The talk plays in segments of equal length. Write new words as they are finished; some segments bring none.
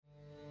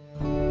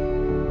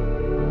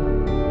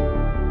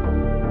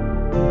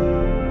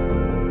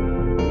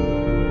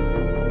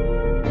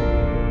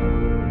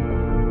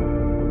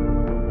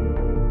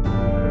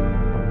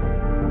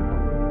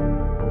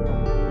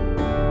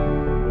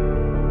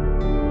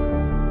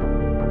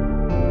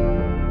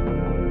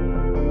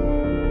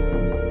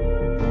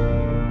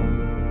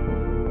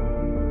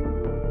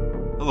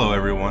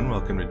everyone.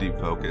 Welcome to Deep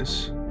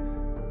Focus.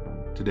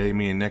 Today,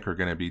 me and Nick are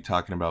going to be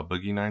talking about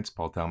Boogie Nights,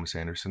 Paul Thomas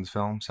Anderson's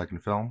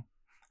second film.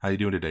 How you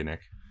doing today,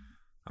 Nick?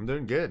 I'm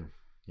doing good.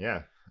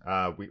 Yeah.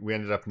 We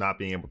ended up not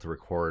being able to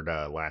record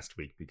last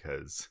week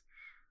because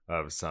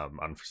of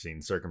some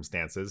unforeseen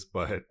circumstances,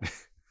 but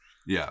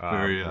Yeah,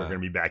 we're going to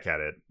be back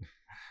at it.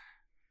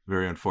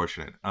 Very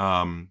unfortunate.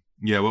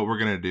 What we're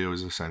going to do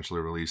is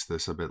essentially release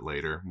this a bit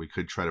later. We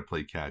could try to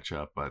play catch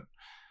up, but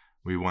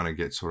we want to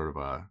get sort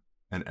of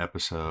an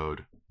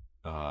episode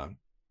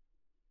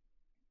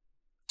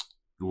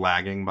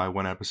lagging by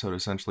one episode,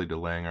 essentially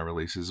delaying our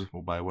releases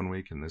by 1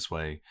 week, and this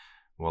way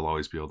we'll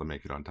always be able to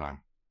make it on time.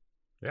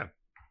 Yeah.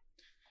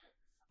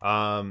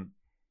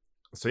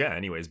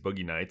 Anyways,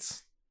 Boogie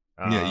Nights.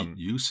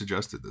 You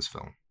suggested this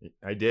film.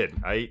 I did.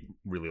 I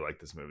really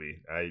like this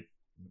movie.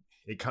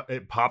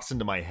 It pops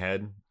into my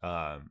head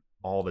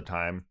all the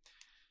time.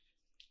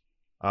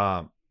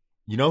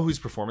 You know whose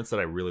performance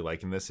that I really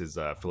like in this is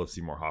Philip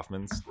Seymour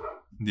Hoffman's.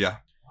 Yeah.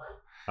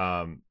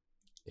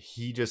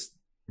 He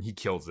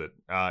kills it.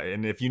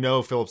 And if you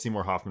know Philip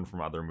Seymour Hoffman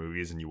from other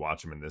movies and you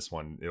watch him in this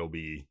one, it'll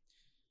be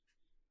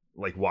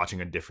like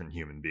watching a different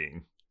human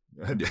being.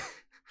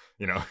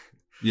 You know?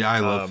 Yeah, I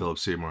love Philip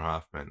Seymour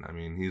Hoffman. I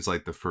mean, he's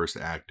like the first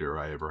actor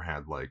I ever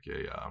had like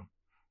an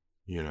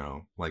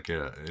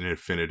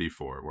affinity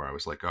for, where I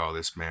was like, oh,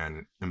 this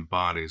man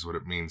embodies what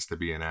it means to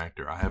be an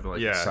actor. I have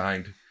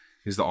signed.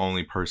 He's the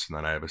only person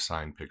that I have a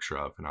signed picture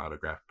of, an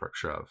autographed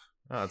picture of.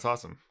 Oh, that's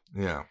awesome.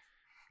 Yeah.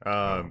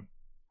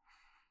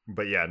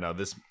 But yeah, no,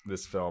 this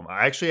film,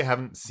 I actually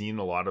haven't seen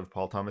a lot of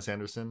Paul Thomas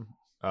Anderson.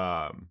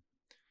 I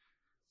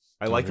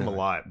like him a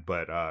lot,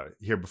 but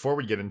here, before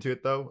we get into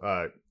it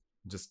though,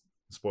 just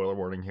spoiler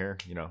warning here.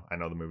 You know, I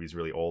know the movie's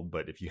really old,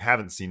 but if you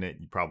haven't seen it,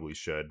 you probably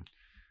should.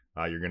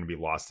 You're going to be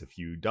lost if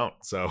you don't.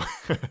 So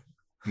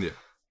go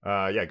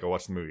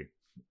watch the movie.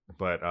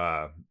 But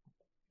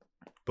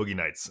Boogie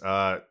Nights.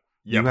 Paul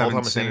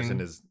Thomas Anderson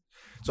is.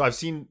 So I've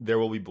seen There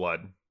Will Be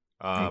Blood.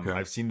 Okay.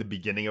 I've seen the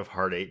beginning of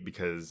Hard 8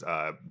 because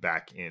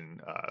back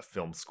in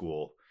film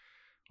school,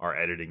 our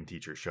editing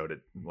teacher showed it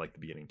like the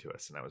beginning to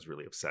us, and I was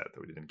really upset that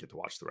we didn't get to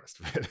watch the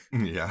rest of it.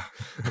 Yeah.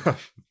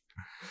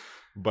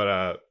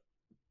 But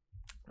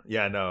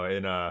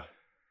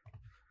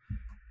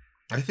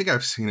I think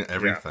I've seen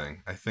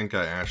everything. Yeah. I think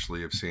I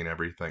actually have seen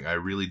everything. I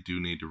really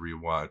do need to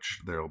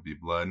rewatch There Will Be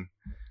Blood,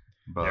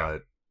 but I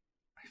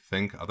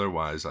think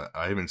otherwise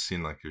I haven't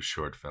seen like his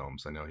short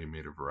films. I know he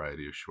made a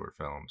variety of short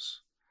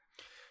films.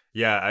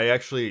 Yeah,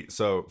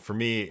 so for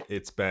me,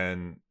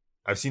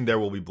 I've seen There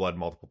Will Be Blood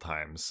multiple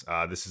times.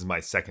 This is my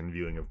second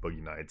viewing of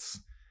Boogie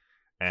Nights,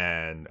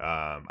 and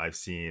I've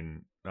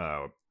seen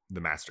The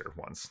Master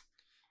once.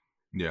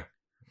 Yeah.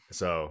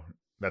 So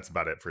that's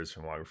about it for his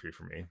filmography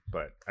for me.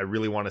 But I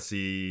really want to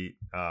see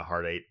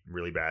Hard 8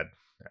 really bad.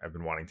 I've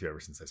been wanting to ever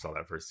since I saw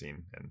that first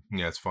scene. And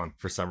yeah, it's fun.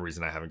 For some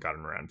reason, I haven't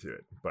gotten around to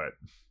it. But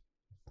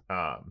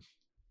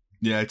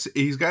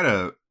he's got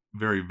a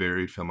very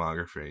varied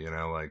filmography, you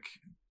know, like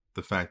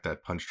the fact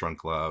that Punch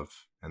Drunk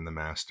Love and The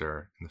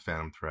Master and The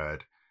Phantom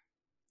Thread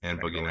and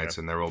Boogie Nights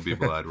and There Will Be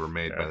Blood were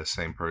made by the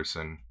same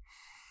person.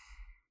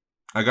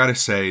 I gotta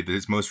say,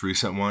 his most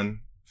recent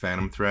one,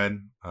 Phantom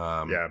Thread,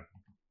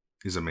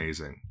 is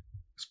amazing.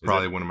 It's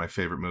probably one of my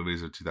favorite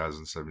movies of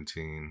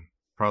 2017.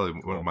 Probably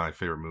one of my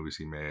favorite movies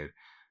he made.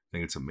 I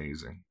think it's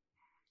amazing.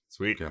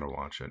 Sweet. Gotta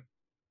watch it.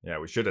 Yeah,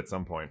 we should at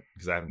some point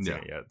because I haven't seen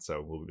it yet.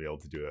 So we'll be able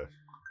to do a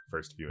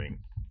first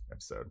viewing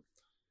episode.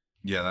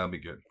 Yeah, that'll be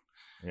good.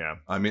 Yeah.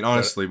 I mean,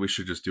 honestly, we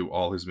should just do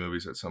all his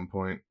movies at some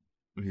point.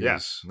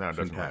 He's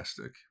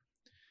fantastic.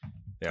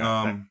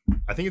 Yeah.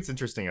 I think it's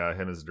interesting,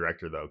 him as a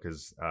director, though,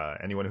 because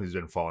anyone who's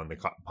been following the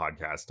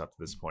podcast up to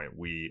this point,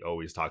 we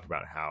always talk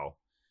about how,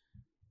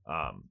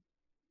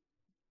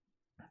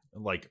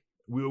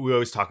 we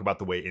always talk about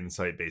the way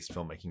insight-based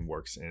filmmaking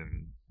works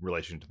in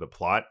relation to the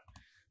plot.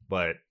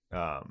 But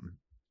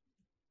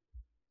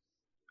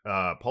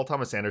Paul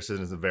Thomas Anderson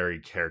is a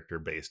very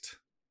character-based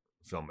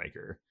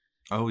filmmaker.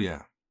 Oh,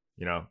 yeah.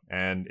 You know,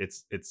 and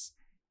it's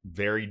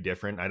very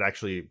different. I'd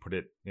actually put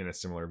it in a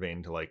similar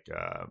vein to like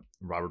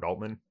Robert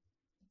Altman.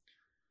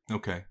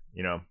 Okay.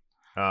 You know,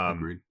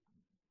 agreed.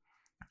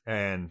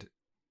 And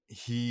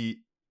he,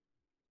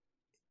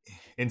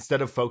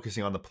 instead of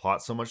focusing on the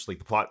plot so much, like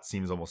the plot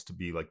seems almost to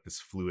be like this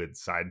fluid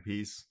side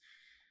piece.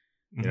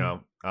 Mm-hmm. You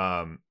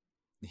know,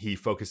 he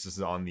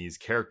focuses on these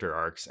character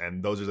arcs,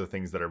 and those are the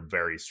things that are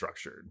very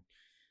structured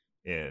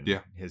in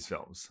his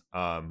films.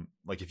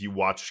 Like if you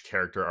watch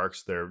character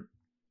arcs,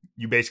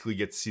 you basically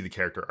get to see the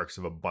character arcs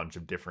of a bunch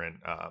of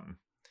different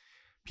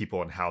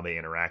people and how they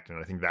interact. And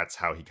I think that's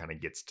how he kind of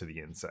gets to the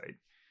insight.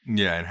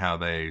 Yeah, and how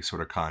they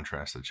sort of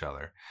contrast each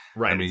other.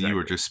 Right. I mean, You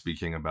were just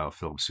speaking about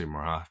Philip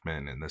Seymour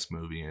Hoffman in this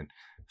movie, and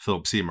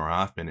Philip Seymour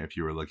Hoffman, if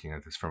you were looking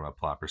at this from a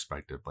plot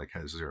perspective, like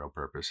has zero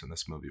purpose in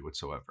this movie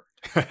whatsoever.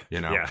 You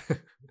know,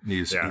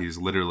 he's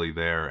literally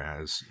there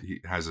as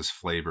he has this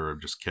flavor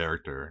of just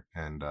character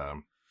and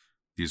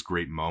these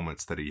great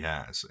moments that he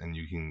has, and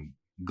you can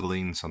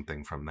glean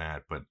something from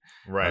that, but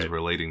as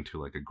relating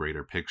to like a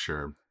greater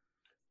picture,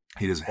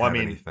 he doesn't have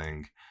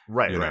anything,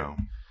 right,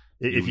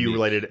 if you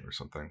related or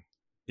something.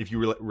 If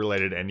you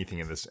related anything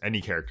in this, any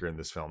character in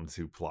this film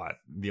to plot,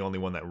 the only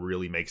one that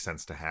really makes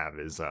sense to have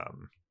is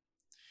Mark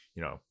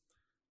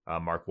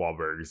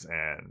Wahlberg's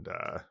and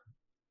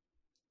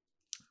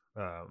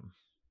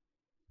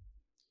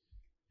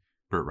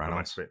Burt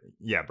Reynolds.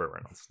 Burt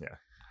Reynolds. Yeah,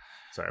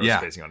 sorry, I was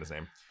spacing on his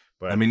name.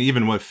 But I mean,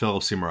 even with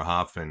Philip Seymour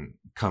Hoffman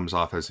comes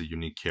off as a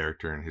unique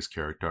character in his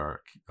character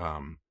arc.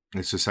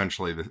 It's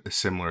essentially a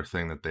similar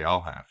thing that they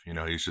all have.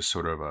 He's just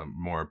sort of a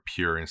more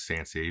pure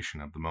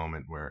instantiation of the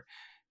moment where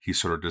he's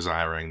sort of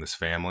desiring this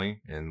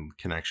family and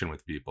connection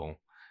with people,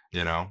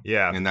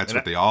 Yeah. And that's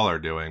what they all are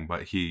doing,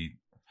 but he,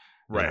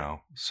 so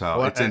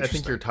it's interesting. I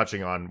think you're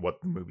touching on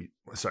what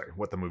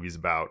the movie's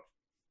about.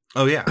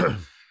 Oh, yeah.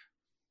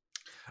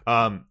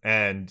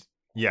 And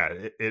yeah,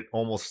 it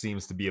almost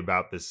seems to be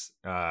about this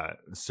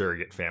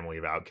surrogate family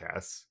of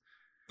outcasts.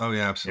 Oh,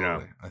 yeah,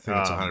 absolutely. I think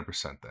it's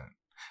 100% that.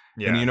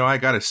 Yeah. And, I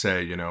got to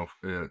say,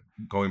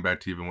 going back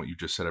to even what you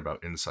just said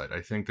about insight,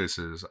 I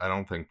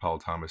don't think Paul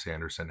Thomas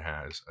Anderson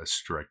has a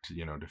strict,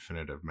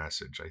 definitive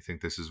message. I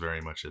think this is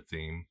very much a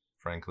theme,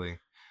 frankly.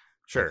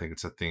 Sure. I think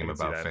it's a theme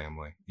about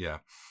family. Yeah.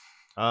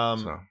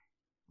 I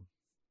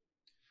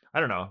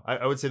don't know.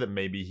 I would say that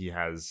maybe he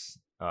has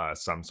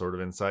some sort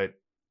of insight,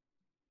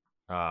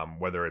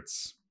 whether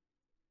it's,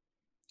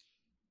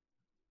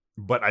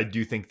 but I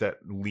do think that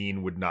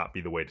lean would not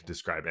be the way to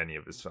describe any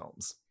of his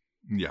films.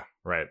 Yeah.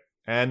 Right.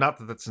 And not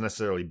that that's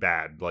necessarily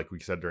bad. Like we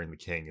said during The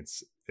King,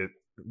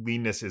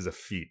 leanness is a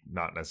feat,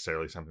 not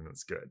necessarily something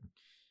that's good.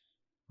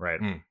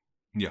 Right.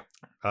 Yeah.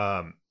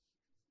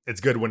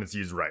 It's good when it's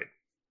used right.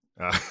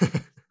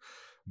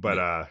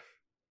 But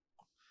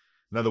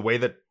now the way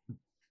that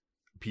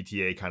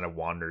PTA kind of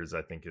wanders,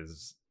 I think,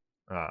 is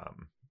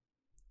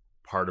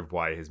part of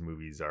why his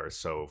movies are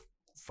so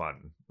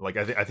fun. Like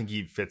I think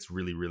he fits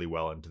really, really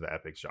well into the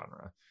epic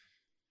genre.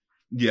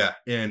 Yeah,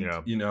 and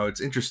it's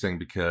interesting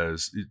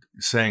because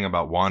saying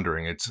about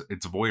wandering, it's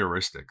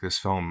voyeuristic. This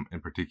film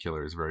in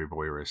particular is very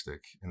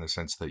voyeuristic in the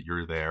sense that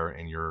you're there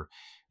and you're,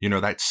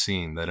 that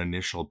scene, that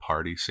initial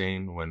party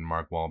scene when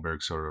Mark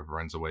Wahlberg sort of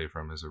runs away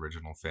from his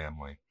original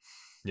family,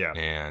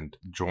 and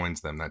joins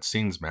them. That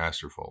scene's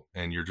masterful,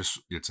 and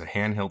it's a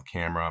handheld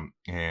camera,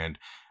 and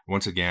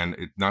once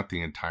again, not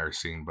the entire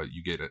scene, but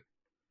you get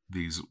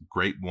these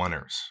great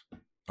oneers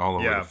all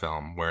over the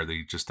film where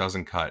he just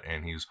doesn't cut,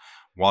 and he's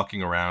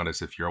walking around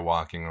as if you're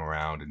walking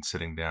around and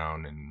sitting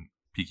down and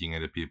peeking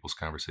into people's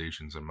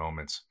conversations and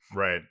moments.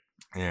 Right.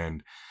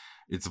 And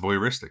it's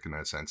voyeuristic in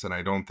that sense. And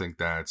I don't think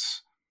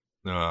that's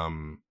a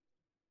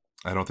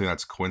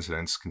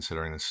coincidence,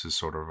 considering this is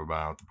sort of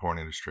about the porn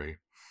industry.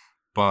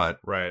 But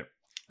right.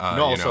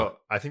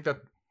 I think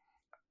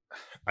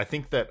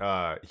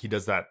that he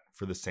does that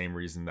for the same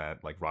reason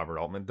that like Robert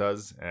Altman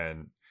does.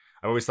 And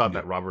I've always thought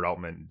that Robert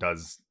Altman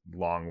does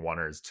long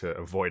oneers to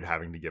avoid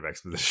having to give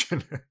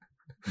exposition.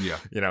 Yeah.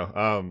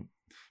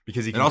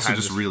 Because he can also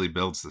just really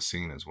builds the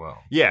scene as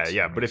well.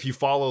 Yeah. But if you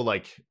follow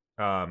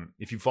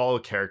a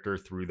character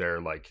through their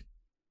like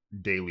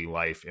daily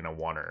life in a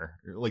oneer,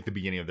 like the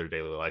beginning of their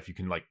daily life, you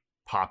can like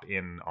pop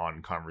in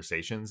on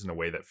conversations in a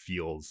way that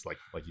feels like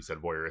you said,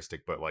 voyeuristic,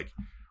 but like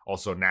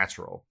also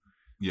natural.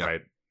 Yeah.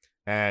 Right.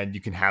 And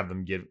you can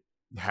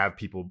have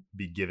people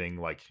be giving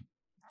like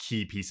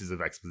key pieces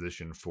of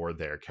exposition for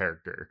their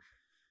character.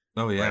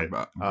 Oh yeah.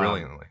 Right?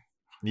 Brilliantly.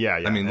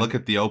 Yeah. I mean, look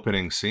at the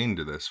opening scene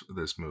to this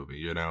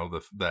movie.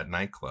 That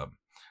nightclub.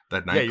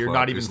 That nightclub. Yeah, you're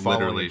not even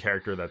following a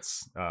character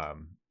that's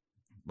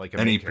like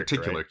any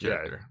particular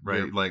character,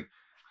 right? Like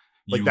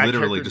you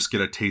literally just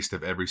get a taste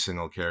of every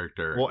single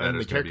character. Well, and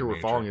the character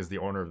we're following is the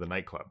owner of the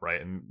nightclub, right?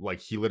 And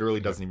like he literally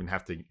doesn't even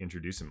have to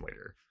introduce him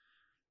later.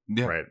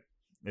 Yeah. Right.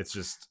 It's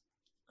just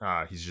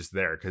he's just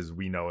there because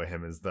we know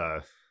him as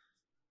the.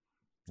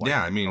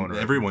 I mean,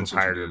 everyone's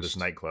introduced of this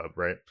nightclub,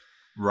 right?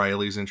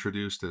 Riley's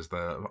introduced as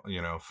the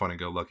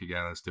funny-go-lucky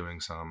guy that's doing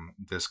some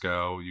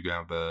disco. You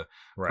have the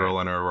girl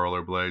on her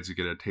rollerblades. You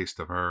get a taste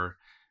of her,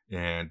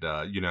 and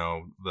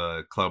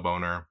the club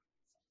owner.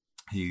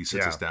 He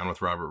sits us down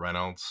with Robert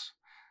Reynolds,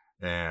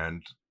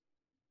 and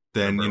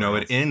then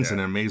it ends in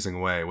an amazing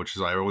way, which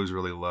is I always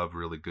really love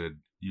really good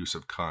use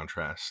of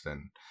contrast.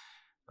 And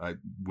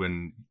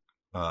when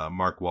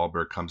Mark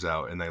Wahlberg comes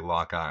out and they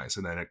lock eyes,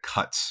 and then it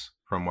cuts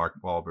from Mark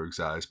Wahlberg's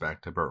eyes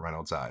back to Burt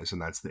Reynolds' eyes,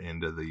 and that's the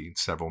end of the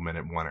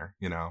several-minute oneer.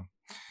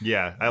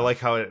 Yeah, I like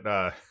how it.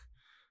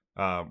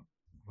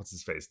 What's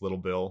his face? Little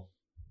Bill.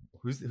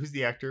 Who's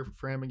the actor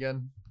for him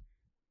again?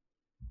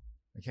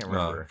 I can't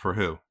remember. For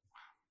who?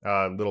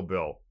 Little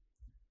Bill.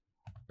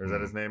 Or is that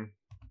his name?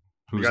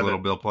 Who's Little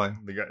Bill play?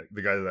 The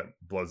guy that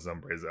blows his own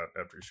brains out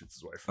after he shoots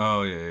his wife.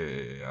 Oh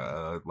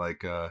yeah.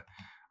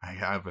 I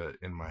have it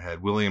in my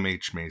head. William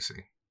H.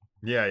 Macy.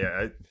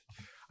 Yeah.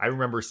 I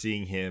remember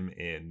seeing him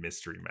in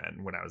Mystery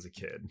Men when I was a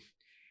kid,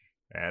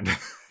 and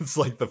it's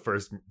like the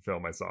first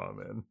film I saw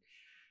him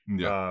in.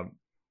 Yeah.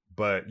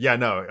 But yeah,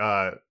 no.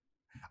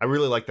 I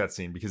really like that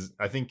scene because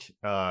I think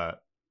one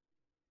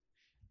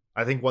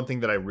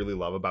thing that I really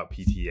love about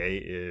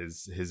PTA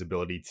is his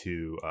ability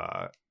to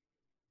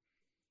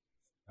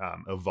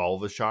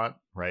evolve a shot,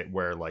 right?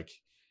 Where like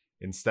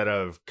instead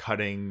of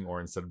cutting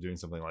or instead of doing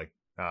something like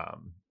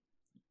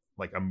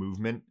a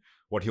movement,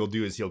 what he'll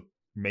do is he'll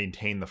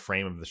maintain the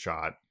frame of the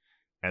shot,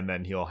 and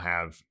then he'll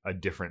have a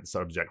different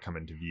subject come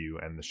into view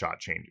and the shot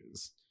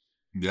changes.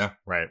 Yeah.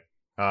 Right.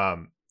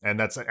 And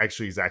that's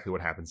actually exactly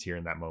what happens here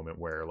in that moment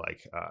where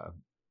like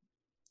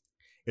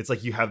it's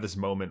like you have this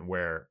moment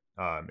where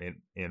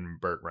in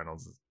Burt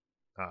Reynolds'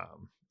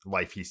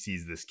 life, he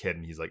sees this kid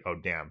and he's like, oh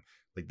damn,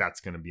 like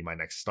that's gonna be my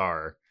next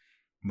star.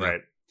 Yeah.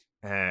 Right.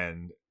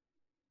 And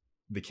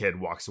the kid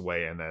walks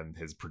away, and then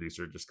his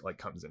producer just like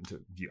comes into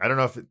view. I don't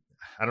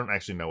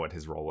actually know what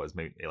his role was.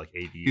 Maybe like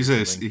AD. He's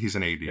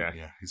an AD.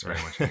 Yeah, he's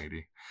very much an AD.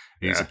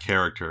 He's a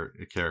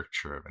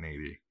caricature of an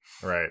AD.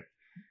 Right.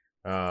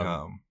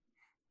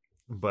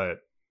 But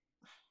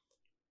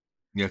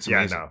yeah, it's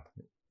amazing.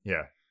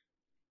 Yeah.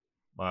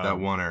 That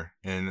oneer,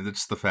 and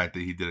it's the fact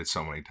that he did it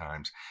so many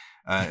times,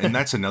 and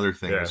that's another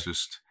thing. Is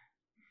just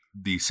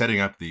the setting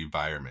up the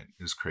environment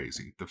is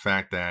crazy. The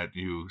fact that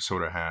you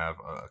sort of have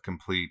a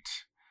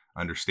complete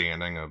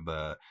understanding of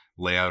the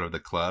layout of the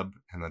club,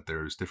 and that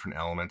there's different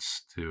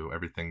elements to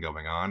everything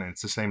going on. And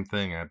it's the same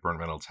thing at Burt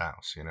Reynolds'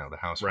 house. You know, the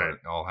house where it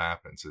all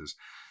happens is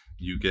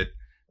you get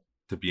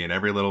to be in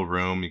every little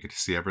room, you get to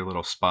see every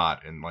little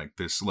spot, and like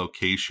this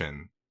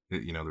location,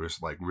 you know,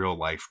 there's like real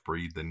life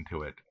breathed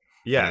into it.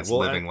 Yeah, and it's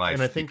living life,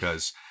 and I think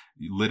because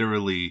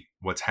literally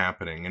what's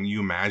happening, and you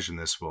imagine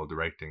this while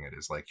directing it,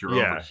 is like you're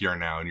over here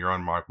now and you're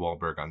on Mark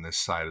Wahlberg on this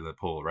side of the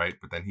pool, right?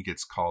 But then he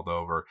gets called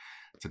over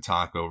to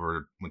talk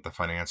over with the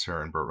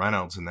financier and Burt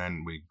Reynolds, and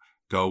then we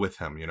go with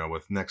him, you know,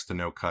 with next to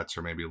no cuts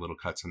or maybe a little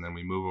cuts, and then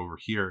we move over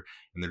here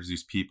and there's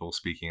these people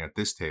speaking at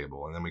this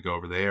table, and then we go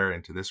over there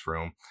into this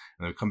room, and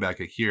then we come back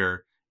at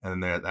here,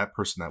 and then that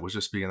person that was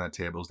just speaking at that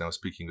table is now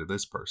speaking to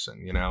this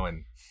person, you know.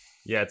 And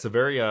yeah, it's a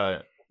very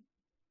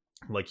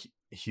like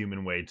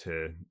human way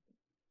to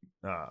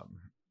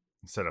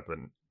set up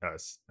an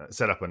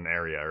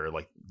area, or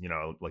like, you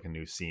know, like a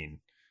new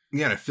scene.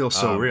 Yeah, and it feels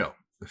so real.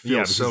 It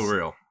feels so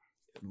real.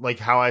 Like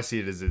how I see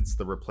it is it's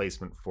the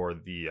replacement for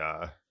the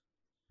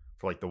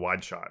for like the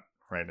wide shot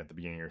right at the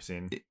beginning of your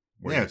scene.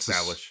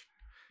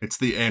 It's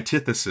the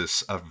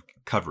antithesis of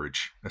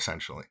coverage,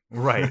 essentially.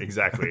 Right,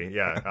 exactly.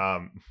 Yeah.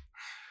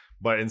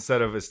 But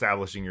instead of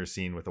establishing your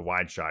scene with a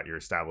wide shot, you're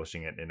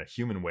establishing it in a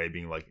human way,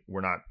 being like, we're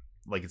not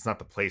like, it's not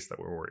the place that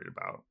we're worried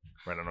about,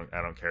 right?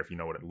 I don't care if you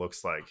know what it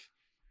looks like.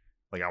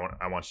 Like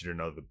I want you to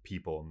know the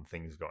people and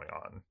things going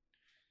on.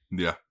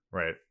 Yeah.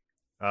 Right.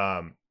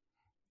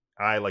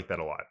 I like that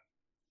a lot.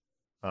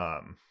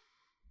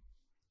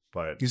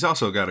 But he's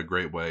also got a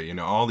great way, you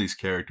know, all these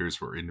characters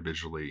were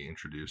individually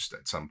introduced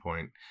at some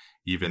point,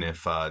 even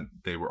if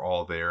they were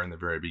all there in the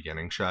very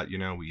beginning shot. You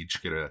know, we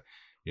each get a,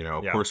 you know,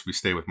 of course we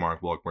stay with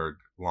Mark Wahlberg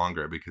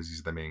longer because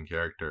he's the main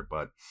character,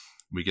 but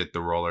we get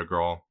the roller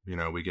girl, you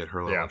know, we get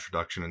her little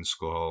introduction in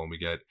school, and we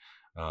get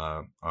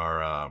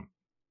our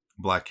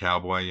black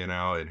cowboy, you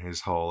know, and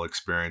his whole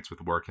experience with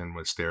working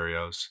with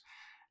stereos.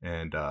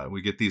 And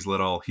we get these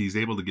little, he's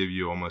able to give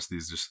you almost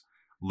these just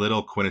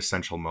little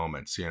quintessential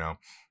moments, you know.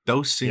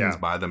 Those scenes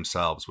by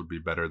themselves would be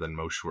better than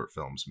most short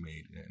films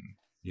made in,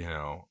 you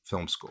know,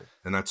 film school.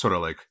 And that's sort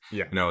of like,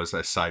 you know, as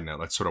a side note,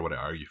 that's sort of what I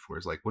argue for,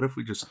 is like, what if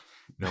we just,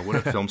 you know, what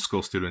if film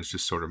school students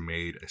just sort of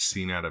made a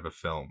scene out of a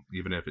film,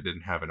 even if it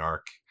didn't have an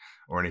arc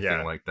or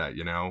anything like that,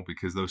 you know,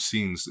 because those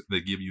scenes,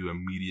 they give you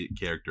immediate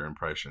character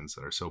impressions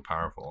that are so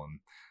powerful, and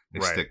they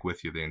stick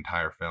with you the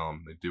entire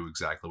film. They do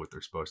exactly what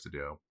they're supposed to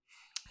do.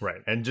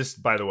 Right. And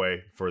just by the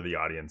way, for the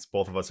audience,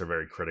 both of us are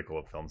very critical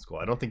of film school.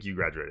 I don't think you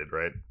graduated,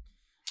 right?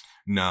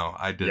 No,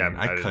 I didn't.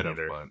 I could have,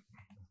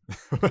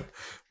 but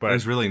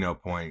there's really no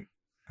point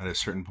at a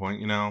certain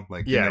point, you know,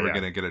 like you're never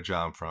going to get a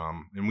job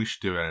from, and we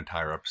should do an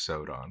entire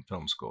episode on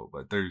film school,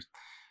 but you're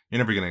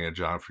never going to get a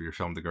job for your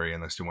film degree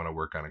unless you want to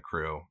work on a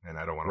crew, and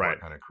I don't want to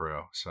work on a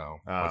crew. So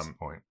what's the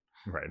point?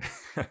 Right.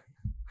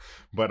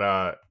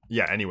 But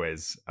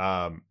anyways,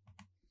 yeah,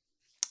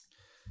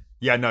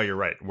 no, you're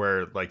right.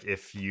 Where like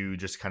if you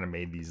just kind of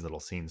made these little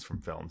scenes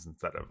from films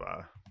instead of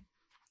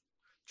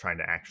trying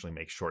to actually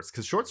make shorts,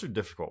 because shorts are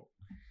difficult.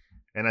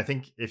 And I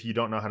think if you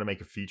don't know how to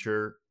make a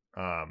feature,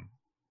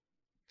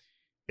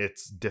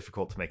 it's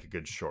difficult to make a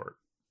good short,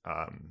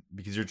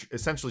 because you're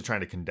essentially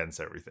trying to condense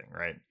everything,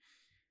 right?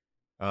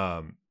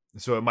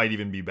 So it might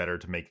even be better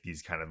to make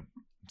these kind of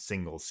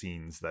single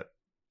scenes that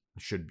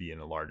should be in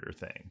a larger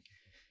thing.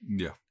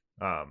 Yeah.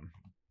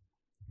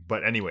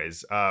 But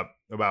anyways,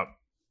 about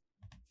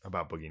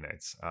Boogie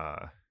Nights.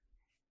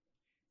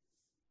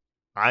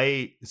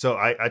 I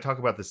talk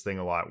about this thing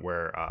a lot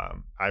where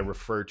I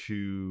refer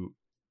to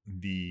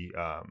the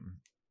how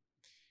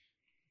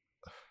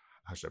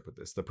should I put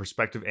this? The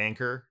perspective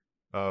anchor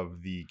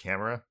of the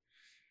camera,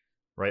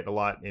 right? A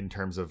lot in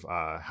terms of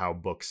how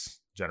books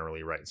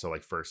generally write. So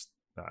like first,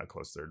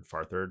 close third,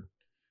 far third.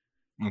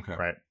 Okay.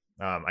 Right.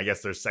 I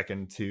guess there's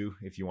second too,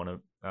 if you want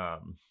to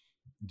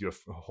do a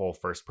whole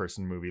first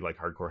person movie like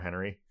Hardcore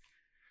Henry.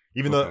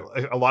 Even though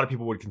a lot of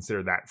people would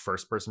consider that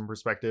first person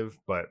perspective,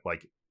 but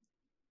like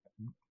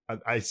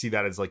I see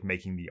that as like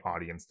making the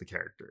audience the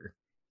character.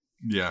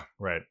 Yeah.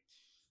 Right.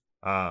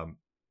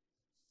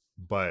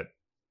 But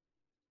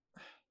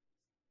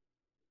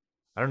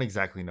I don't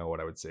exactly know what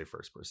I would say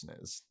first person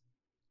is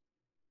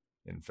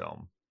in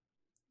film.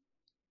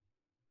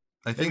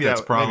 I think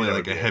that's probably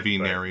like a heavy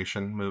but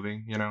narration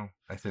movie, you know?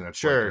 I think that's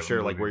sure, like a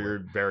sure, like movie where you're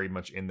very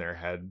much in their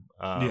head.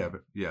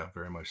 yeah,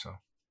 very much so.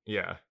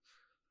 Yeah.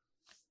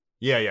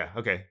 Yeah.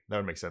 Okay, that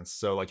would make sense.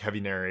 So like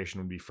heavy narration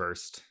would be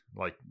first,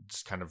 like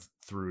just kind of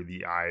through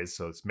the eyes.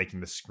 So it's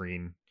making the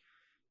screen,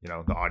 you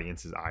know, the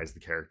audience's eyes, the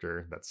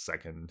character. That's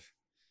second.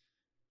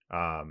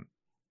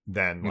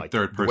 Then like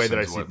third the way that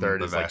I person see is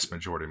third the is vast like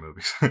majority of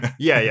movies.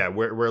 yeah,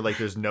 where like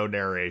there's no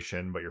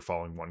narration, but you're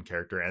following one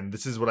character, and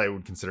this is what I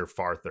would consider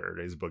far third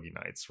is Boogie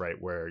Nights, right?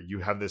 Where you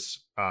have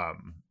this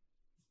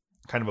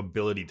kind of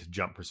ability to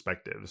jump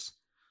perspectives,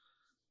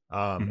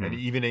 and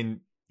even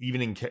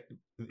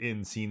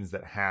in scenes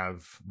that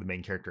have the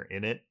main character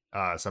in it,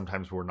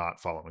 sometimes we're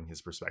not following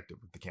his perspective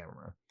with the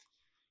camera.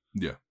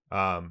 Yeah.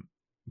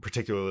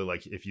 Particularly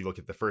like if you look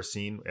at the first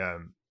scene,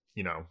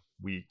 you know,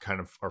 we kind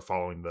of are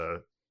following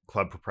the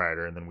club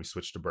proprietor, and then we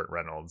switch to Burt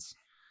Reynolds,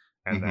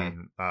 and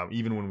then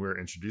even when we're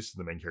introduced to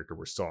the main character,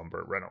 we're still on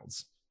Burt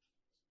Reynolds.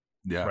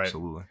 Yeah, right?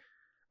 Absolutely.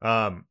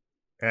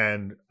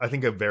 And I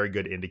think a very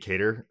good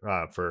indicator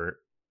for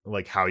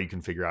like how you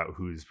can figure out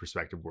whose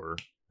perspective we're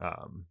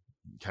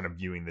kind of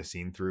viewing the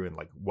scene through, and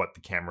like what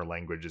the camera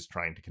language is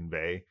trying to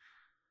convey.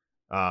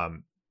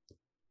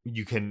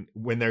 You can,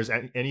 when there's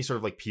any sort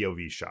of like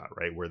POV shot,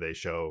 right, where they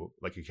show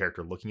like a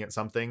character looking at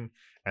something,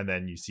 and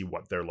then you see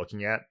what they're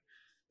looking at.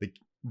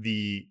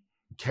 The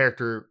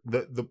character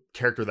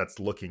that's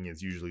looking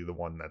is usually the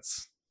one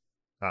that's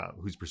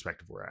whose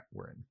perspective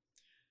we're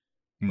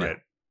in, right?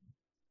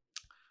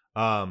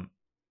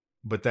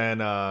 But then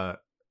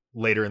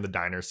later in the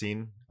diner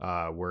scene,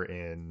 we're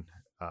in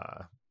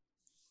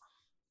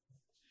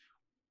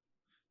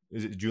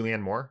is it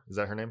Julianne Moore? Is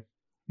that her name?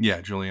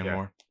 Yeah, Julianne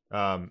Moore.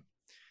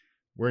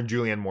 We're in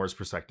Julianne Moore's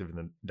perspective in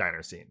the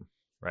diner scene,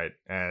 right?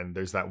 And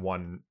there's that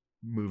one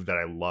move that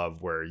I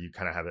love where you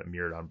kind of have it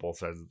mirrored on both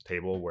sides of the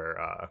table, where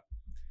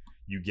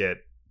you get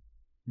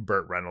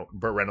Burt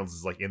Reynolds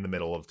is like in the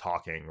middle of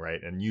talking,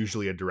 right? And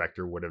usually a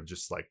director would have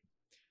just like,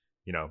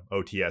 you know,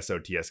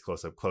 OTS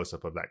close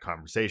up of that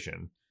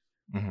conversation,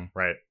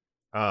 right?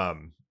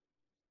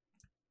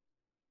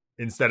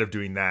 Instead of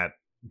doing that,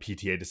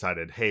 PTA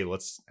decided, hey,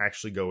 let's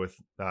actually go with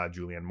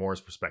Julianne Moore's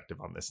perspective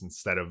on this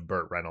instead of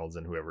Burt Reynolds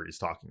and whoever he's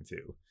talking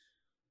to,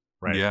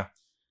 right? Yeah.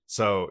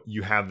 So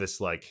you have this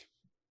like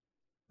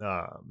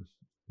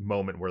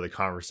moment where the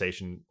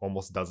conversation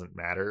almost doesn't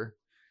matter,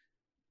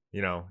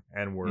 you know,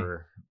 and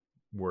we're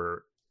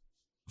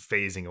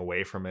phasing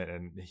away from it,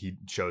 and he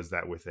shows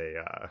that with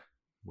a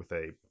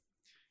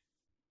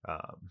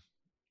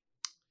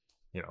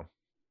you know,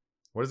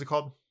 what is it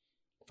called?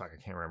 Fuck,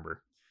 I can't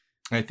remember.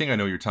 I think I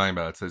know what you're talking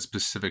about. It's a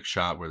specific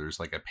shot where there's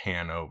like a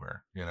pan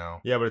over, you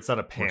know? Yeah, but it's not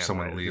a pan. Where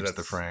someone leaves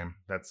the frame.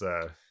 That's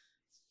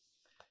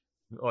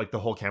like the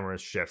whole camera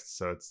shifts.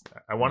 So it's,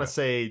 I want to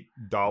say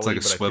dolly, like,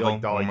 but I feel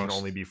like dolly almost can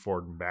only be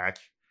forward and back.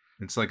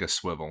 It's like a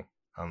swivel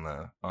on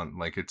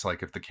like, it's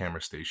like if the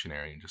camera's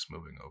stationary and just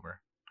moving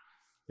over.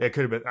 Yeah, it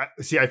could have been.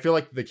 See, I feel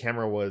like the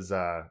camera was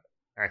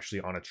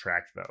actually on a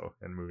track though,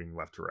 and moving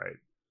left to right.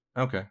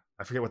 Okay.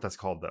 I forget what that's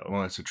called though.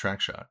 Well, it's a track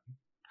shot.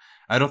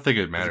 I don't think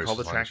it matters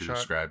as long as you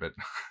describe it.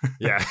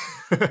 Yeah.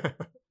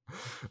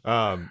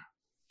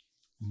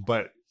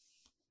 But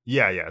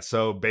yeah.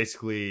 So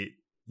basically,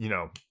 you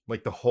know,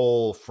 like the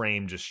whole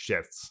frame just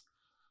shifts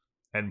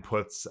and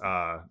puts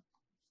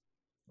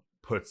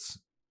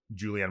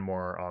Julianne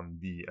Moore on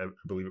the, I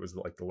believe it was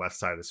like the left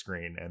side of the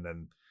screen, and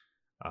then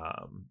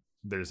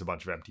there's a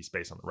bunch of empty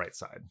space on the right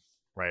side,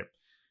 right?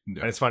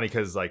 Yeah. And it's funny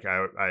because like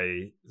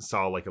I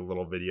saw like a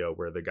little video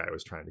where the guy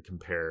was trying to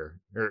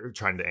compare or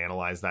trying to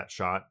analyze that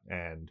shot,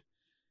 and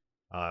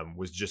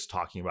was just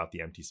talking about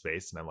the empty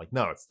space, and I'm like,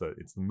 no, it's the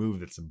move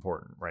that's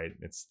important, right?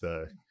 It's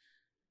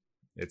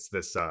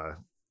this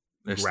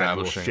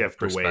gradual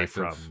shift away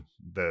from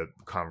the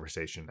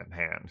conversation at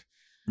hand.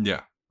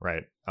 Yeah.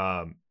 Right.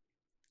 And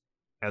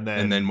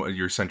then what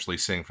you're essentially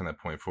seeing from that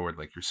point forward,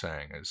 like you're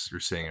saying, is you're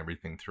seeing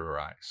everything through her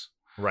eyes.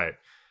 Right.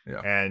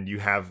 Yeah. And you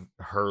have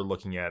her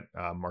looking at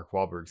Mark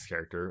Wahlberg's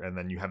character, and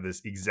then you have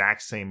this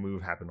exact same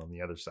move happen on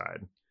the other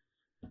side.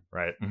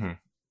 Right. Mm-hmm.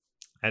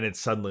 And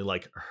it's suddenly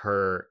like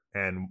her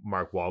and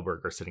Mark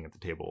Wahlberg are sitting at the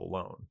table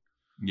alone.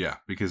 Yeah,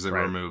 because it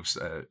removes,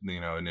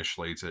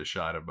 initially it's a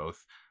shot of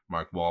both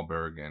Mark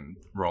Wahlberg and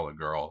Rolla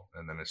Girl,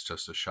 and then it's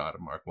just a shot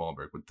of Mark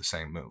Wahlberg with the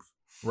same move.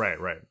 Right.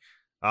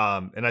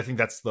 And I think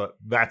that's the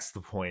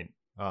point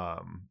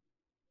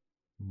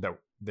that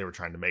they were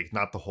trying to make,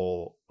 not the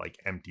whole like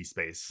empty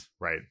space,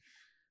 right?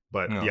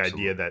 But the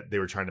idea that they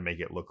were trying to make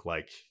it look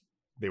like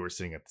they were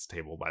sitting at this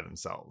table by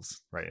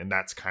themselves, right? And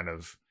that's kind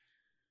of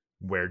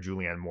where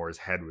Julianne Moore's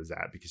head was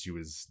at, because she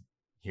was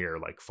here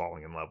like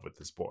falling in love with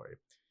this boy.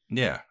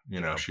 Yeah, you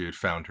know, she had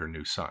found her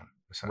new son,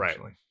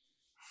 essentially.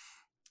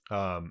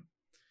 Right.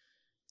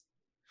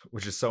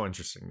 Which is so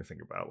interesting to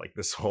think about, like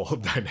this whole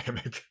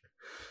dynamic.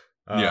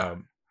 Yeah.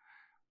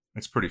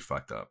 It's pretty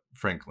fucked up,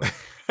 frankly.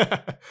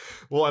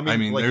 Well, I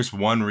mean, like, there's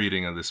one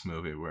reading of this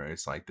movie where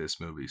it's like, this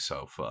movie's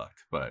so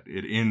fucked, but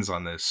it ends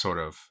on this sort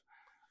of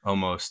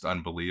almost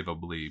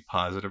unbelievably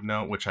positive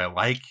note, which I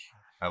like.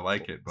 I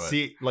like it, but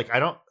see, like, I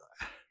don't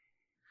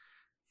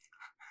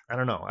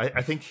know.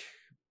 I think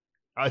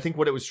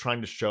what it was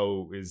trying to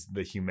show is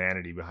the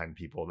humanity behind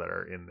people that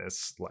are in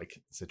this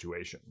like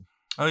situation.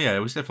 Oh yeah, it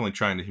was definitely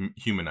trying to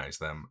humanize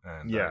them,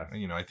 and yeah,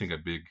 I think a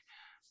big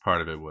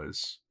part of it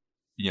was,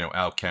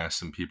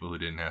 outcasts and people who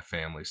didn't have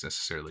families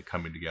necessarily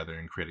coming together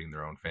and creating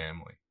their own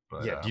family.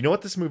 But yeah. Do you know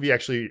what this movie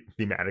actually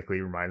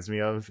thematically reminds me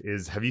of?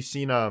 Have you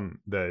seen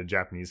the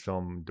Japanese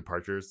film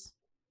Departures?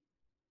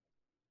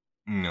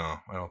 No,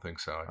 I don't think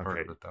so. I've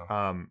heard of it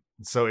though.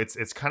 So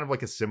it's kind of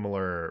like a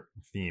similar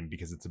theme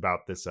because it's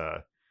about this.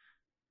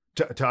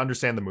 To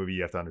understand the movie,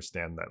 you have to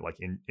understand that like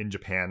in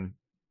Japan,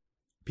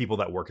 people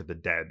that work at the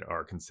dead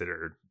are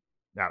considered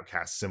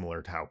outcasts,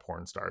 similar to how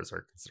porn stars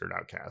are considered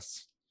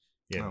outcasts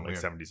in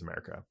 70s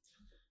America.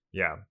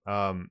 Yeah.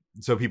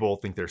 So people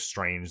think they're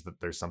strange, that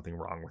there's something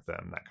wrong with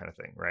them, that kind of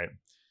thing, right?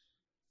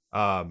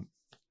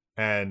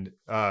 And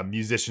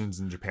musicians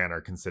in Japan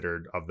are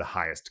considered of the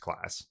highest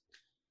class,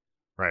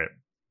 right?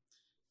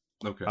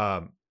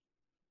 Okay.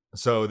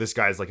 So this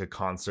guy's like a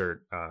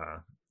concert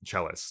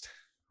cellist,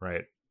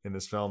 right, in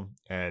this film,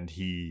 and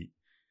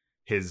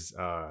his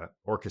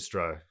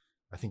orchestra,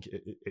 I think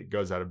it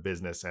goes out of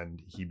business,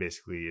 and he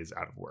basically is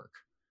out of work,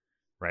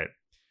 right?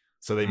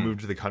 So they moved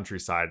to the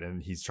countryside,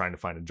 and he's trying to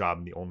find a job,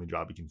 and the only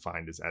job he can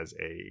find is as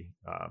a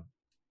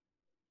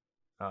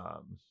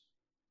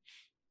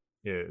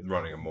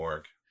running a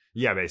morgue.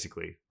 Yeah,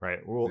 basically, right?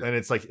 Well, yeah. And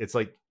it's like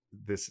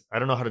this. I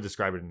don't know how to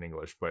describe it in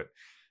English, but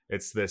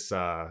it's this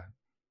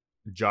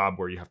job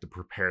where you have to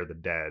prepare the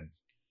dead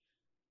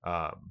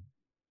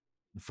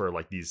for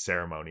like these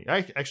ceremonies.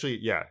 Actually,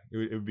 yeah,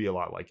 it would be a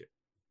lot like it.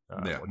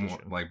 More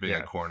like being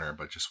a corner,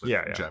 but just with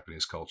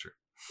Japanese culture,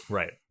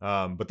 right?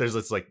 But there's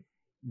this like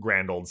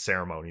grand old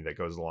ceremony that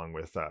goes along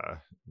with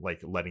like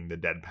letting the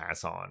dead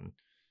pass on,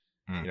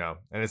 and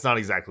it's not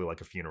exactly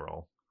like a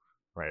funeral,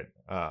 right?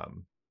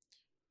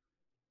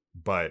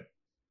 But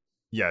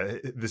yeah,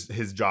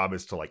 his job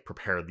is to like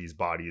prepare these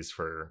bodies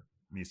for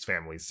these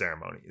family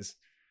ceremonies,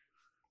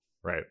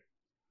 right?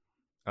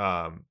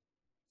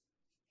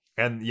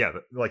 And yeah,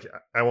 like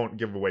I won't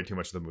give away too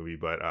much of the movie,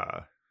 but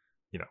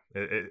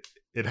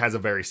it has a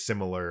very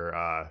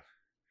similar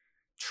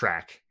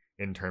track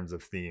in terms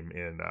of theme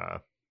in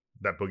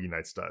that Boogie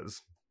Nights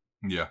does.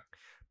 Yeah,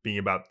 being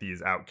about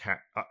these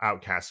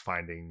outcasts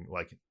finding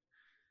like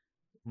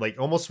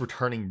almost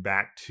returning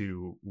back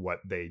to what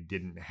they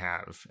didn't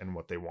have and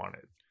what they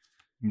wanted.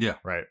 Yeah,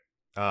 right.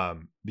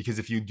 Because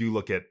if you do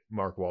look at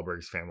Mark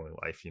Wahlberg's family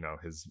life,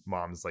 his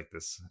mom's like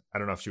this, I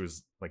don't know if she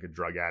was like a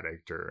drug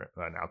addict or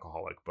an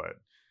alcoholic, but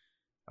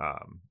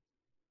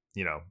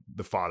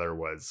the father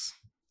was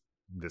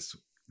this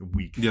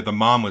weak. Yeah, the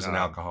mom was an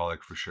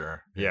alcoholic for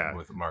sure. Yeah,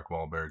 with Mark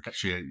Wahlberg,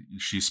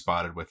 she's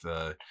spotted with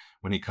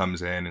when he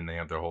comes in and they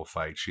have their whole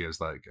fight. She has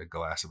like a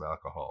glass of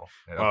alcohol.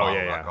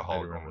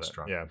 Alcohol, almost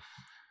drunk. Yeah.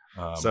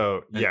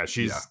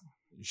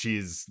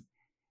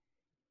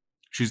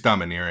 She's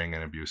domineering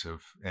and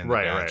abusive, and the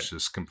guy's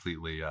just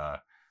completely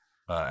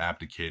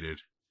abdicated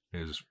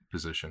his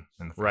position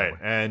in the family.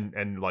 Right,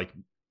 and like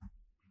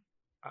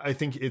I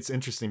think it's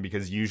interesting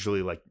because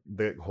usually like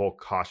the whole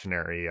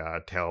cautionary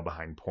tale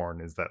behind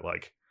porn is that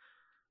like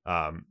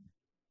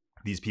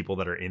these people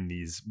that are in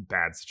these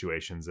bad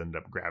situations end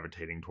up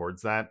gravitating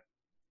towards that,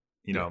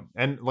 know,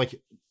 and like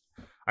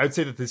I would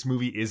say that this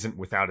movie isn't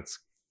without its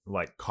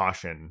like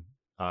caution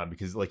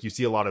because like you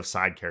see a lot of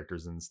side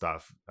characters and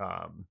stuff.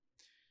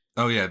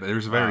 Oh yeah,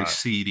 there's a very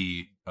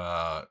seedy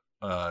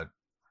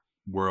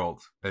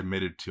world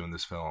admitted to in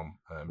this film,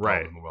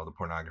 right? In the world of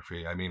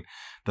pornography. I mean,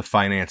 the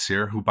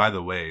financier, who by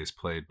the way is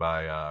played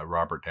by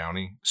Robert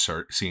Downey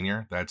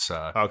Sr. That's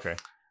okay.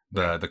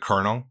 The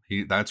colonel.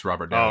 That's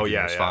Robert Downey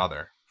Jr.'s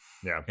father.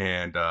 Yeah,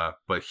 and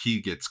but he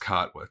gets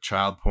caught with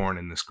child porn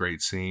in this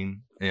great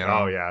scene.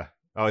 Oh yeah.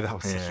 Oh, that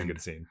was such a good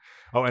scene.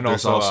 Oh, and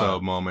there's also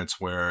moments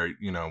where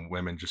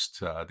women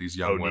just these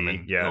young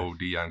women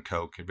OD on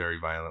coke very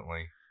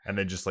violently. And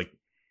then just like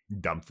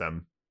dump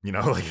them,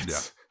 like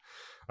it's,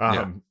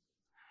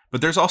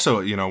 But there's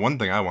also, one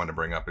thing I want to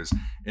bring up is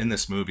in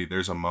this movie,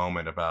 there's a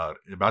moment about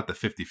the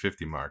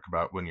 50-50 mark,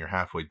 about when you're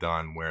halfway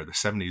done, where the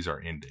 70s are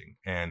ending.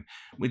 And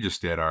we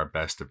just did our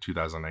best of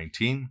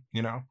 2019,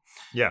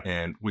 Yeah.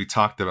 And we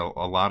talked a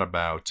lot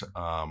about,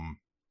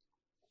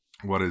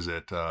 what is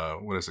it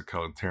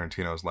called?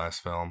 Tarantino's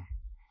last film,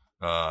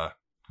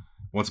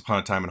 Once Upon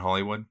a Time in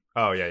Hollywood.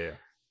 Oh, yeah.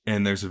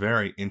 And there's a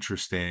very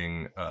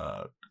interesting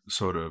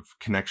sort of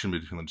connection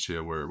between the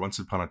two, where Once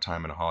Upon a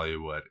Time in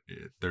Hollywood,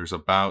 it's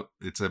about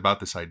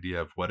this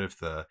idea of what if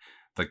the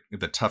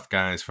tough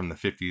guys from the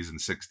 50s and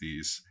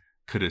 60s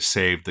could have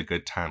saved the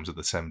good times of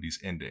the 70s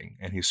ending.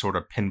 And he's sort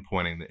of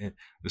pinpointing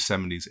the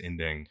 70s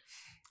ending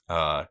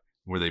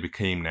where they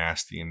became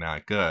nasty and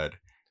not good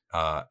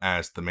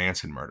as the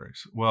Manson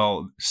murders.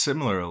 Well,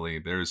 similarly,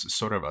 there's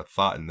sort of a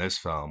thought in this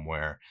film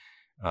where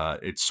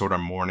it's sort of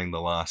mourning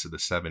the loss of the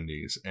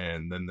 70s.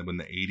 And then when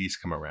the 80s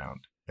come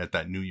around at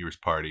that New Year's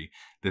party,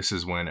 this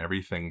is when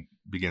everything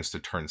begins to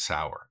turn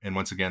sour. And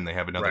once again, they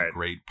have another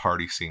great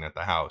party scene at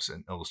the house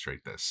and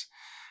illustrate this.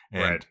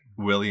 And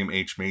William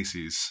H.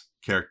 Macy's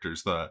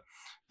characters, the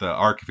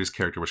arc of his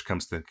character, which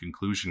comes to the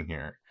conclusion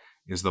here,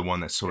 is the one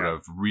that sort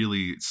of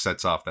really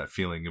sets off that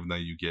feeling, even though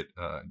you get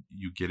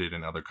it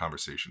in other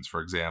conversations.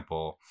 For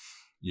example,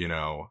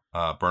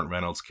 Burt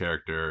Reynolds'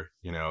 character,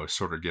 is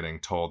sort of getting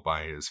told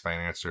by his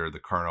financier, the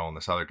Colonel, and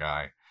this other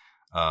guy,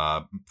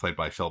 played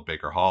by Philip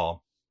Baker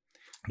Hall,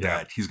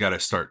 that he's got to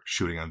start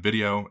shooting on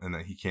video and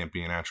that he can't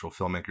be an actual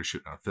filmmaker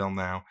shooting on film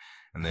now,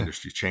 and the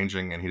industry's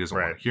changing, and he doesn't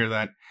want to hear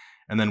that.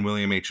 And then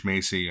William H.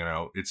 Macy,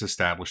 it's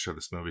established through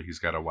this movie, he's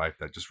got a wife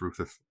that just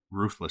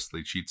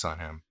ruthlessly cheats on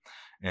him,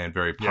 and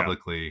very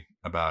publicly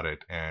about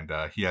it. And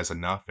he has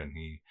enough, and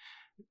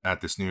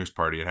at this New Year's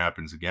party, it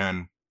happens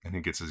again, and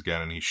he gets his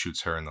gun and he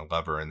shoots her in the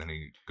lever, and then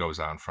he goes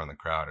out in front of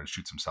the crowd and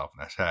shoots himself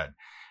in his head.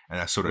 And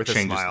that sort of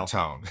changes the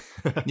tone.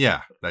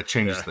 Yeah, that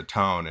changes the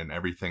tone, and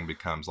everything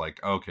becomes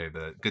like, okay,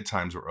 the good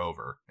times are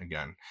over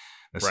again.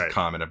 This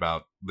comment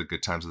about the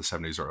good times of the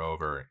 70s are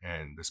over,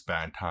 and this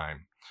bad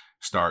time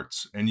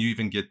starts. And you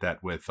even get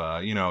that with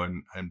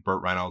and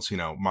Burt Reynolds,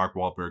 Mark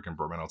Wahlberg and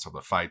Burt Reynolds have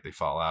a fight, they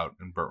fall out,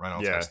 and Burt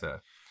Reynolds has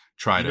to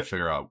try to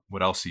figure out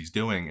what else he's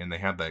doing. And they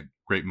have that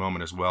great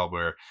moment as well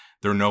where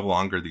they're no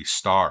longer these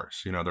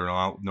stars, they're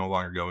no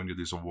longer going to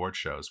these award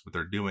shows. What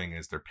they're doing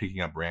is they're picking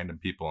up random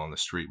people on the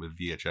street with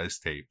VHS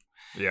tape,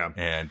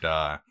 and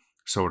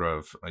sort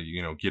of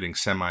getting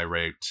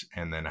semi-raped,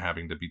 and then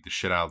having to beat the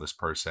shit out of this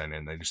person,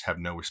 and they just have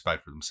no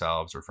respect for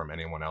themselves or from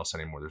anyone else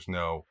anymore. There's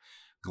no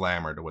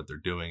glamour to what they're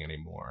doing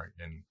anymore.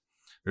 And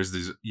there's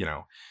these,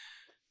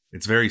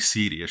 it's very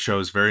seedy. It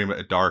shows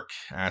a dark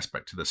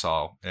aspect to this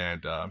all.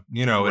 And,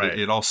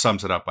 it all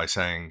sums it up by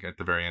saying at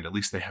the very end, at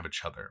least they have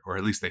each other, or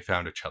at least they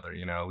found each other,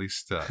 at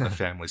least the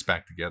family's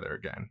back together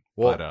again.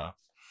 Well,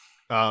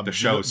 but the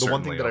show, the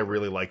one thing that I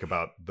really like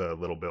about the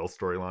Little Bill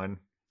storyline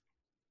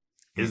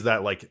is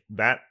that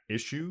that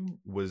issue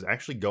was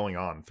actually going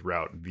on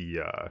throughout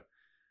the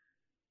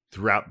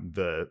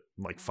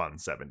fun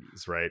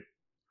 70s, right?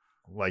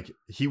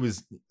 He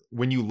was,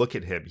 when you look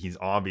at him, he's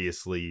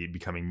obviously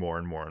becoming more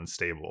and more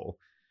unstable.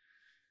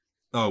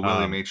 Oh,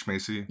 William H.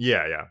 Macy?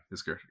 Yeah.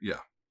 His character, yeah.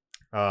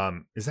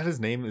 Is that his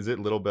name? Is it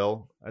Little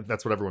Bill?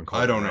 That's what everyone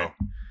calls him. I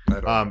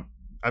don't know.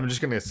 I'm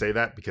just going to say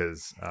that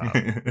because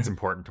it's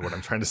important to what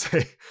I'm trying to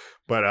say.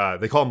 But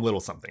they call him Little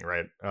something,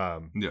 right?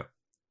 Yeah.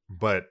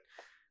 But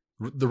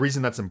the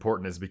reason that's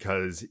important is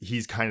because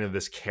he's kind of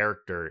this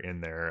character in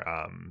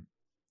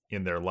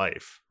their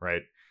life,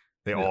 right?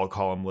 They all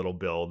call him Little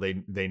Bill.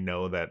 They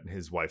know that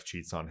his wife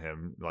cheats on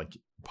him,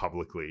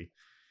 publicly,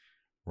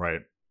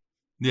 right?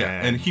 Yeah,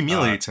 and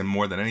humiliates him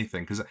more than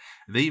anything, because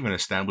they even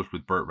established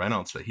with Burt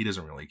Reynolds that he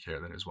doesn't really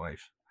care that his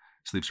wife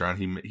sleeps around.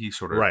 He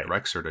sort of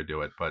directs her to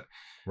do it, but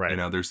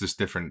there's this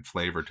different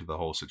flavor to the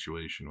whole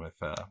situation with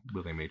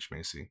William H.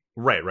 Macy.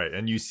 Right,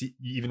 and you see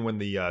even when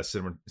the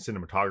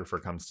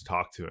cinematographer comes to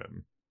talk to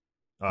him,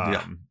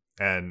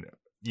 and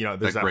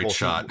there's that great whole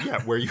shot, scene,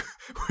 where you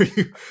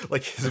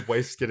his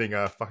wife's getting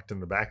fucked in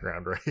the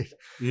background, right?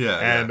 Yeah,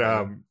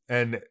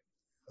 and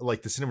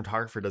the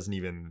cinematographer doesn't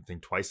even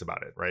think twice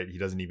about it, right? He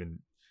doesn't even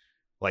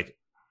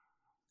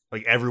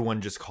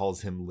everyone just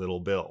calls him Little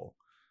Bill,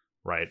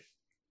 right?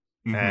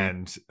 Mm-hmm.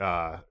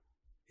 And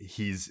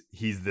he's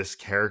this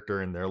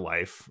character in their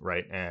life,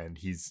 right? And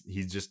he's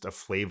just a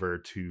flavor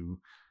to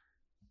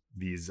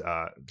these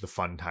the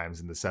fun times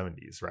in the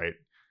 70s, right?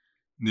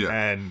 Yeah,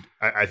 and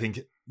I think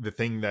the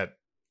thing that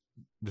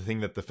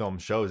the film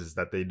shows is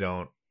that they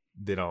don't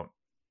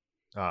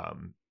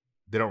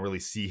really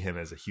see him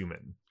as a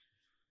human,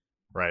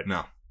 right?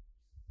 No.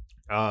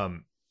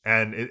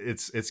 And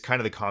it's kind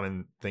of the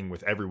common thing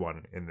with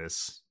everyone in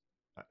this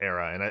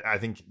era, and I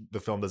think the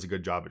film does a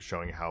good job at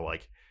showing how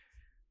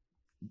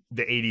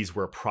the 80s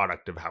were a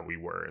product of how we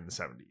were in the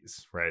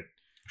 70s, right?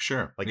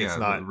 Sure. It's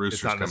not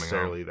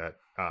necessarily that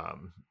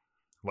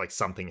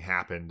something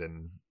happened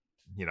and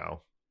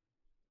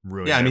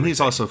ruined. Yeah, I mean, everything.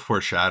 he's also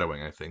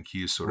foreshadowing. I think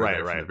he's sort of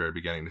there from the very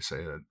beginning to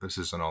say that this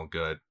isn't all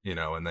good,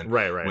 and then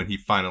when he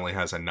finally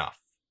has enough,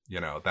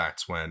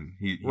 that's when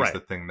he's the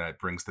thing that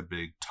brings the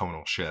big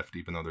tonal shift,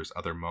 even though there's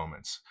other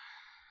moments.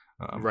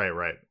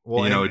 Right.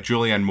 Well,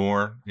 Julianne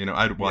Moore,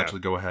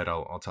 actually go ahead.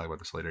 I'll talk about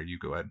this later. You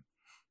go ahead.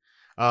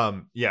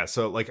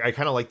 So I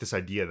kind of like this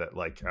idea that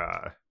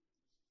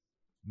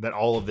that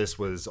all of this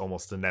was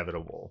almost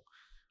inevitable,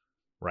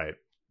 right?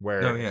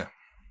 Where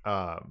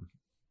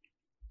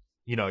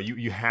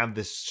you have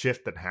this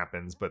shift that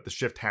happens, but the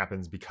shift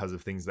happens because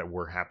of things that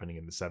were happening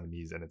in the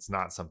 70s, and it's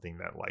not something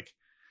that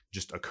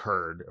just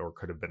occurred or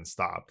could have been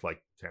stopped,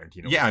 like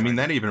Tarantino. Yeah, I mean,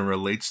 that even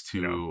relates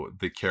to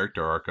the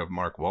character arc of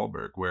Mark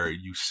Wahlberg, where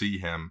you see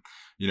him,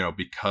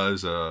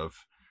 because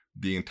of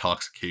the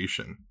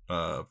intoxication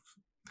of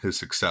his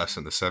success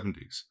in the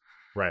 70s.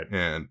 Right.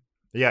 And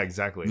yeah,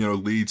 exactly.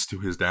 Leads to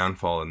his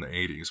downfall in the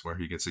 80s, where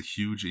he gets a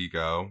huge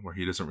ego, where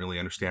he doesn't really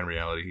understand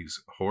reality. He's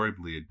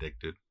horribly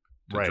addicted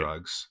to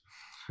drugs.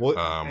 Well,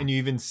 and you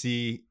even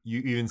see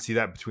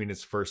that between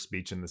his first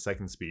speech and the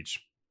second speech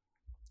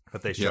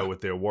that they show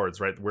with the awards,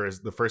 right?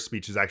 Whereas the first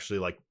speech is actually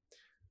like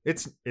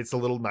it's a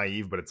little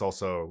naive, but it's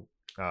also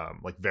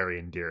like very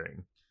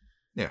endearing.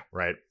 Yeah.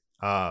 Right.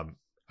 And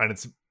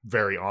it's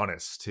very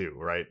honest too,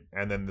 right?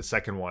 And then the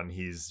second one,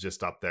 he's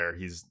just up there,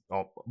 he's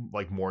all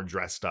like more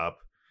dressed up,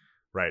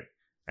 right?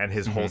 And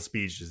his whole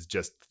speech is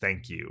just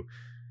thank you.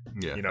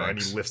 Yeah, you know,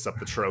 thanks. And he lifts up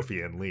the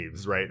trophy and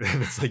leaves, right?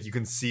 And it's like you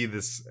can see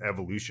this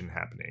evolution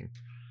happening.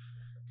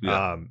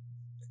 Yeah.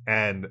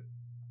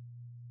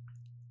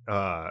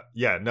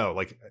 No,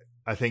 like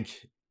I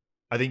think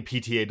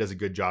PTA does a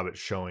good job at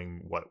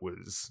showing what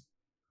was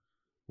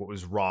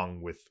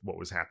wrong with what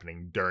was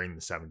happening during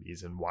the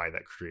 70s and why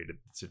that created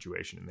the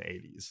situation in the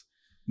 80s.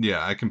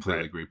 Yeah, I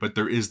completely agree. But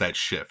there is that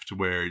shift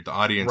where the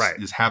audience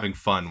is having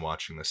fun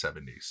watching the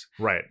 70s.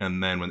 Right.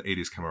 And then when the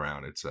 80s come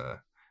around, it's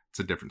a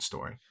different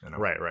story. You know?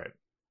 Right.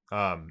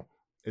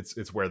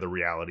 It's where the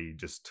reality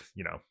just,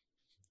 you know,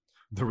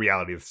 the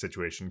reality of the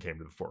situation came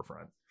to the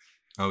forefront.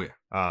 Oh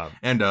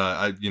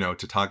yeah. You know,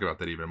 to talk about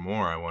that even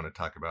more, I want to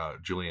talk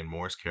about Julianne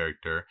Moore's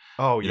character.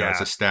 Oh you know,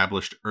 it's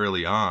established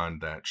early on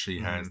that she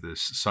has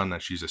this son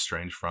that she's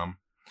estranged from,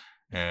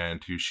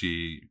 and who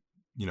she,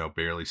 you know,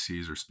 barely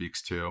sees or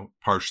speaks to,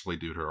 partially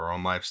due to her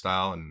own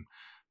lifestyle and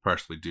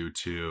partially due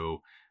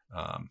to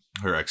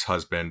her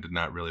ex-husband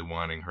not really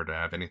wanting her to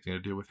have anything to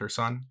do with her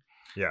son.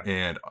 Yeah.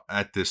 And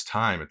at this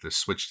time, at this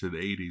switch to the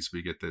 80s,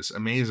 we get this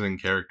amazing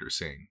character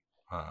scene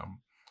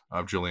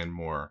of Julianne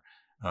Moore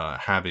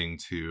having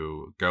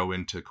to go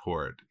into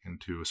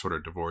a sort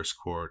of divorce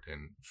court,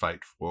 and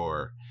fight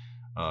for.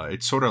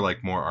 It's sort of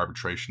like more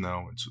arbitration,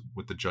 though. It's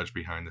with the judge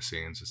behind the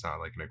scenes. It's not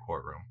like in a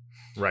courtroom.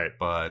 Right.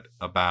 But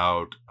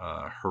about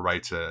her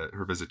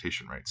her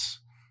visitation rights.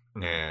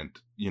 And,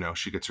 you know,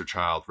 she gets her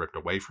child ripped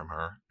away from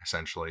her,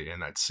 essentially.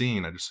 And that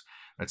scene,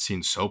 that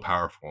scene's so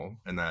powerful.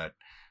 And that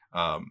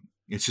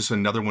it's just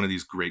another one of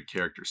these great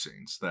character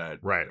scenes that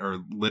are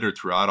littered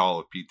throughout all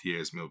of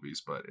PTA's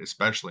movies, but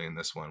especially in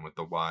this one with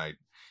the wide,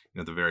 you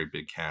know, the very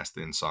big cast,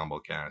 the ensemble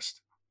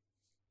cast.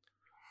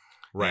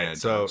 Right. And,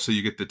 so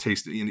you get the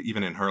taste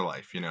even in her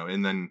life, you know,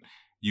 and then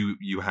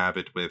you have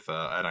it with,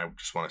 and I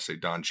just want to say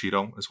Don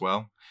Cheadle as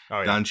well. Oh,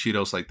 yeah. Don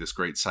Cheadle's like this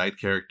great side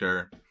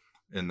character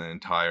in the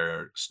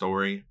entire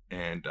story.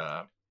 And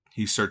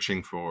he's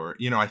searching for,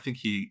 you know, I think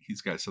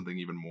he's got something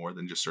even more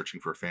than just searching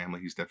for a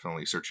family. He's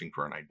definitely searching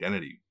for an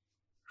identity,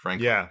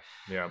 frankly. Yeah.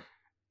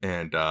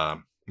 And,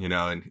 you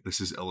know, and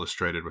this is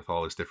illustrated with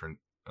all his different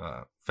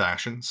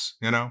fashions,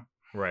 you know?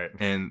 Right.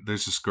 And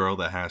there's this girl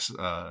that has,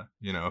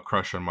 you know, a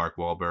crush on Mark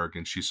Wahlberg,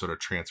 and she sort of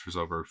transfers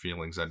over her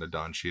feelings onto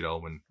Don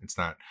Cheadle when it's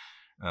not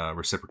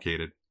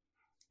reciprocated.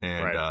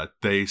 And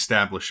they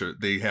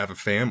have a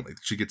family.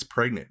 She gets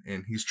pregnant,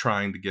 and he's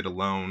trying to get a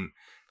loan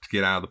to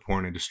get out of the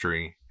porn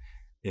industry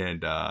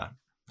and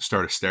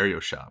start a stereo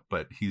shop,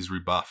 but he's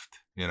rebuffed.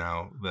 You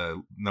know,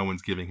 no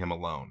one's giving him a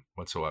loan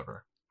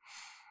whatsoever.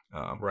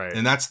 Right.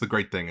 And that's the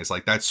great thing, is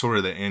like that's sort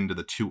of the end of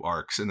the two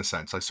arcs in a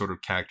sense. I sort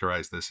of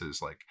characterize this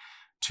as like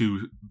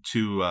two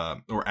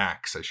or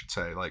acts, I should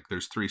say. Like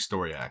there's 3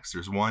 story acts.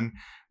 There's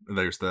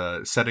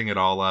the setting it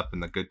all up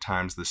in the good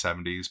times of the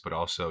 70s, but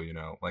also, you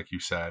know, like you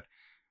said,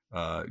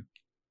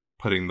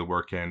 putting the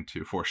work in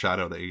to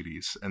foreshadow the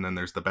 80s. And then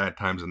there's the bad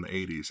times in the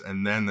 80s.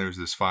 And then there's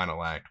this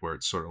final act where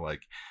it's sort of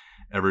like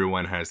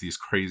everyone has these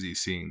crazy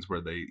scenes where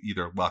they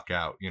either luck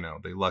out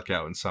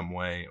in some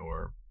way,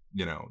 or,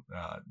 you know,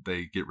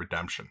 they get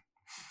redemption.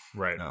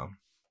 Right.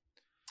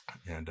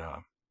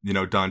 You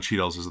know, Don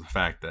Cheadle's is the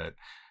fact that,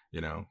 you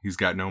know, he's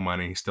got no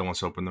money. He still wants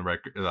to open the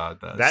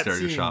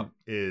stereo shop.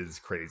 Is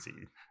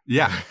crazy.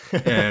 Yeah.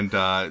 And,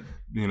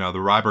 you know,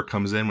 the robber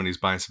comes in when he's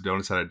buying some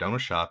donuts at a donut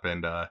shop,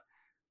 and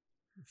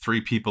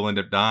 3 people end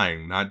up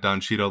dying. Not Don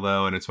Cheadle,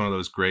 though. And it's one of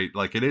those great,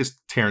 like, it is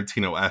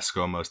Tarantino-esque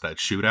almost, that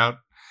shootout.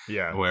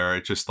 Yeah. Where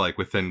it just like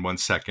within 1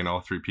 second,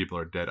 all 3 people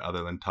are dead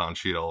other than Don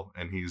Cheadle,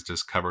 and he's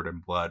just covered in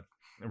blood.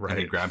 Right.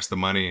 And he grabs the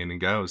money and he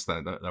goes,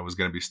 that was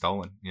going to be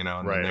stolen, you know?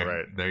 And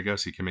there he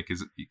goes. He can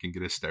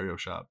get his stereo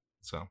shop.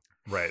 So.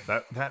 Right.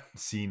 That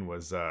scene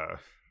was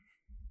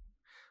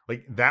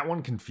like, that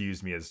one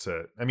confused me as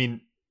to, I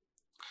mean,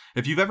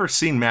 if you've ever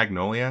seen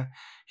Magnolia,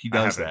 he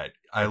does that.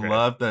 I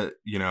love that,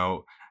 you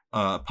know,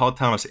 Paul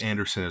Thomas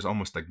Anderson is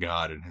almost a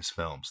god in his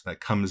films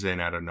that comes in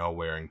out of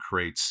nowhere and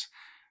creates,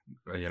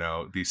 you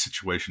know, these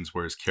situations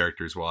where his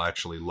characters will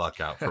actually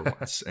luck out for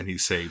once and he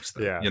saves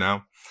them, you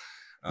know?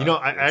 You know,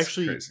 I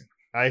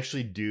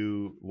actually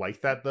do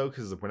like that though.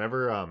 'Cause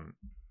whenever,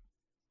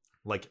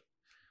 like,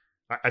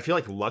 I feel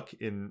like luck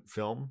in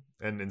film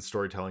and in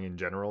storytelling in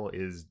general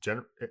is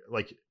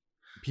like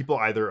people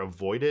either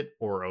avoid it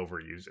or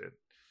overuse it.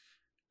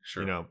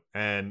 Sure. You know,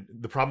 and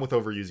the problem with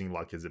overusing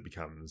luck is it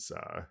becomes,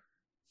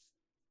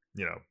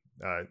 you know,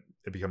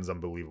 it becomes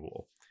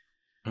unbelievable.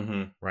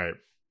 Mm-hmm. Right.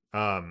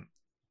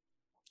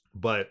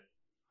 But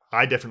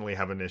I definitely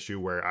have an issue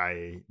where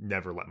I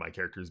never let my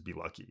characters be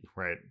lucky.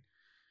 Right.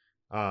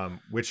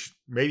 Which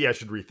maybe I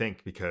should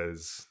rethink,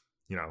 because,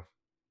 you know,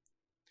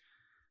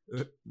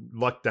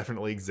 luck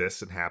definitely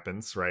exists. It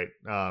happens, right?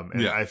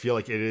 And I feel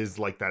like it is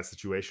like that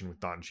situation with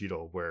Don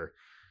Cheadle, where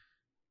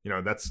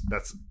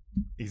that's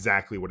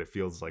exactly what it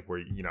feels like.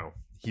 Where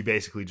he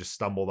basically just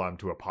stumbled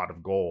onto a pot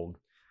of gold,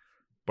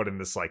 but in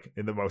this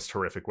in the most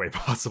horrific way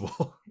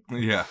possible.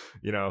 Yeah.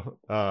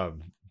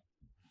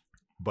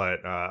 But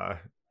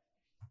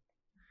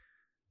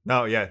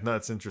no,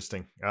 that's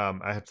interesting.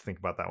 I have to think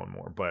about that one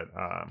more. But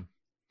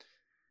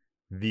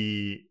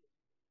the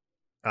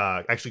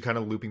actually kind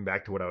of looping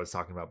back to what I was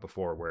talking about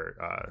before, where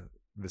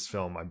this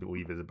film, I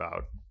believe, is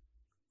about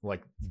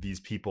like these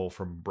people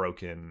from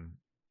broken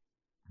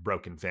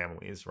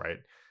families, right?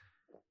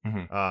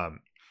 Mm-hmm.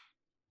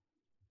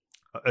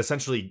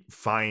 Essentially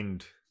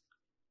find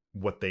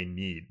what they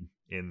need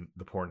in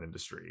the porn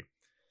industry,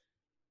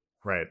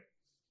 right?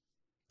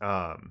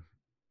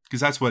 Because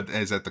that's what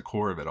is at the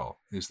core of it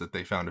all, is that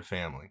they found a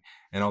family,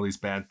 and all these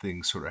bad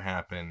things sort of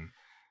happen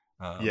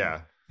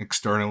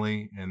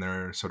externally, and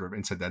they're sort of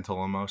incidental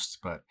almost,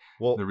 but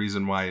the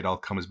reason why it all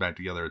comes back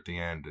together at the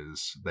end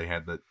is they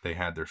had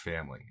their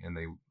family, and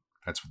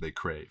that's what they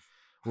crave.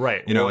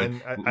 Right. And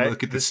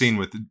look at the scene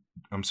with,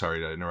 I'm sorry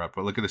to interrupt,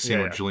 but look at the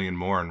scene with Julianne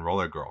Moore and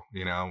Roller Girl,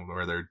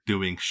 where they're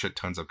doing shit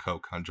tons of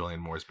coke on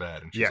Julianne Moore's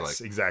bed. And she's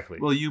like, exactly.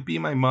 Will you be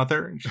my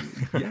mother? And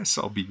she's like, yes,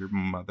 I'll be your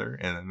mother.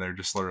 And then they're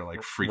just sort of like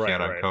freaking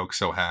out on coke,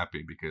 so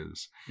happy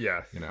because,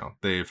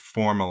 they've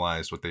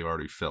formalized what they've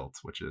already felt,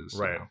 which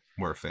is,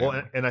 we're a family.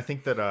 Well, and I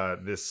think that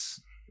this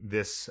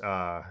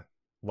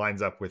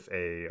lines up with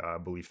a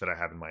belief that I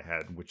have in my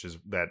head, which is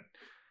that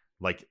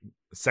like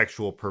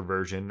sexual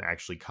perversion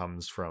actually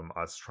comes from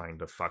us trying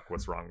to fuck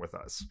what's wrong with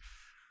us,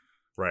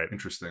 right?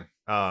 Interesting.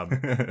 And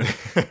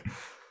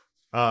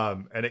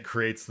it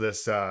creates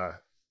this and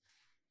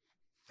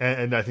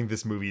I think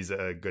this movie is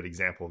a good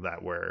example of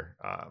that, where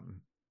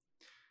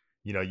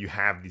you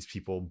have these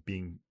people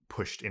being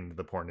pushed into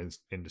the porn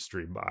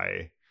industry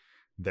by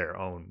their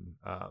own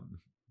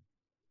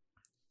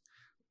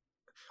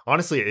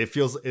honestly, it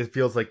feels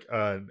like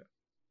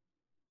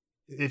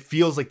it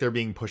feels like they're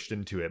being pushed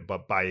into it,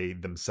 but by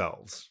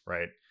themselves,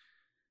 right?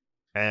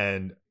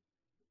 And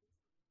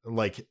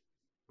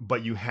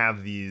but you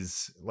have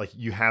these,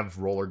 you have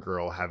Roller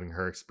Girl having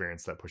her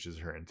experience that pushes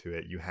her into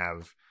it. You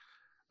have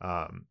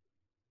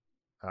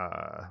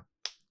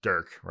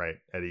Dirk, right?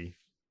 Eddie.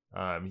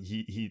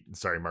 He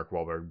sorry, Mark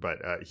Wahlberg, but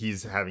he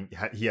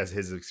has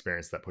his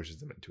experience that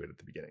pushes him into it at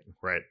the beginning,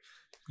 right?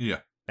 Yeah.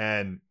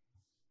 And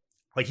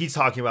he's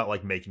talking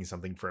about making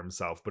something for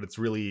himself, but it's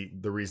really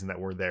the reason that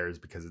we're there is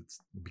because of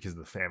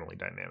the family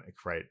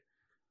dynamic, right?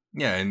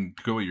 Yeah, and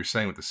to go what you're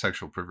saying with the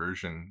sexual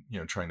perversion,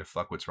 trying to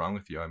fuck what's wrong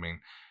with you. I mean,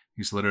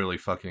 he's literally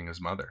fucking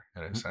his mother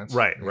in a sense.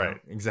 Right,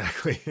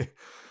 exactly.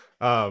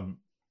 So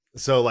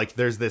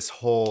there's this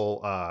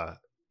whole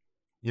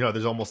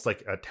there's almost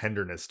a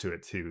tenderness to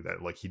it too, that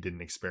he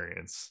didn't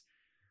experience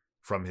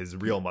from his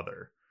real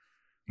mother.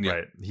 Yeah.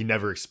 Right? He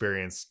never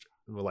experienced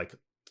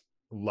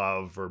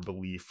love or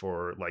belief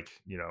or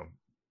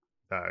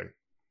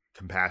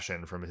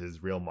compassion from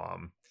his real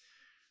mom,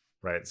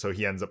 right? So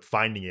he ends up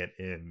finding it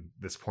in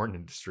this porn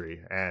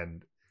industry.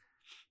 And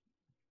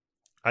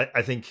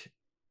I think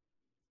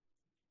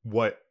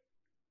what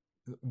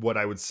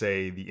I would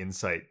say the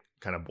insight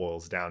kind of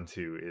boils down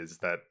to is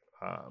that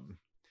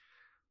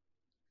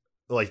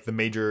the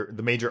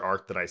major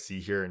arc that I see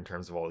here in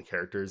terms of all the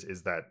characters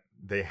is that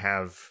they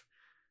have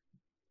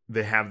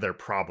their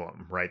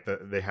problem, right?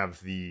 They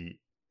have the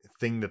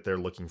thing that they're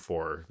looking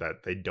for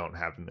that they don't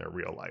have in their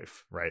real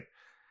life, right?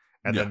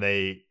 And then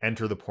they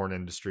enter the porn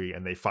industry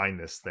and they find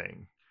this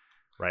thing,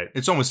 right?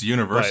 It's almost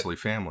universally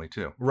family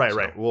too, right? So.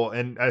 Right. Well,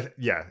 and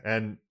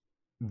and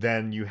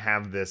then you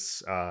have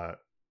this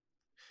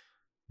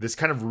this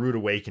kind of rude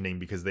awakening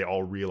because they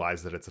all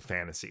realize that it's a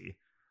fantasy,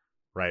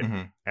 right?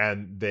 Mm-hmm.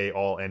 And they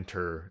all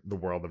enter the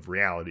world of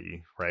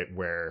reality, right,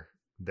 where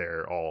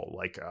they're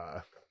all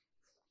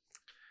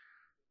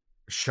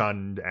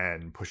shunned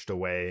and pushed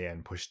away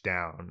and pushed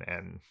down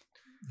and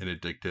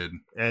addicted,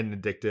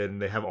 and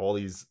they have all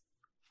these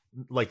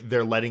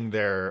they're letting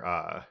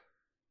their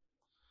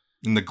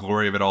and the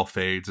glory of it all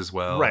fades as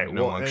well, right?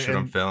 Shit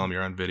on film,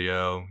 you're on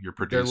video, you're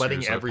producers, they're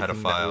letting everything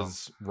pedophile. that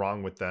was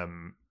wrong with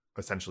them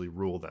essentially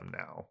rule them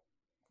now,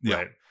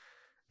 right?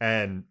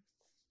 And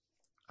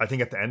I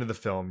think at the end of the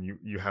film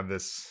you have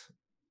this,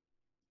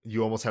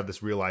 you almost have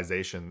this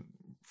realization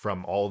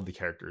from all of the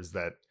characters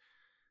that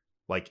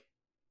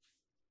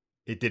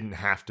it didn't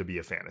have to be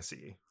a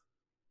fantasy,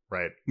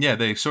 right? Yeah,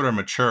 they sort of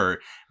mature,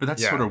 but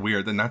that's sort of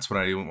weird. And that's what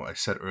I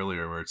said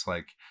earlier, where it's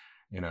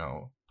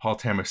Paul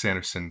Thomas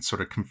Anderson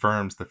sort of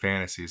confirms the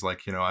fantasies,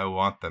 I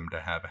want them to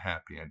have a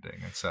happy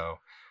ending, and so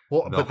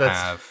but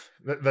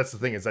that's the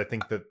thing, is I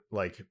think that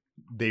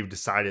they've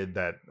decided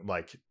that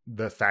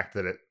the fact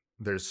that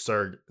there's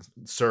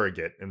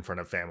surrogate in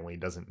front of family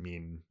doesn't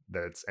mean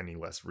that it's any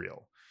less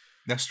real.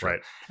 That's true,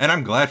 right? And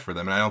I'm glad for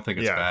them, and I don't think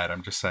it's bad.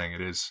 I'm just saying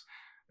it is.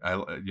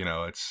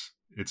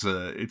 It's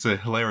a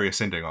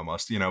hilarious ending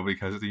almost,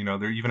 because they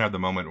even have the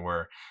moment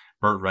where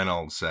Burt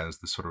Reynolds, as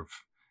the sort of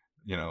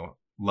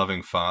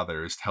loving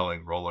father is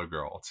telling Roller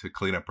Girl to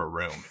clean up her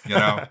room, you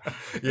know?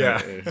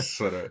 Yeah. It's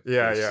sort of,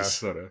 Yeah, it's yeah. just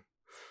sort of,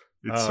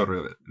 it's sort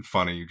of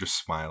funny. You're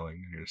just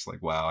smiling and you're just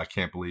like, wow, I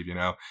can't believe,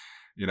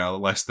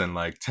 less than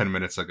like 10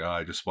 minutes ago,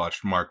 I just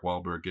watched Mark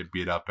Wahlberg get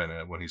beat up in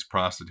it when he's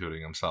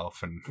prostituting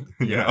himself. And,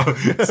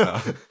 so.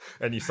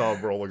 And you saw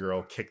Roller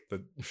Girl kick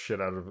the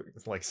shit out of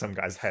like some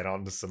guy's head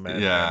onto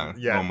cement. Yeah.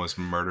 And, Almost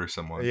murder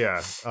someone.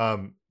 Yeah.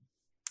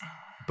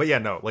 But yeah,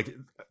 no, like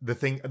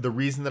the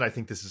reason that I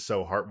think this is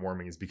so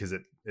heartwarming is because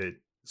it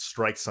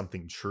strikes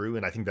something true.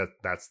 And I think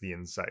that's the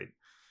insight.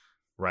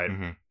 Right.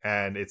 Mm-hmm.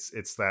 And it's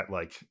that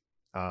like,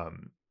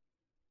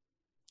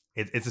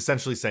 it's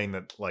essentially saying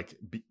that like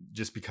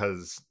just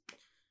because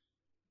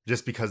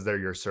they're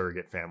your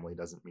surrogate family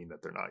doesn't mean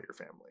that they're not your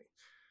family.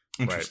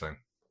 Interesting.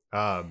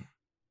 Right?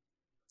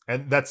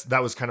 And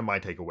that was kind of my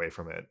takeaway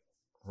from it.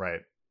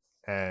 Right.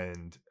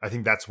 And I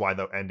think that's why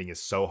the ending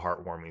is so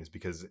heartwarming, is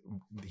because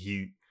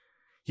he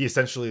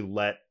essentially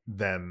let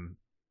them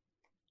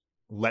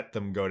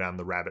go down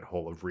the rabbit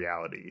hole of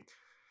reality.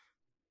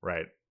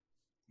 Right.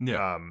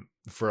 Yeah.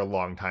 For a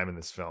long time in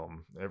this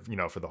film,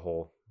 for the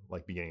whole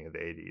like beginning of the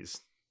 80s.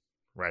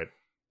 Right.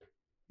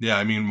 Yeah.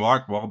 I mean,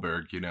 Mark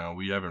Wahlberg,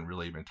 we haven't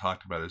really even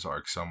talked about his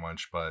arc so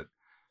much, but,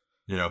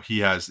 he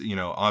has,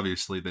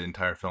 obviously the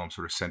entire film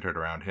sort of centered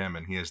around him,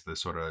 and he has the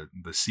sort of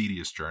the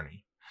seediest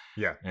journey.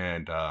 Yeah.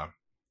 And,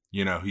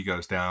 he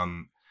goes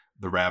down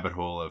the rabbit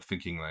hole of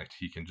thinking that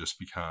he can just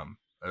become,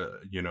 a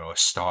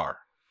star.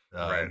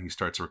 Right. And he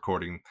starts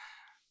recording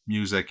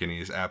music, and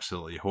he's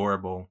absolutely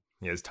horrible.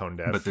 He is tone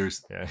deaf. But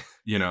there's,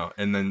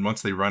 and then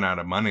once they run out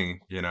of money,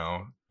 he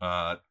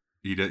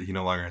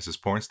no longer has his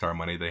porn star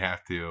money. They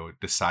have to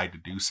decide to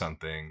do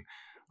something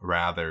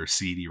rather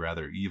seedy,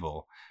 rather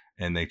evil.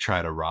 And they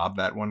try to rob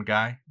that one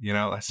guy.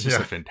 That's just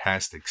a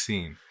fantastic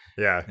scene.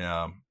 Yeah.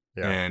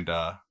 And,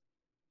 at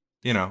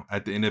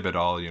the end of it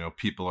all,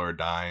 people are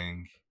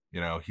dying.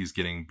 He's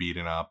getting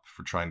beaten up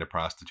for trying to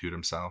prostitute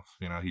himself.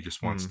 He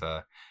just wants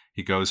to,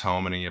 he goes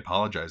home and he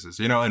apologizes.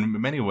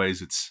 In many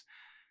ways,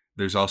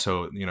 there's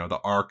also, the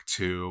arc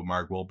to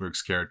Mark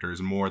Wahlberg's character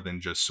is more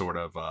than just sort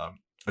of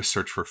a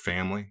search for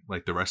family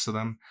like the rest of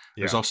them.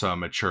 There's also a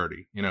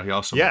maturity. He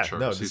also matures.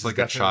 No, he's like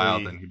a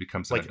child and he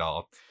becomes an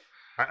adult.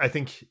 I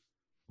think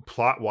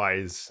plot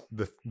wise,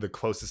 the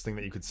closest thing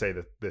that you could say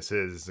that this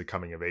is a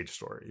coming of age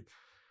story.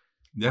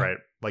 Yeah. Right.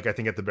 Like, I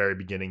think at the very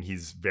beginning,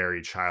 he's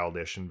very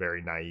childish and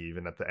very naive.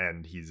 And at the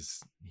end,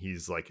 he's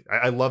like,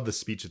 I love the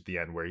speech at the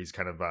end where he's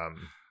kind of,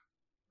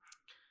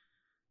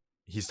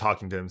 he's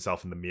talking to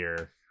himself in the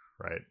mirror.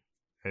 Right.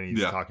 And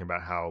he's talking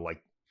about how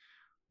like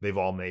they've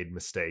all made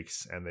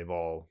mistakes and they've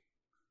all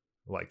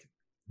like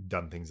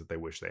done things that they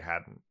wish they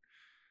hadn't.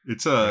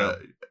 It's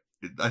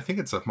I think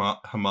it's a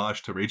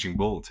homage to Raging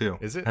Bull too.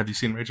 Is it? Have you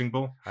seen Raging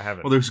Bull? I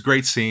haven't. Well, there's a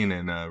great scene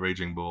in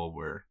Raging Bull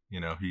where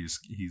he's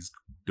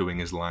doing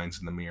his lines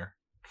in the mirror.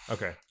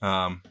 Okay.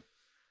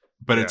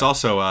 But it's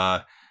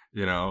also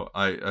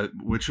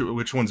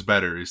which one's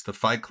better? Is the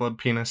Fight Club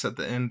penis at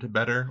the end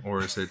better,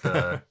 or is it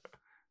the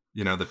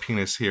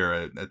penis here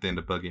at the end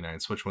of Boogie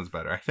Nights? Which one's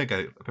better? I think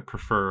I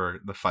prefer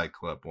the Fight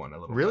Club one a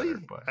little really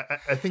better. But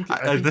I think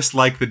I just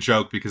like the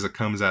joke because it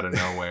comes out of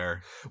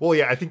nowhere. Well,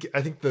 yeah, I think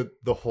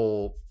the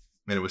whole.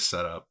 And it was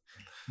set up.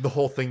 The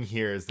whole thing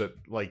here is that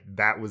like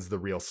that was the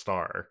real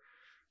star,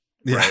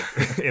 right?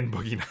 In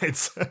Boogie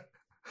Nights.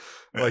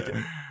 Like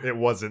it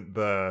wasn't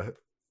the,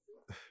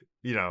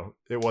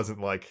 it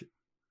wasn't like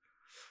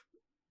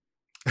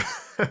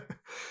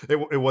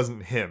it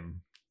wasn't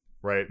him,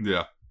 right?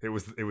 Yeah. It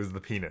was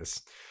the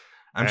penis.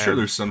 I'm sure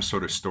there's some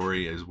sort of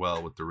story as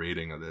well with the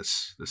rating of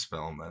this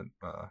film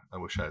that I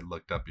wish I had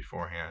looked up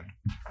beforehand.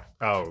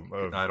 Oh,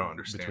 I don't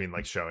understand. Between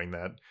like showing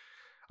that.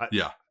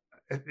 Yeah.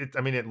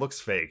 It looks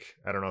fake.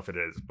 I don't know if it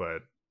is,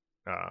 but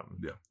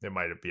it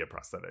might be a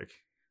prosthetic.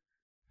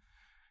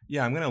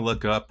 Yeah, I'm gonna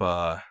look up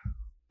the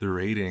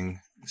rating,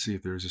 see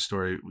if there's a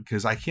story,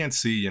 because I can't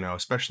see,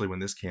 especially when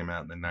this came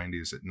out in the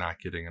 90s, it not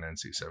getting an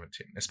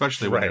NC-17.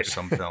 Especially when there's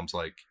some films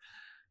like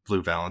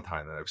Blue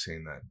Valentine that I've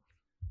seen that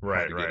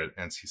get an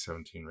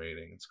NC-17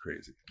 rating. It's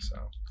crazy. So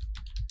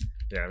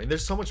yeah,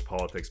 there's so much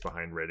politics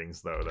behind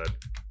ratings though that.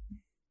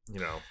 You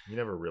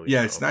never really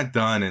know. It's not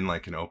done in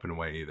like an open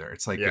way either.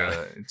 It's like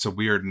it's a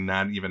weird,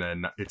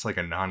 it's like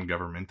a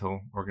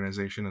non-governmental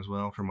organization as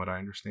well, from what I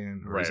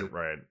understand. Or right.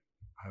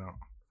 I don't.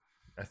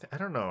 I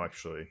don't know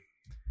actually.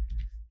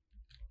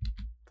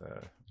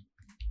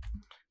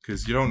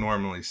 Because you don't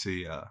normally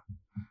see a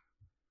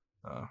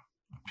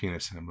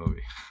penis in a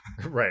movie.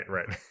 Right.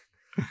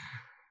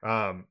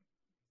 I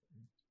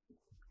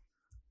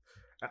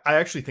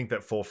actually think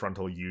that full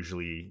frontal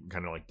usually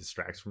kind of like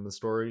distracts from the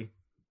story.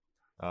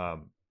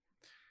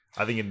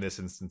 I think in this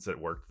instance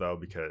it worked though,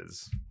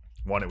 because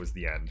one, it was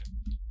the end,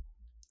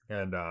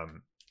 and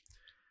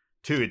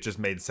two, it just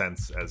made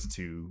sense as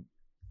to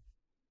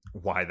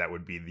why that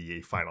would be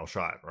the final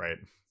shot, right?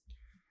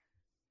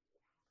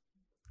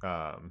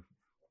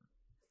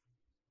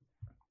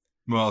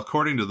 Well,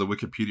 according to the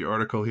Wikipedia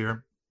article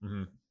here,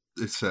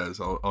 It says,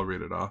 I'll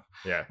read it off.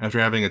 Yeah. After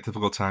having a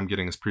difficult time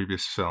getting his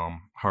previous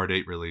film, Hard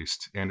 8,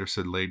 released,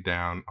 Anderson laid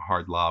down a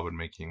hard law when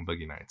making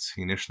Boogie Nights.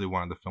 He initially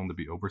wanted the film to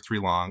be over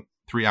 3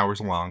 hours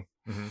long,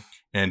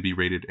 and be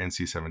rated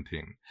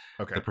NC-17.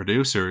 Okay. The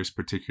producers,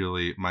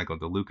 particularly Michael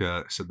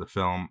DeLuca, said the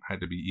film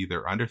had to be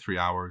either under 3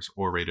 hours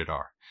or rated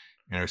R.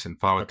 Anderson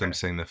fought with them,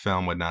 saying the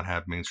film would not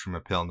have mainstream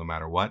appeal no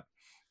matter what.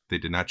 They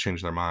did not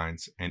change their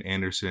minds, and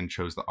Anderson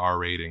chose the R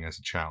rating as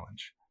a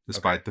challenge,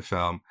 despite the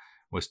film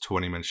was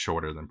 20 minutes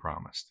shorter than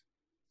promised.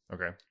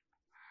 Okay.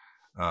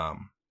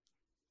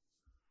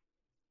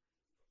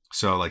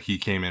 So like he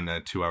came in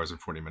at 2 hours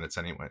and 40 minutes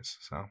anyways.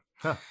 So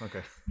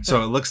okay.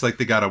 So it looks like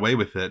they got away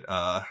with it.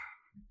 I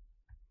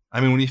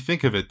mean, when you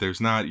think of it,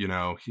 there's not,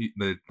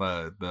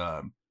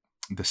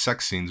 the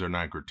sex scenes are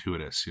not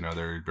gratuitous.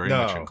 They're very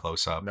much in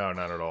close up. No,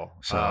 not at all.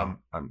 So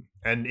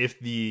and if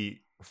the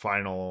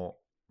final,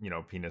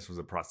 penis was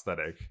a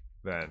prosthetic,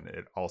 then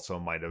it also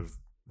might have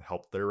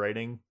helped their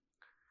rating.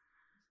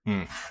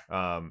 I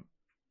don't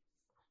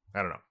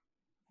know,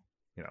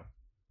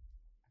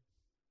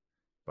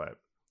 but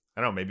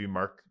I don't know, maybe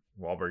Mark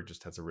Wahlberg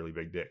just has a really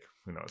big dick.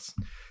 Who knows?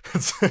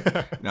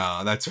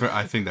 No,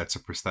 I think that's a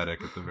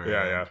prosthetic at the very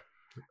end.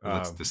 It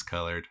looks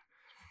discolored.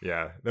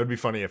 Yeah, that would be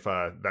funny if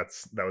that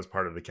was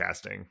part of the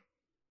casting.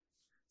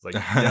 It's like,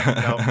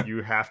 no,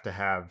 you have to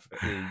have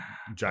a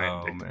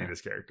giant dick to be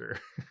this character.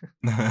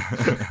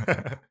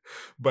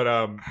 But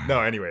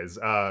no, anyways,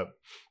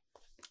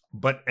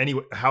 but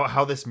anyway,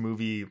 how this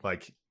movie,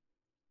 like,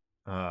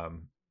 how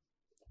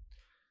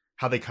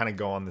they kind of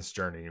go on this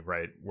journey,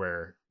 right?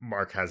 Where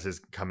Mark has his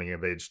coming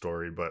of age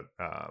story, but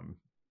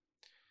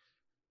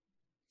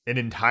in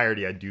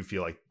entirety, I do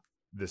feel like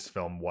this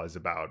film was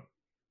about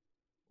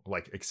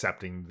like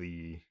accepting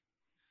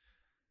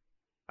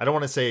I don't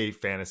want to say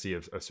fantasy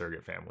of a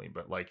surrogate family,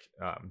 but like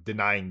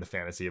denying the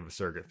fantasy of a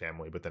surrogate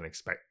family, but then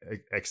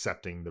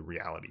accepting the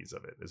realities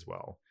of it as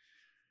well.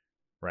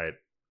 Right.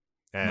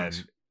 And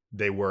nice.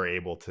 They were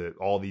able to,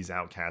 all these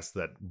outcasts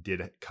that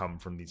did come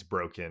from these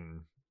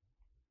broken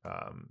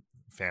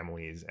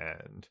families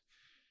and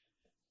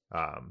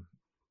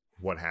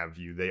what have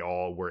you, they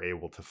all were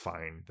able to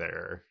find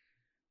their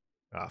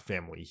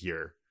family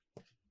here,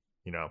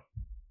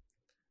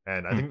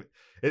 and I think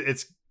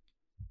it's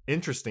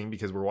interesting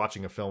because we're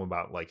watching a film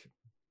about like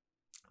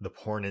the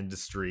porn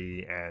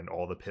industry and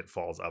all the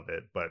pitfalls of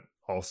it, but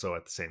also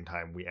at the same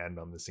time we end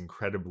on this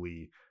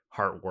incredibly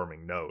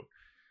heartwarming note.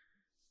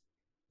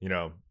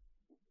 I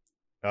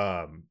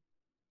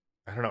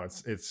don't know,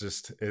 it's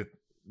just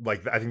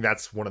like, I think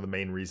that's one of the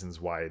main reasons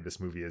why this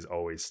movie has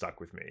always stuck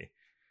with me.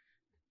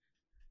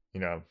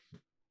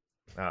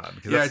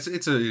 Because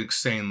it's an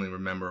insanely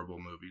memorable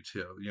movie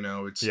too.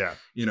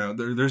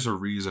 There's a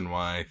reason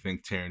why I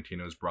think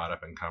Tarantino's brought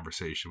up in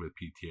conversation with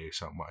PTA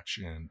so much,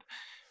 and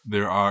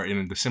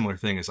the similar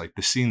thing is like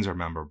the scenes are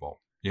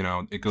memorable.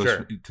 It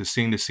goes to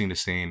scene to scene to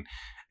scene,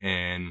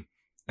 and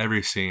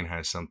every scene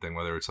has something,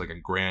 whether it's like a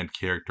grand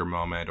character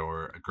moment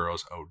or a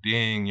girl's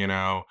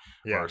ODing,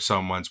 or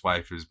someone's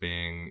wife is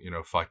being,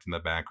 fucked in the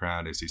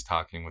background as he's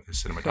talking with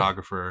his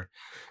cinematographer,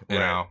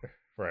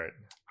 Right.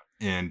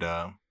 And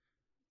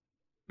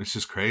it's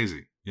just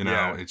crazy,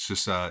 It's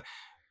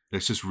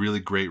just really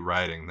great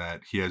writing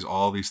that he has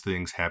all these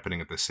things happening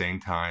at the same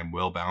time,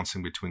 while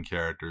bouncing between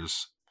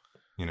characters,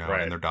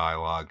 and their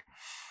dialogue.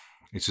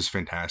 It's just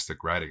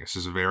fantastic writing. It's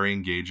just very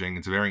engaging.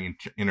 It's a very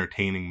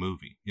entertaining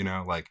movie.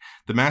 Like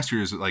The Master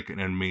is like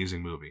an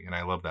amazing movie, and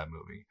I love that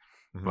movie.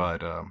 Mm-hmm.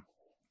 But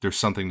there's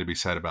something to be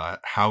said about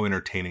how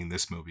entertaining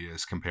this movie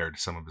is compared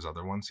to some of his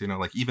other ones.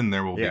 Like even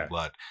There Will Be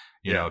Blood.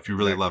 If you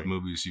really love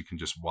movies, you can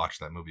just watch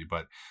that movie.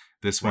 But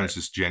this one is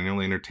just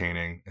genuinely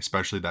entertaining,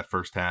 especially that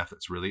first half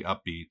that's really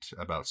upbeat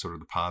about sort of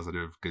the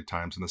positive good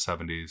times in the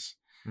 70s.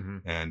 Mm-hmm.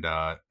 And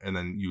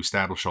then you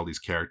establish all these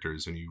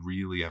characters and you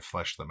really have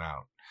fleshed them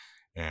out.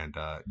 And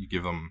you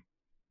give them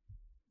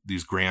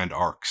these grand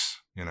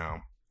arcs,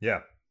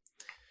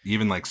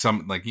 even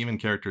even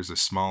characters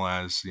as small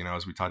as,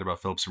 as we talked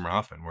about Philip Seymour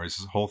Hoffman, where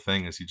his whole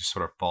thing is he just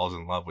sort of falls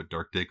in love with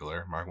Dirk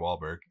Diggler, Mark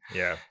Wahlberg.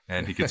 Yeah.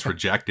 And he gets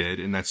rejected,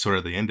 and that's sort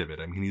of the end of it.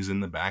 I mean, he's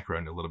in the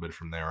background a little bit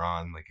from there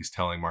on. Like he's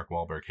telling Mark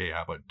Wahlberg, hey,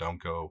 how about don't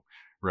go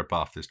rip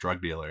off this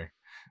drug dealer?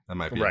 That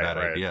might be a bad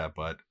idea.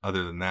 But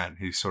other than that,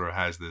 he sort of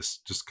has this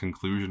just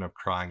conclusion of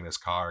crying in his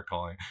car,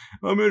 calling,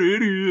 I'm an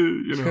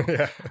idiot,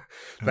 Yeah.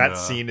 That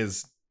scene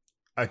is,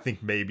 I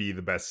think, maybe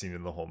the best scene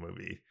in the whole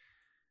movie.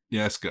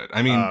 Yeah, it's good.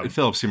 I mean,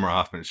 Philip Seymour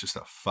Hoffman is just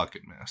a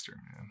fucking master,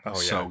 man.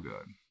 He's so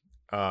good.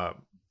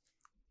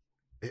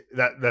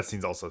 That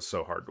scene's also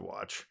so hard to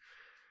watch.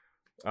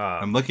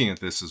 I'm looking at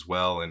this as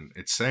well, and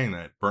it's saying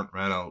that Burt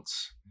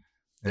Reynolds,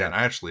 and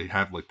I actually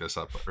have looked this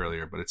up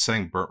earlier, but it's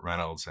saying Burt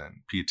Reynolds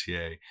and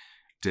PTA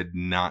did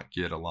not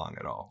get along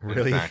at all.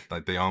 Really? In fact,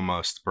 like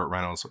Burt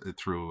Reynolds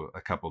threw a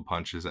couple of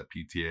punches at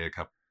PTA,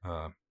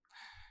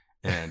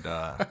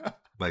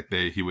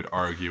 he would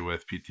argue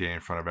with PTA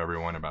in front of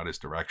everyone about his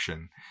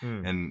direction.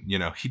 And,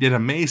 he did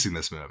amazing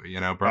this movie.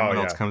 Burt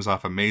Reynolds comes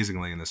off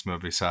amazingly in this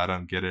movie, so I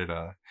don't get it.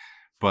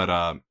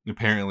 But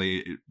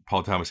apparently,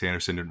 Paul Thomas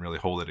Anderson didn't really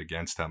hold it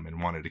against him and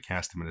wanted to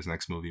cast him in his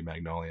next movie,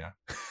 Magnolia.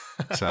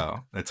 So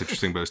that's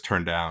interesting, but it was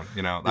turned down.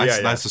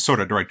 That's the sort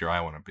of director I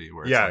want to be.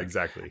 Where it's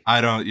exactly. I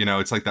don't,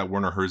 it's like that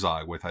Werner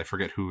Herzog with, I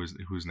forget whose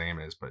name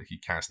is, but he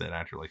cast that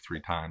actor like 3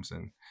 times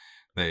and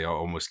they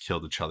almost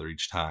killed each other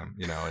each time.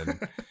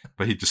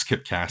 But he just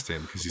kept casting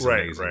him because he's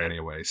amazing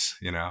anyways.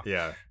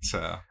 Yeah.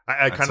 So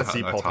I kind of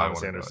see Paul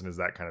Thomas Anderson as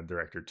that kind of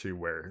director too,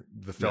 where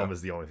the film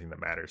is the only thing that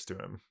matters to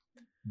him.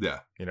 Yeah,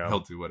 he'll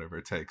do whatever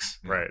it takes.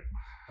 Right.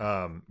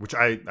 Which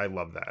I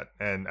love that,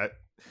 and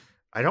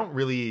I don't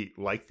really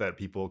like that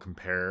people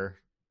compare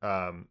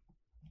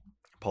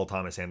Paul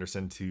Thomas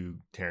Anderson to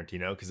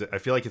Tarantino, because I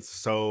feel like it's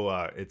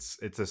so it's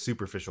a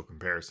superficial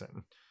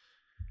comparison.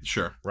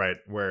 Sure. Right,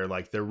 where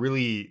like they're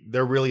really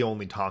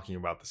only talking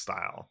about the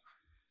style,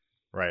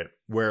 right?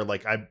 Where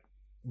like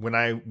when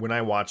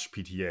I watch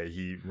PTA,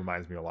 he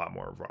reminds me a lot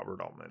more of Robert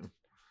Altman.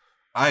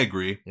 I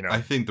agree. I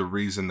think the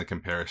reason the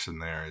comparison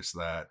there is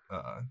that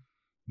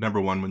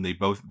number one,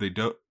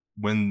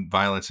 when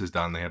violence is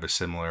done, they have a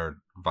similar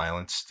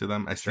violence to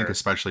them. I think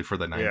especially for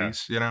the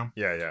 90s,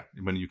 Yeah.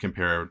 When you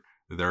compare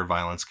their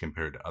violence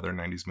compared to other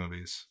 90s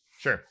movies.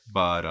 Sure.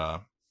 But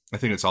I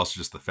think it's also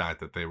just the fact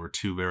that they were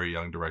 2 very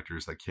young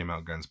directors that came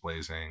out guns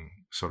blazing,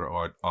 sort of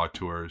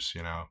auteurs,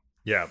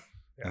 Yeah.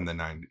 In the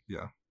 90s.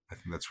 Yeah. I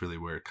think that's really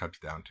where it comes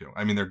down to.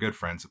 I mean, they're good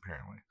friends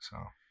apparently. So.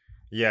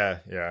 Yeah.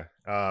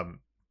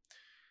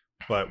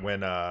 But when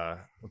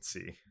let's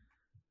see.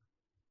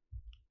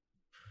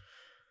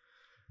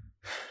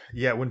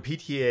 Yeah, when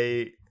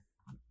PTA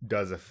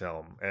does a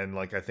film, and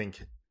like I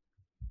think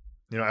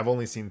I've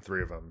only seen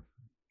 3 of them.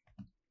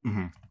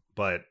 Mm-hmm.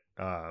 But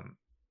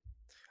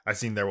I've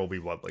seen There Will Be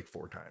Blood like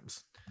 4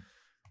 times.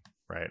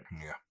 Right?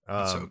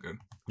 Yeah. It's so good.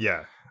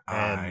 Yeah.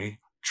 I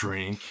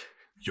drink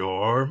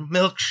your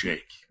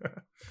milkshake.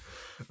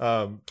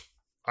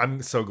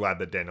 I'm so glad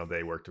that Daniel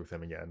Day worked with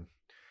him again.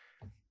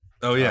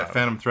 Oh yeah,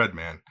 Phantom Thread,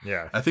 man.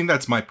 Yeah, I think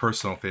that's my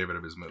personal favorite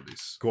of his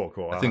movies.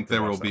 Cool. I think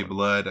There Will Be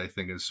Blood, I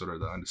think, is sort of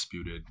the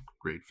undisputed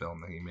great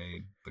film that he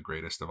made, the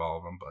greatest of all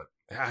of them. But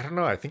I don't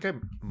know. I think I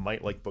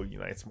might like Boogie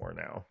Nights more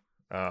now.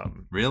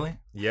 Really?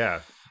 Yeah.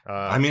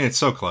 I mean, it's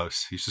so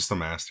close. He's just a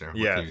master.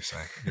 What can you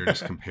say? You're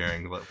just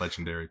comparing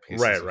legendary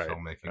pieces of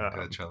filmmaking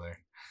to each other.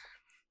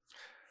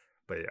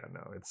 But yeah,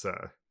 no, it's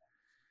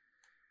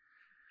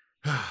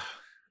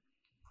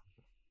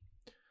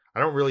I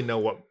don't really know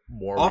what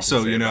more.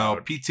 Also,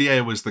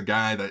 PTA was the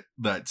guy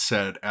that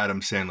said Adam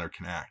Sandler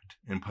can act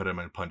and put him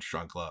in Punch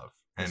Drunk Love.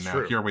 And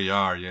now here we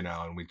are,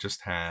 and we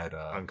just had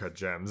Uncut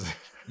Gems.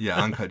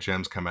 Uncut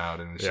Gems come out,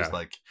 and it's just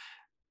like,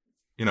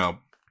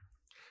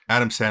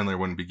 Adam Sandler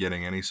wouldn't be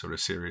getting any sort of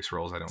serious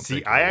roles. I don't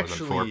think. It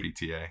wasn't for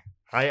PTA.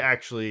 I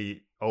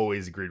actually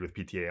always agreed with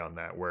PTA on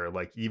that, where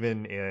like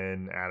even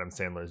in Adam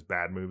Sandler's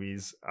bad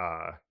movies,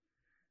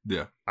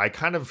 I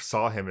kind of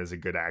saw him as a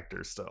good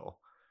actor still.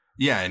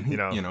 Yeah,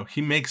 and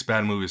he makes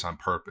bad movies on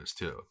purpose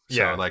too.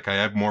 So like I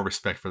have more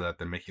respect for that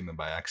than making them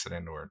by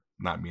accident or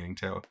not meaning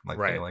to, like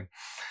failing.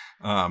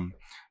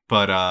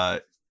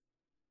 But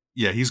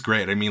he's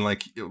great. I mean,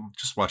 like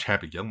just watch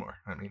Happy Gilmore.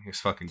 I mean,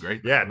 he's fucking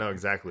great. Yeah, no,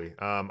 exactly.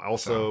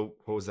 Also,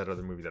 what was that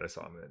other movie that I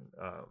saw him in?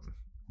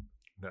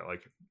 That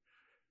like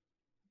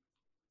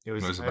it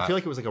was. I feel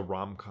like it was like a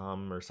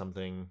rom-com or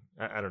something.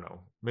 I don't know.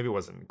 Maybe it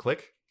wasn't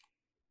Click,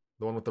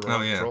 the one with the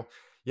remote control.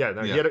 Yeah,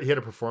 no, he had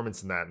a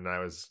performance in that, and I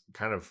was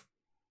kind of,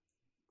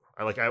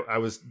 I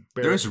was.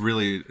 There was a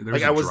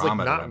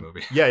drama in that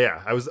movie.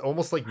 Yeah. I was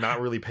almost like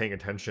not really paying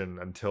attention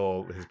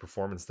until his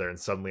performance there, and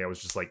suddenly I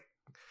was just like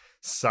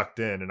sucked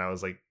in, and I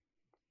was like,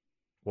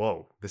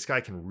 "Whoa, this guy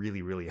can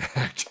really, really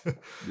act."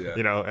 Yeah.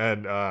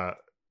 And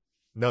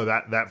no,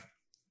 that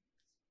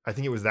I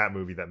think it was that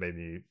movie that made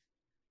me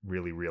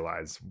really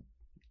realize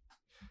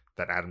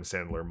that Adam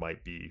Sandler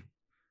might be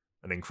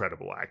an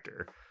incredible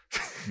actor.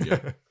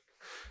 Yeah.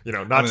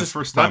 Not just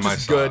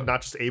good,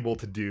 not just able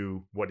to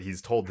do what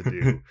he's told to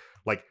do.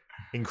 Like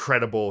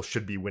incredible,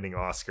 should be winning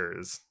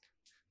Oscars.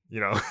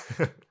 Yeah,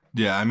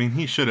 I mean,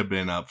 he should have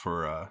been up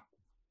for.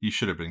 He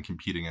should have been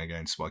competing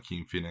against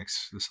Joaquin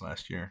Phoenix this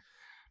last year.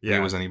 Yeah,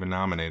 he wasn't even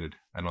nominated.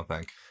 I don't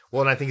think.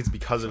 Well, and I think it's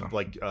because of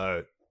like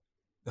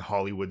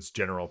Hollywood's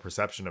general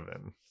perception of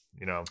him.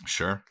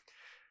 Sure.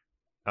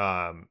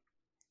 But.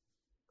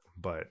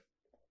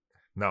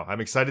 No,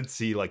 I'm excited to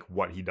see like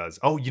what he does.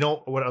 Oh,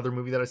 what other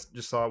movie that I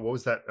just saw? What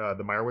was that?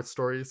 The Meyerowitz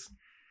Stories.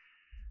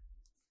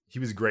 He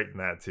was great in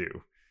that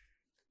too.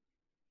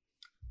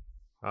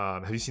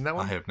 Have you seen that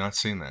one? I have not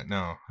seen that.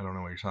 No, I don't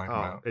know what you're talking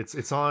about.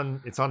 It's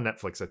on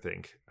Netflix, I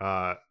think.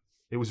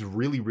 It was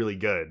really, really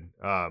good.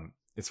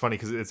 It's funny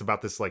because it's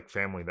about this like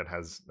family that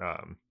has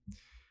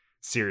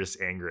serious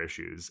anger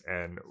issues,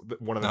 and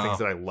one of the things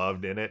that I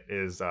loved in it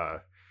is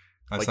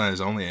that's not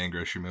his only anger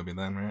issue movie,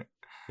 then, right?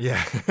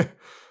 Yeah.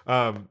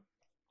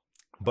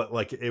 But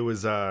like it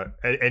was at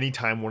any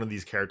time one of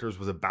these characters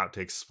was about to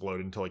explode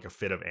into like a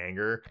fit of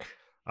anger,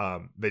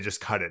 they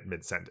just cut it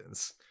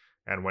mid-sentence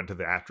and went to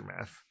the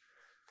aftermath.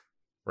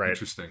 Right.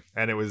 Interesting.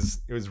 And it was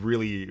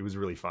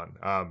really fun.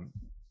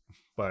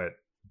 But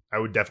I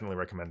would definitely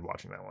recommend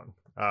watching that one.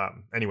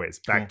 Anyways,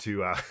 back to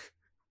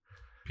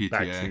PTA.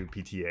 Back to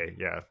PTA.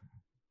 Yeah.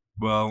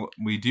 Well,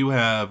 we do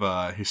have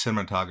his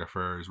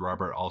cinematographer is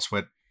Robert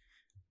Alswit.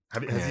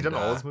 Has he done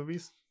all his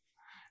movies?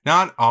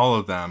 Not all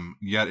of them.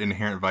 You got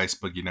Inherent Vice,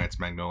 Boogie Nights,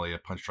 Magnolia,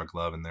 Punch Drunk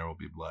Love, and There Will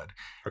Be Blood.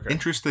 Okay.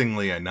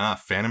 Interestingly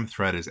enough, Phantom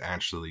Thread is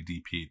actually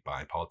DP'd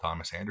by Paul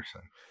Thomas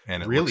Anderson,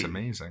 and it looks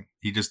amazing.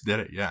 He just did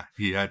it. Yeah,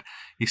 he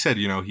said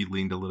he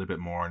leaned a little bit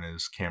more on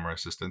his camera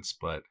assistance,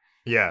 but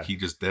he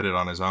just did it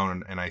on his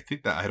own. And I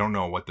think that I don't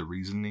know what the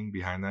reasoning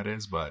behind that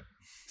is, but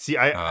see,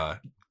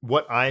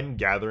 what I'm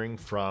gathering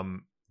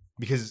from,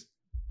 because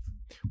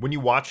when you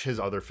watch his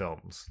other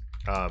films,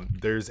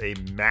 there's a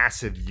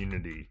massive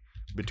unity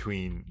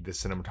between the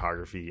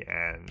cinematography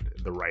and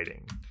the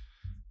writing,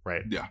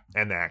 right? Yeah.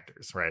 And the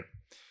actors, right?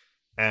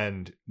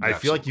 And I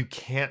feel like you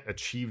can't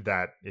achieve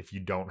that if you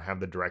don't have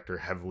the director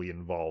heavily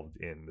involved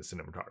in the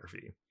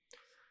cinematography.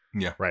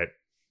 Yeah. Right.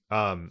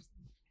 And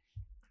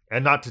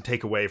not to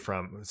take away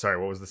from, sorry,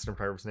 what was the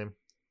cinematographer's name?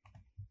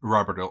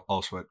 Robert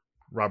Alswit.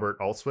 Robert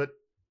Alswit?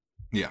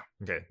 Yeah.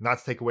 Okay. Not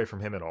to take away from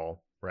him at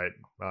all, right?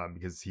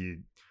 Because he,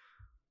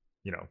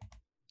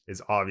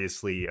 is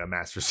obviously a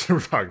master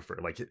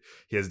cinematographer. Like,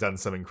 he has done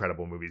some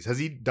incredible movies. Has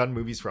he done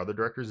movies for other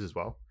directors as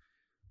well?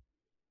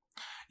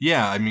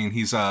 Yeah, I mean,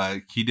 he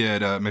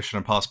did Mission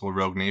Impossible: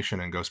 Rogue Nation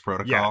and Ghost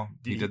Protocol. Yeah.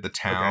 He did The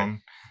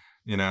Town.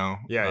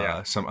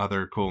 Okay. Some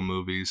other cool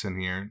movies in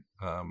here.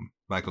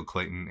 Michael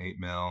Clayton, 8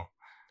 Mil,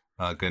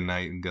 Good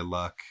Night and Good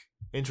Luck.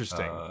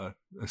 Interesting. A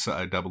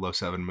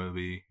 007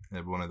 movie,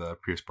 one of the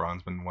Pierce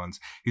Brosnan ones.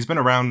 He's been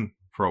around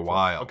for a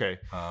while. Okay,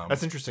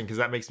 that's interesting because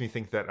that makes me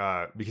think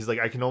that because like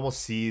I can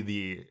almost see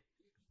the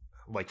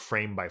like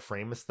frame by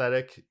frame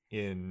aesthetic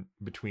in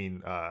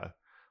between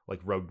like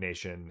Rogue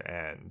Nation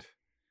and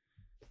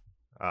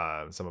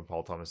some of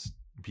Paul Thomas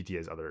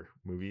PTA's other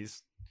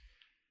movies.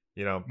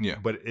 Yeah.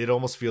 But it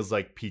almost feels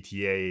like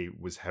PTA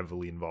was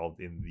heavily involved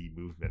in the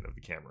movement of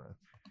the camera,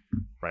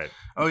 right?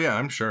 Oh yeah,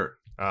 I'm sure.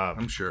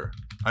 I'm sure.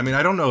 I mean,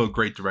 I don't know a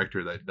great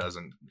director that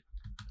doesn't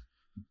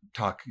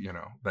talk,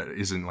 that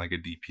isn't like a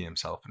DP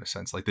himself in a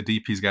sense. Like the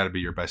DP's got to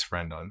be your best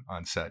friend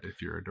on set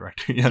if you're a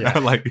director.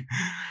 Like,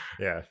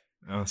 yeah,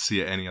 I don't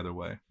see it any other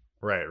way.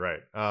 Right.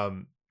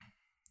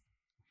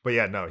 But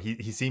yeah, no,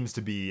 he seems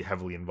to be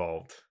heavily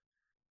involved.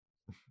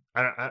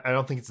 I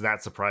don't think it's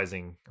that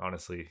surprising,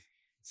 honestly.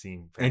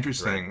 Seeing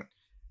interesting.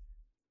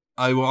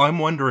 I'm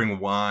wondering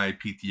why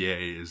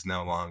PTA is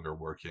no longer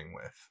working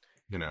with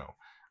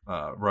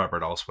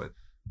Robert Alswit,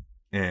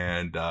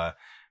 and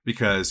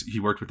because he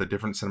worked with a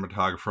different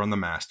cinematographer on The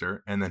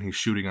Master, and then he's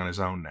shooting on his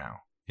own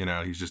now.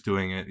 He's just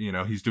doing it.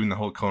 He's doing the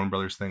whole Coen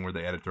Brothers thing where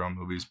they edit their own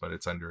movies, but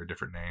it's under a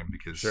different name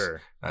because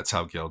that's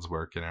how guilds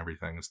work and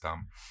everything is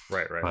dumb.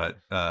 Right. But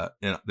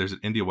there's an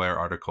IndieWire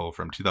article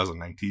from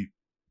 2019,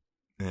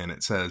 and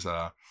it says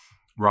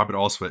Robert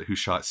Alswit, who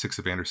shot 6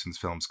 of Anderson's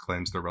films,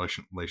 claims their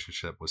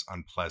relationship was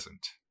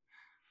unpleasant.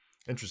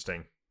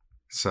 Interesting.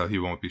 So he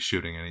won't be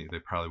shooting any. They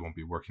probably won't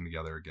be working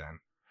together again.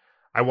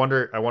 I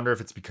wonder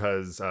if it's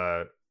because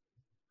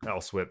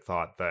Alswit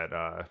thought that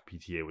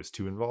PTA was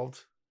too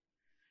involved.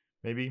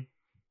 Maybe.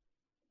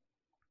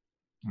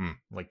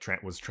 Like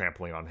was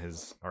trampling on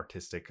his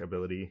artistic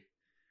ability.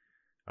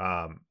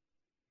 I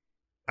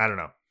don't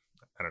know.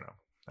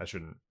 I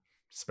shouldn't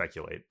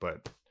speculate,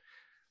 but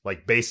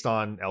like based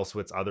on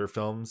Alswit's other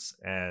films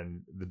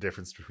and the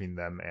difference between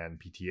them and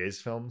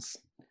PTA's films,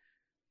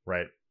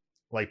 right?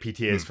 Like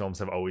PTA's films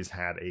have always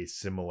had a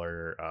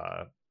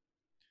similar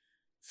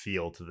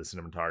feel to the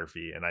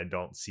cinematography, and I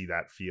don't see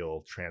that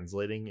feel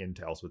translating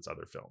into Alswit's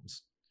other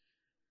films,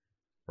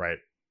 right?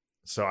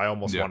 So I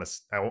almost want to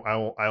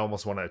I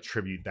almost want to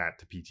attribute that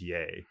to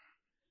PTA,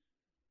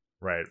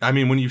 right? I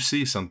mean, when you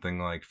see something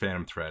like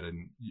Phantom Thread,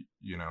 and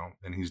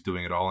and he's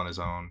doing it all on his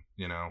own,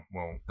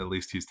 well, at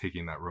least he's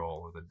taking that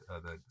role of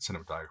the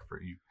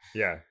cinematographer.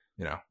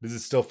 Does it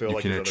still feel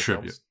like his other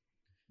films?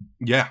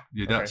 Yeah,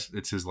 it does. Okay.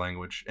 It's his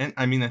language, and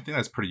I mean, I think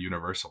that's pretty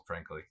universal,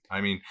 frankly.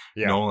 I mean,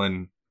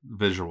 Nolan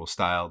visual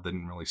style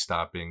didn't really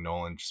stop being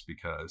Nolan just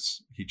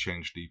because he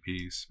changed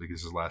DPs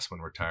because his last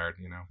one retired,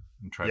 and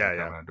tried to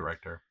become a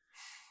director.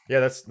 Yeah,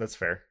 that's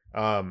fair.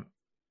 I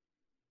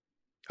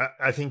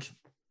think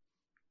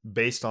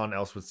based on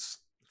Alswit's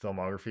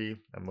filmography,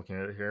 I'm looking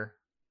at it here.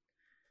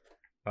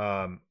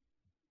 I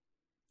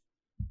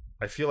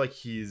feel like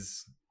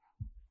he's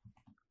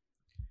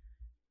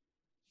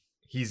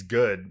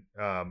good,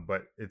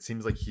 but it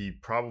seems like he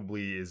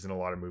probably is in a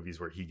lot of movies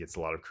where he gets a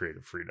lot of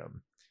creative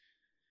freedom.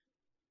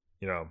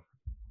 Yeah,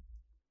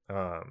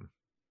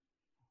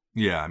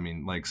 I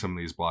mean, like some of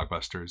these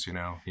blockbusters,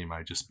 he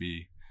might just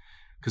be,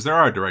 because there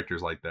are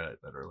directors like that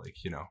are like,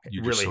 you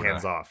really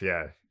hands off.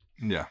 Yeah.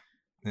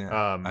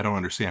 I don't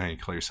understand how you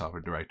call yourself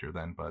a director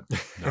then, but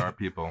there are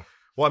people.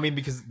 Well, I mean,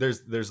 because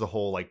there's the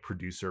whole like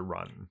producer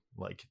run,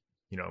 like,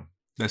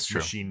 that's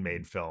true, machine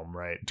made film,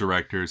 right?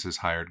 Directors as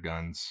hired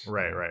guns,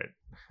 right,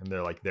 and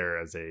they're like there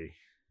as a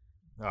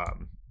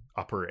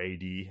upper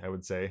AD, I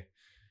would say.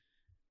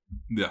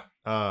 Yeah.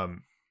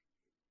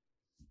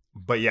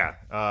 But yeah,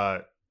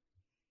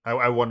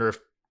 I wonder if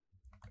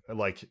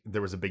like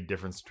there was a big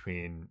difference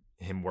between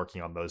him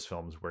working on those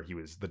films where he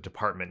was the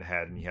department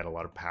head and he had a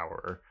lot of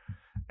power,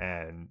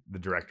 and the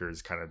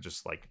directors kind of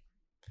just like,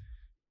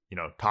 you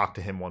know, talk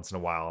to him once in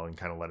a while and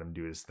kind of let him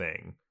do his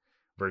thing,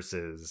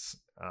 versus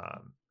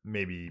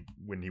maybe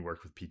when he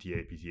worked with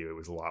PTA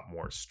was a lot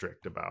more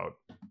strict about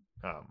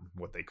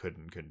what they could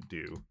and couldn't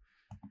do.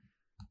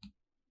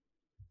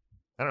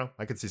 I don't know.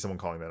 I could see someone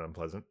calling that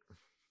unpleasant.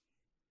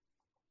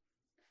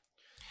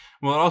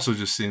 Well, it also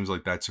just seems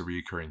like that's a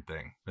recurring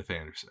thing with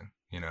Anderson.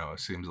 You know,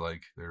 it seems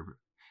like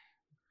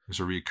there's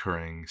a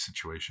recurring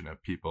situation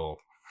of people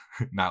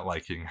not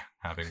liking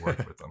having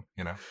worked with them,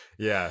 you know?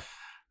 Yeah,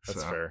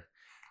 that's fair.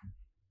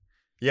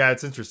 Yeah,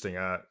 it's interesting.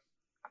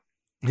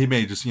 He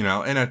may just, you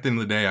know, and at the end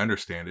of the day, I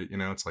understand it. You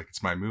know, it's like,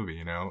 it's my movie,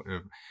 you know?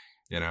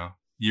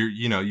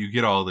 You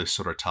get all this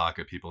sort of talk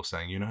of people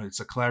saying, you know, it's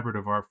a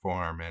collaborative art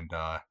form, and,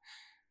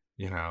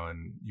 you know,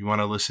 and you want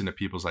to listen to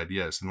people's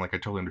ideas. And like, I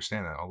totally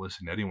understand that. I'll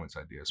listen to anyone's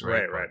ideas,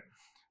 right? Right.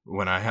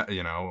 When I,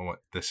 you know,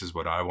 this is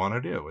what I want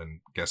to do. And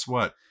guess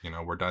what? You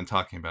know, we're done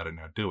talking about it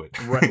now. Do it.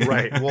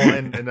 Right. Well,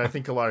 and I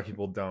think a lot of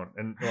people don't.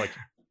 And like,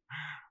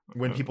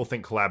 when people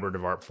think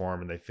collaborative art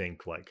form and they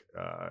think like,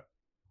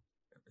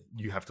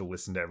 you have to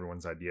listen to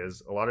everyone's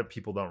ideas, a lot of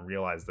people don't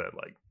realize that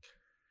like,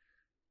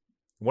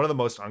 one of the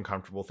most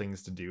uncomfortable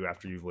things to do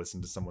after you've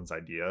listened to someone's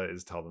idea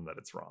is tell them that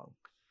it's wrong.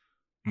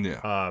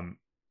 Yeah.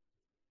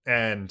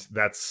 And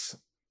that's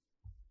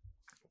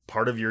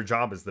part of your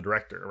job as the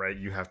director, right?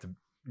 You have to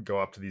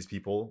go up to these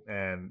people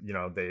and, you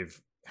know,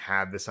 they've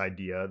had this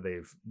idea,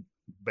 they've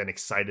been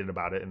excited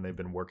about it, and they've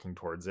been working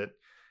towards it,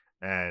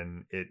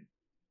 and it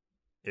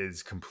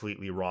is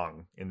completely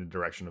wrong in the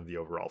direction of the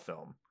overall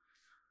film,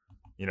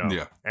 you know?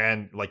 Yeah.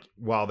 And like,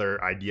 while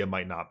their idea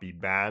might not be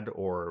bad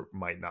or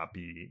might not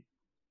be,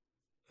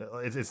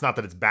 it's not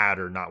that it's bad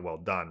or not well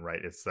done, right?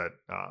 It's that,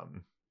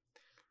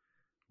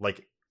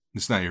 like,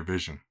 it's not your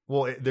vision.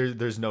 Well,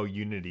 there's no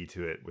unity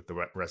to it with the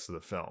rest of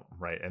the film,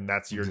 right? And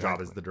that's your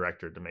job as the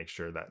director, to make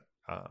sure that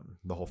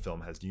the whole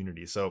film has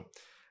unity. So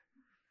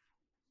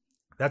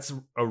that's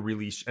a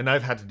really, and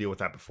I've had to deal with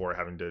that before,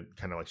 having to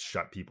kind of like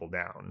shut people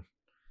down.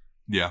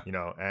 Yeah. You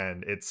know,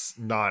 and it's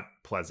not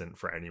pleasant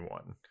for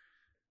anyone,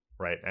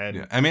 right? And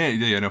yeah, I mean,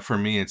 you know, for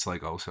me, it's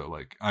like, also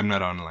like, I'm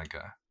not on like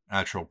a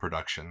actual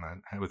production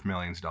with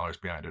millions of dollars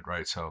behind it,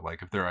 right? So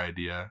like, if their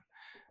idea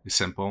is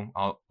simple,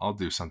 I'll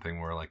do something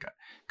where like,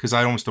 because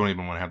I almost don't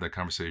even want to have that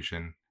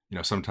conversation. You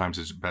know, sometimes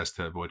it's best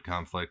to avoid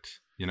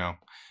conflict, you know,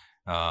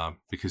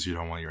 because you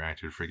don't want your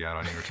actor to freak out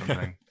on you or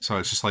something. So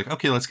it's just like,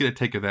 okay, let's get a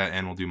take of that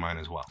and we'll do mine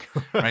as well,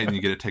 right? And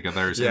you get a take of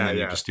theirs, and then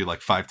you just do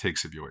like 5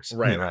 takes of yours,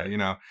 right? You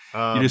know,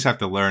 you just have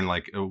to learn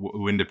like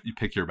when to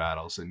pick your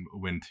battles and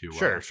when to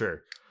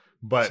sure.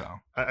 But so.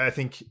 I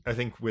think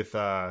with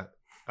I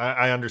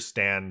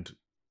understand.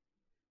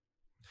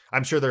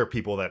 I'm sure there are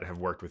people that have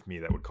worked with me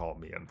that would call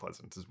me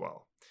unpleasant as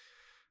well,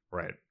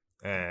 right?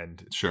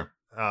 And sure,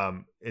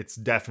 it's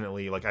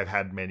definitely like, I've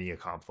had many a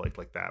conflict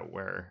like that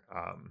where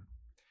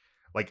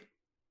like,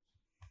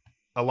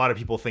 a lot of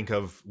people think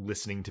of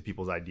listening to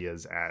people's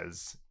ideas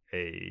as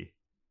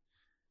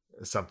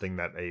something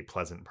that a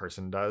pleasant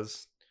person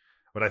does,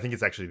 but I think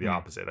it's actually the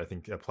opposite. I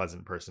think a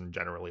pleasant person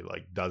generally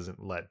like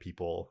doesn't let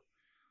people,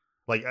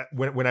 like,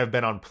 when I've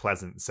been on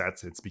pleasant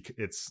sets,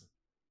 it's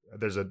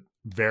there's a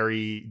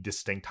very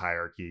distinct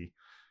hierarchy,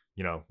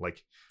 you know,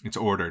 like it's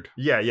ordered.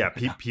 Yeah.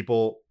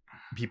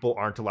 People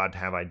aren't allowed to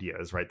have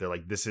ideas, right? They're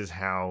like, this is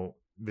how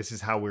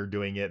we're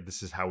doing it.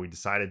 This is how we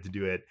decided to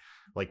do it.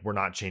 Like, we're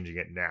not changing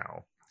it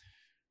now.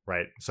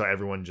 Right. So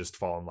everyone just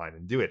fall in line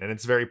and do it. And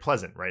it's very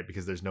pleasant, right?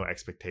 Because there's no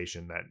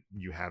expectation that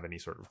you have any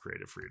sort of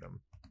creative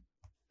freedom.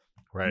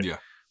 Right. Yeah.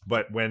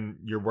 But when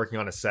you're working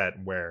on a set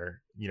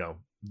where, you know,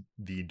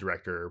 the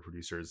director or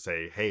producers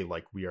say, hey,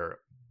 like, we're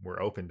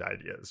open to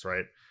ideas,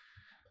 right?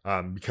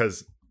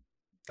 Because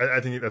I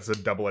think that's a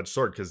double-edged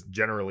sword, because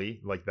generally,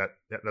 like,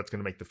 that's going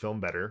to make the film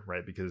better,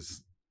 right?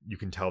 Because you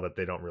can tell that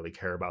they don't really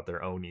care about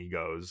their own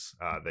egos.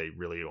 They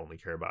really only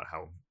care about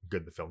how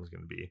good the film is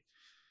going to be,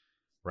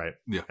 right?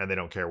 Yeah. And they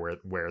don't care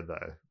where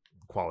the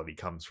quality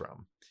comes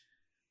from,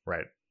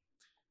 right?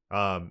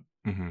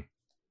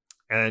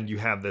 And you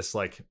have this,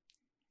 like,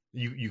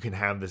 you can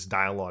have this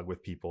dialogue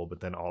with people, but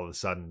then all of a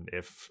sudden,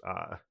 if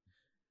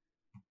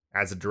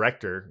as a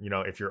director, you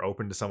know, if you're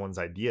open to someone's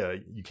idea,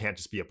 you can't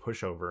just be a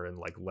pushover and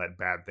like let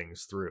bad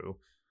things through,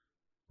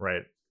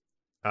 right?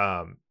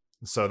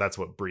 So that's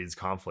what breeds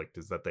conflict,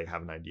 is that they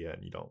have an idea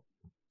and you don't,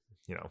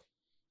 you know,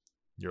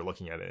 you're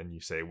looking at it and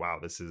you say, wow,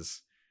 this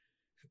is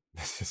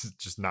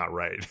just not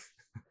right.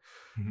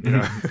 You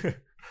know?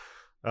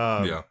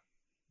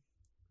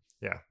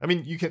 Yeah. I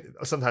mean, you can,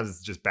 sometimes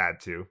it's just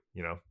bad too,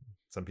 you know,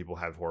 some people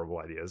have horrible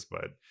ideas,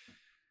 but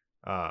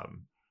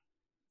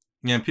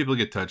yeah, and people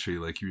get touchy,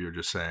 like you were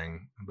just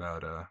saying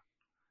about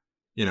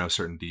you know,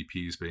 certain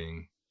DPs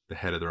being the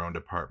head of their own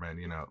department.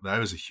 You know, that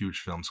was a huge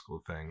film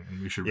school thing,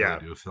 and we should really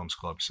do a film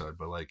school episode.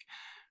 But like,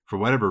 for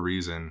whatever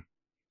reason,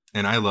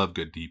 and I love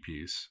good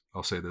DPs,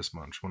 I'll say this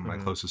much: one of my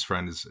closest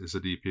friends is a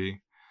DP,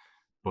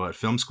 but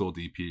film school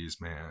DPs,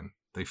 man,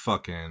 they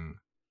fucking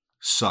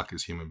suck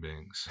as human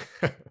beings.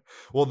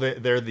 Well,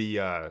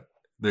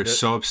 they're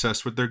so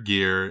obsessed with their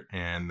gear,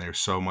 and they're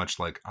so much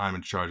like, I'm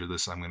in charge of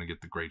this. I'm going to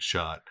get the great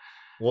shot.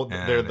 Well,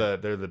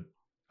 and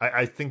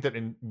I think that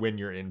when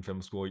you're in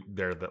film school,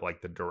 they're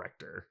the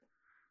director,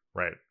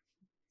 right?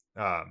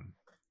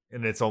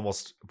 And it's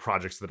almost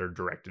projects that are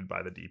directed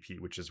by the DP,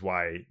 which is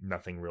why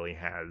nothing really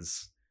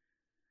has,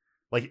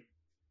 like,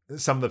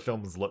 some of the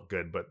films look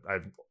good, but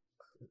I've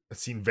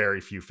seen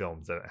very few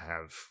films that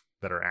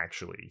are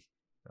actually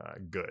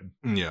good.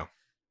 Yeah.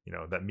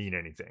 That mean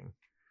anything.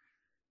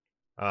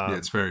 Yeah,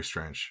 it's very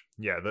strange.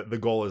 Yeah, the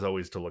goal is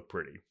always to look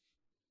pretty.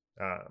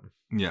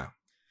 Yeah.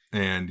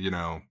 And,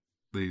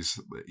 these,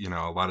 a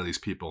lot of these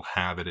people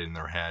have it in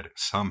their head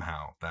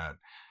somehow that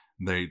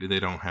they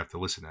don't have to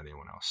listen to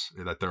anyone else,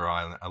 that they're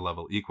on a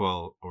level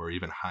equal or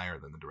even higher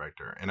than the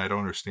director. And I don't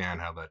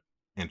understand how that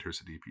enters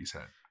a DP's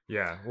head.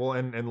 Yeah. Well,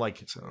 and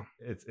like, so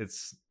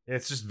it's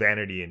just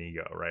vanity and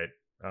ego, right?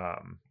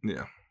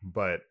 Yeah.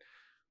 But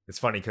it's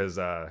funny because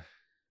I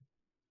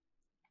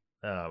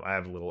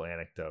have a little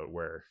anecdote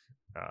where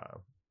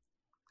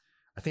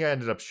I think I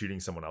ended up shooting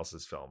someone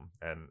else's film,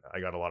 and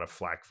I got a lot of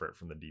flack for it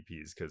from the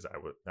DPs because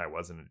I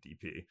wasn't a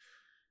DP,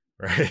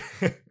 right?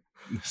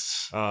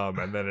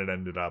 And then it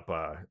ended up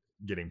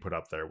getting put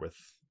up there with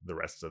the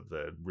rest of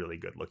the really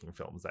good looking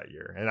films that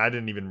year, and I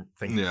didn't even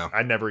think. Yeah.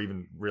 I never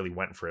even really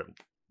went for it.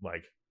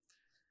 Like,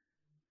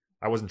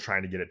 I wasn't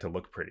trying to get it to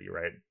look pretty,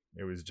 right?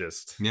 It was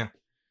just,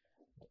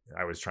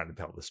 I was trying to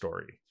tell the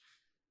story.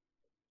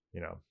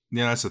 Yeah,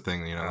 that's the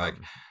thing. Like,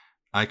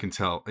 I can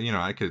tell.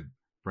 I could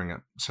bring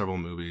up several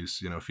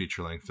movies,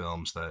 feature-length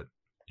films that,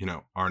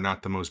 are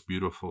not the most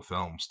beautiful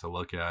films to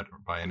look at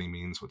by any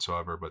means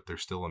whatsoever, but they're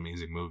still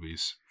amazing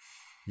movies.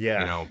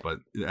 Yeah. But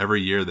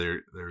every year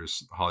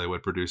there's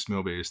Hollywood-produced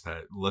movies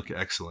that look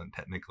excellent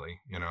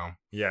technically,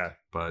 Yeah.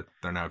 but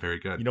they're not very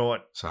good. You know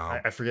what? So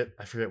I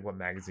forget what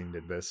magazine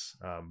did this,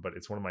 but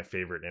it's one of my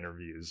favorite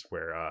interviews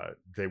where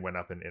they went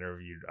up and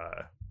interviewed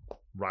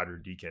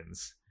Roger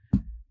Deakins,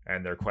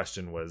 and their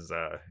question was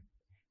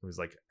it was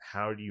like,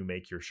 how do you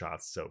make your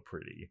shots so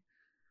pretty?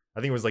 I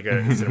think it was like a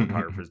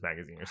cinematographer's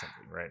magazine or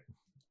something, right?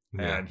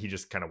 Yeah. And he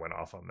just kind of went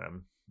off on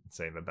them,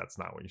 saying that that's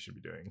not what you should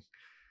be doing.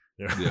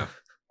 Yeah.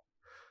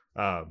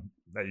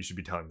 That you should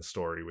be telling the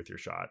story with your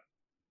shot.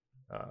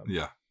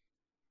 Yeah.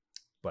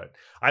 But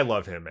I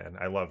love him, man.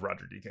 I love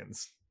Roger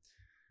Deakins.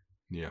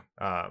 Yeah.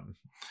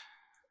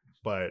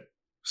 But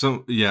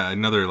so yeah,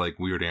 another like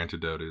weird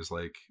antidote is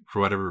like, for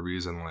whatever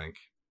reason, like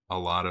a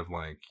lot of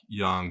like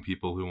young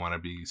people who want to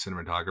be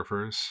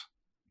cinematographers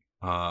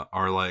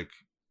are like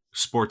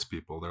sports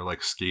people. They're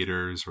like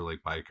skaters or like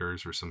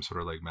bikers or some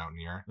sort of like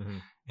mountaineer. Mm-hmm.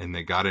 And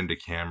they got into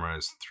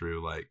cameras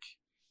through like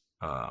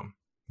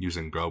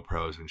using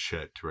GoPros and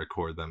shit to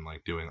record them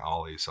like doing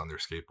ollies on their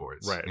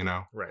skateboards, right?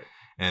 Right.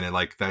 And it,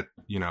 like that,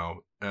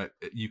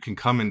 you can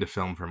come into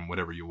film from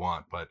whatever you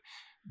want, but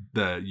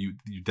you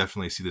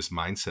definitely see this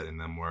mindset in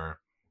them where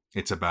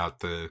it's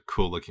about the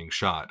cool looking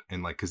shot,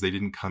 and like, because they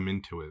didn't come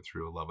into it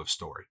through a love of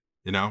story,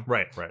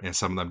 right. And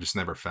some of them just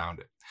never found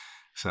it.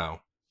 So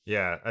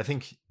yeah, I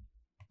think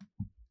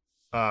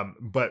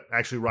but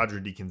actually Roger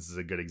Deakins is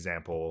a good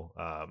example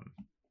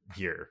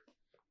here,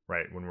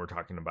 right? When we're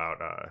talking about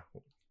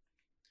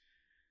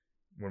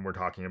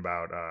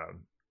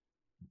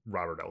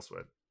Robert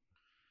Elswit.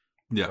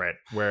 Yeah. Right.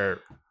 Where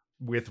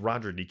with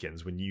Roger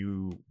Deakins, when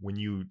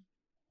you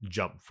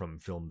jump from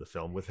film to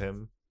film with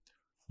him,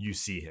 you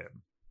see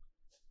him.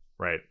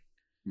 Right.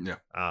 Yeah.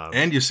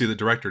 And you see the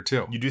director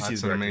too. You do see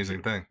the director, an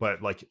amazing thing. But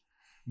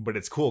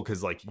it's cool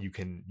because like you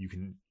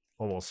can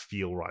almost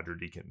feel Roger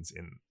Deakins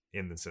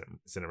in the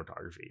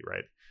cinematography,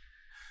 right?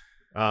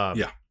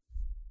 Yeah.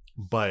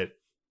 But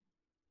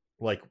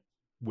like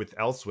with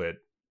Elswit,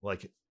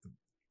 like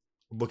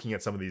looking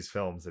at some of these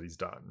films that he's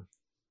done,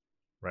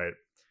 right?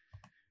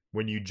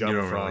 When you jump you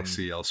don't from really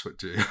see Elswit,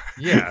 do you?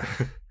 Yeah.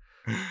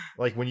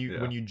 Like when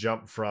you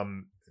jump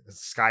from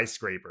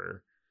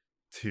Skyscraper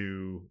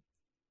to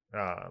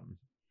Boogie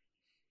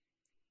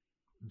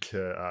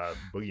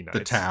Nights,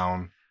 The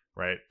Town,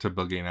 right? To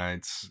Boogie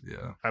Nights.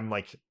 Yeah. I'm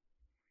like,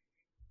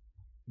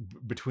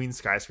 between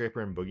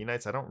Skyscraper and Boogie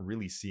Nights, I don't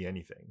really see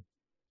anything.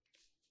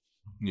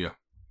 Yeah.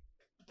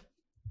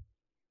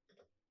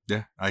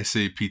 Yeah. I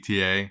see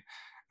PTA,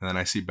 and then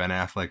I see Ben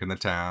Affleck in The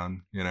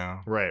Town,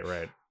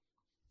 Right.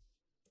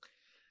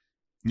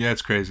 Yeah,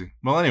 it's crazy.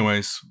 Well,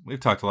 anyways, we've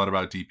talked a lot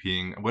about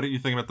DPing. What do you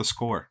think about the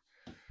score?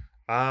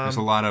 There's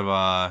a lot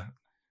of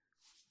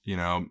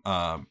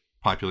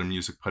popular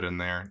music put in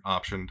there,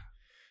 optioned.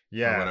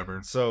 Yeah. Or whatever.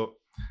 So,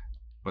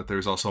 but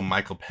there's also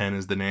Michael Penn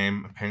is the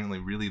name. Apparently,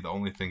 really the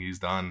only thing he's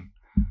done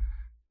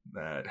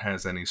that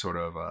has any sort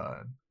of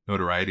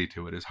notoriety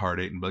to it is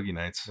Hard 8 and Boogie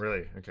Nights.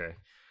 Really? Okay.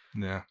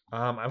 Yeah.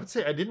 I would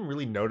say I didn't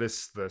really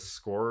notice the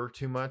score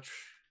too much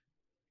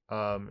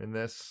in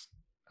this.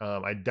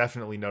 I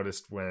definitely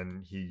noticed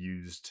when he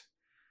used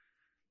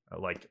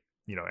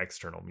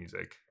external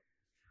music.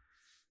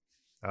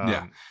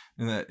 Yeah,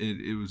 and that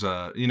it was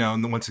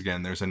and once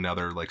again, there's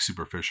another like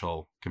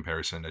superficial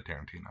comparison to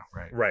Tarantino,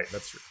 right? Right,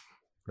 that's true.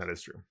 That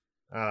is true.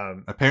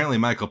 Apparently,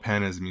 Michael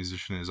Penn is a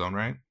musician in his own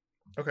right.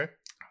 Okay.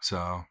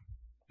 So,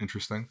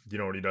 interesting. Do you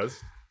know what he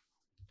does?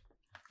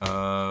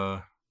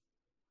 Not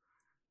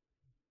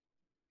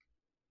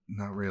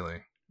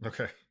really.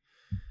 Okay.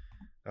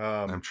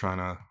 I'm trying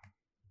to.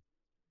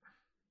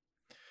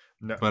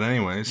 No. But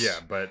anyways, yeah.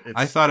 But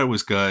I thought it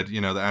was good. You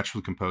know, the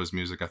actually composed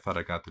music. I thought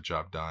I got the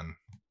job done.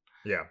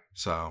 Yeah.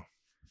 So,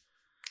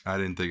 I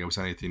didn't think it was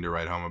anything to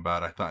write home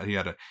about. I thought he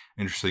had an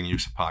interesting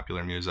use of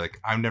popular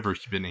music. I've never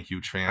been a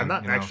huge fan. I'm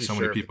not actually so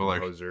sure many people if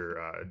the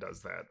composer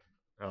does that.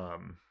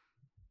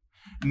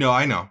 No,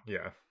 I know.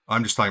 Yeah.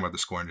 I'm just talking about the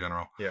score in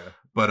general. Yeah.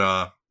 But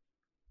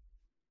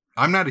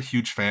I'm not a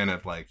huge fan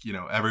of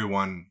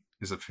everyone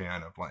is a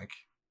fan of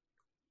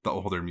the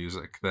older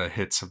music, the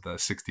hits of the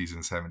 60s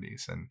and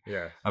 70s. And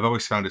yeah, I've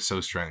always found it so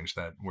strange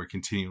that we're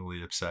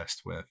continually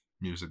obsessed with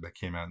music that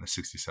came out in the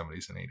 60s,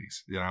 70s, and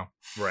 80s, you know?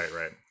 Right.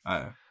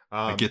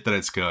 I get that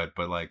it's good,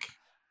 but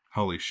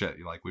holy shit,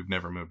 we've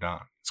never moved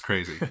on. It's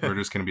crazy. We're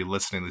just going to be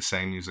listening to the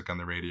same music on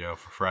the radio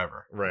for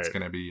forever. Right. It's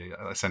going to be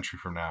a century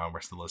from now, and we're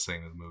still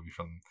listening to the movie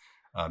from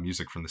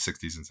music from the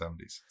 60s and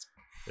 70s.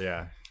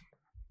 Yeah.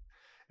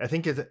 I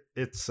think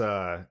it's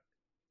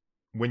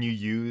when you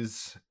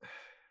use...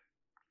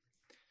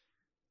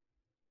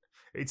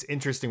 It's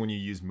interesting when you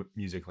use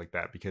music like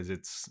that, because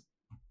it's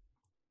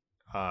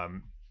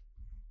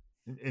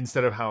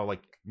instead of how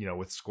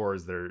with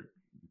scores they're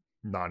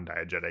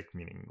non-diegetic,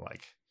 meaning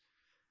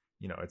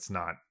it's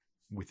not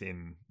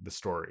within the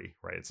story,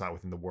 right? It's not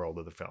within the world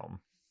of the film.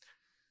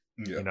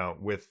 Yeah.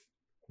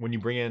 When you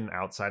bring in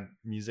outside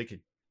music,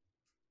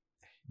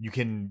 you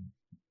can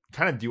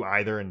kind of do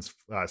either and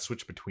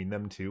switch between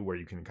them too, where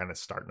you can kind of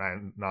start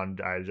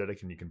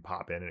non-diegetic and you can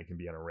pop in and it can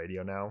be on a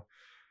radio now.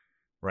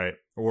 Right.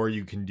 Or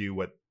you can do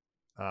what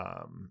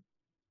I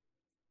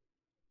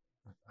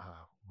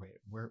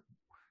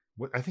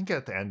think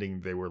at the ending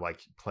they were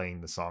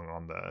playing the song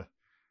on the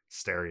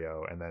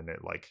stereo, and then it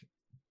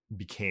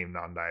became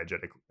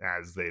non-diegetic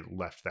as they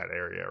left that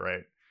area,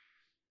 right?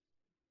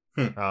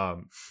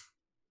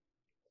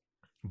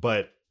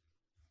 But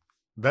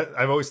that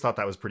I've always thought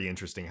that was pretty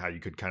interesting, how you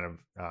could kind of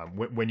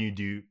when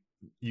you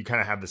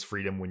kind of have this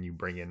freedom when you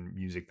bring in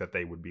music that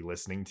they would be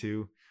listening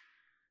to,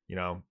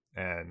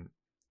 and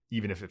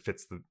even if it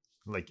fits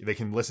they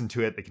can listen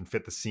to it, they can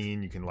fit the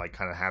scene, you can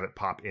kind of have it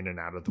pop in and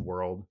out of the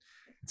world.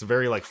 It's a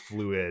very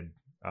fluid.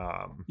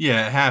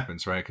 Yeah, it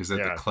happens, right? Because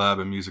at the club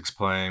and music's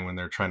playing when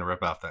they're trying to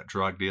rip off that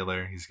drug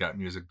dealer, he's got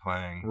music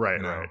playing.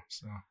 Right, right.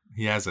 So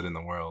he has it in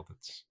the world.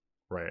 It's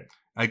right.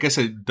 I guess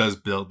it does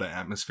build the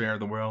atmosphere of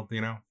the world,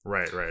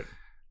 Right, right.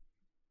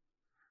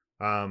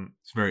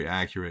 It's very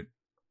accurate.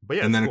 But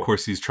yeah, and then cool. Of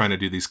course he's trying to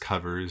do these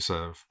covers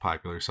of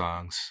popular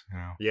songs,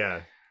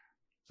 Yeah.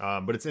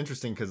 But it's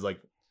interesting because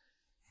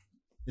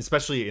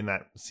especially in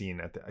that scene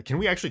can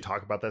we actually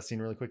talk about that scene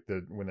really quick,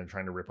 when they're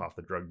trying to rip off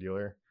the drug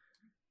dealer?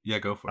 Yeah,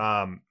 go for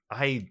it.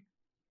 I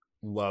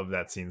love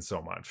that scene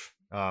so much.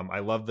 I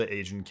love the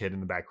Asian kid in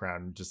the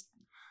background just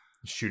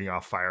shooting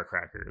off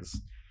firecrackers.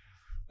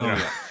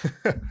 Yeah.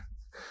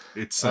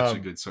 It's such a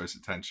good source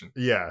of tension.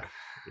 Yeah.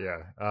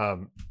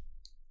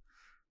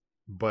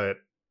 But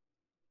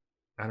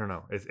I don't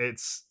know,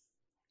 it's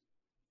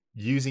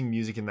using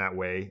music in that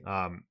way.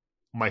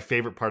 My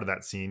favorite part of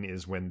that scene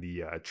is when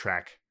the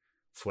track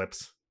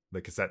flips,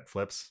 the cassette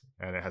flips,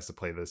 and it has to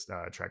play this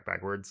track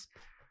backwards,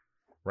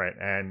 right?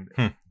 And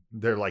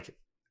they're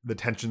the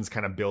tension's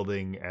kind of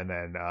building, and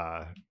then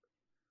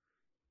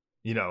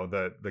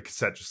the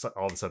cassette just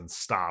all of a sudden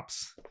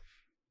stops,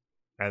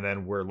 and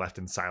then we're left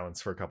in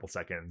silence for a couple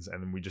seconds,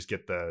 and then we just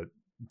get the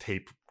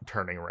tape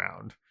turning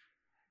around,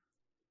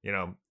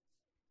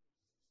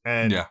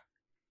 and yeah,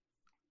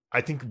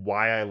 I think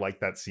why I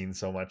like that scene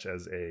so much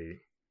as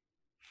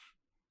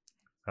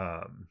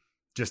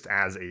just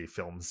as a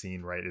film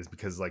scene, right, is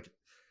because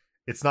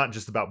it's not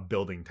just about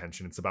building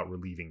tension, it's about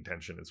relieving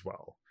tension as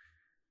well,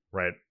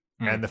 right?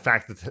 And the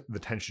fact that the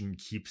tension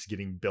keeps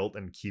getting built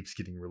and keeps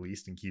getting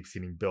released and keeps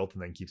getting built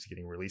and then keeps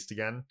getting released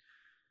again,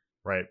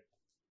 right?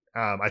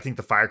 I think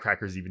the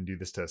firecrackers even do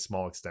this to a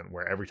small extent,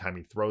 where every time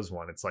he throws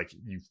one, it's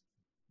the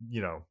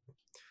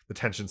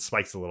tension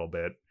spikes a little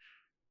bit,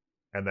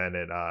 and then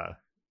it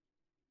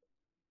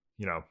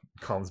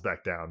calms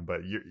back down,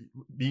 but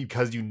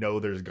because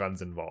there's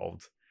guns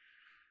involved,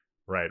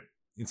 right?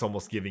 It's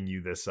almost giving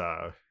you this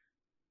I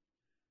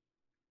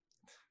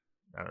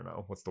don't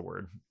know what's the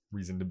word,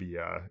 reason to be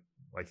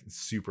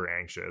super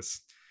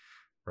anxious,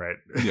 right?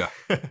 Yeah.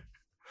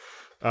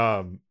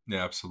 Yeah,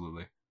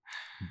 absolutely.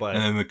 But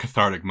and then the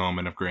cathartic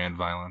moment of grand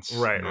violence,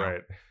 right,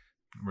 right,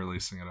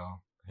 releasing it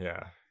all.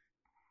 Yeah,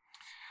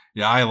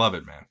 I love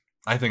it, man.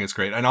 I think it's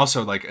great. And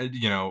also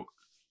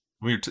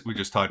we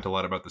just talked a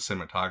lot about the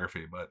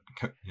cinematography, but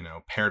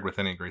paired with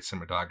any great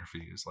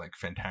cinematography is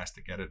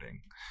fantastic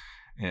editing,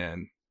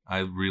 and I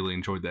really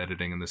enjoyed the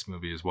editing in this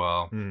movie as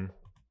well.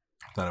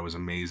 I thought it was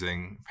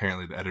amazing.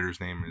 Apparently the editor's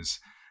name is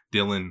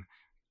Dylan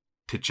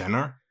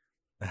Titchener.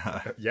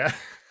 Yeah,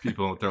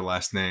 people with their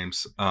last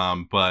names,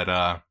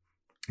 but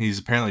he's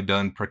apparently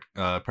done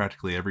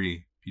practically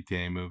every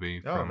PTA movie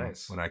from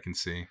nice. what I can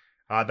see.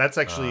 That's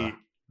actually,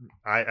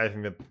 I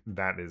think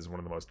that is one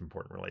of the most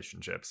important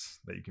relationships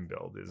that you can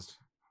build, is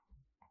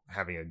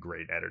having a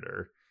great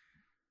editor.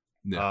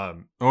 Yeah.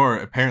 Or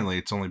apparently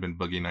it's only been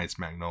Boogie Nights,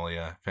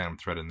 Magnolia, Phantom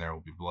Thread, and There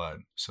Will Be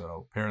Blood.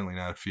 So apparently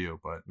not a few,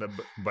 but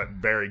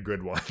very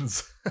good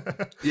ones.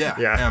 Yeah.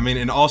 I mean,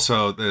 and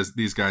also there's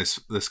this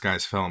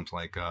guy's films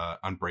like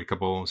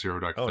Unbreakable,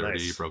 Zero Dark 30,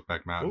 nice.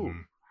 Brokeback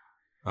Mountain,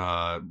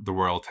 The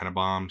Royal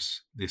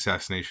Tenenbaums, The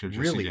Assassination of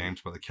Jesse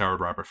James by the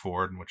coward Robert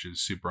Ford, which is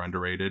super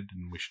underrated,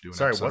 and we should do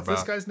an episode what's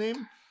this guy's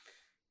name?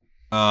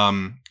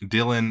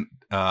 Dylan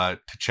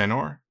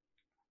Tichenor.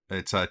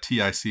 It's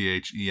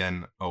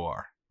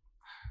Tichenor.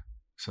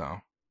 So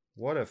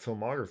what a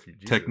filmography.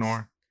 Jesus.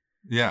 Technor.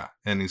 Yeah.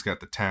 And he's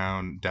got The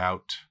Town,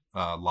 Doubt,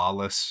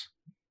 Lawless,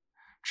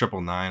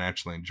 999. I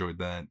actually enjoyed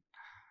that.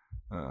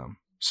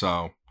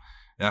 So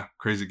yeah,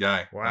 crazy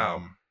guy.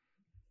 Wow.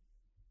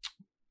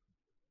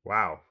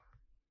 Wow.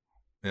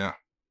 Yeah.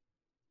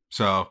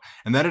 So,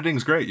 and the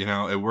editing's great,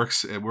 it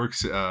works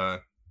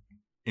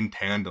in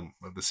tandem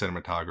with the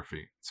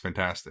cinematography. It's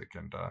fantastic.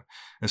 And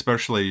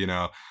especially,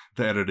 the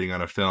editing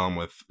on a film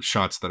with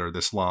shots that are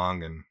this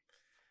long and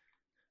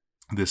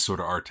this sort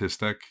of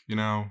artistic,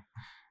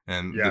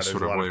 and this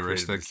sort of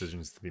voyeuristic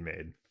decisions to be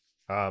made.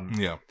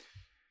 Yeah.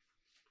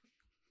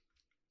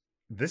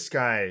 This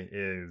guy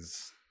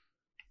is,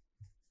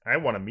 I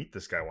want to meet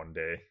this guy one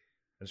day.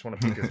 I just want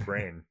to pick his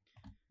brain.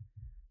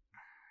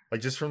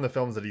 Like, just from the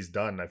films that he's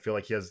done, I feel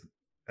like as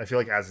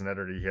an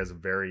editor, he has a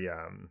very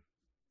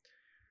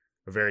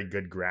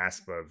good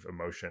grasp of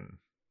emotion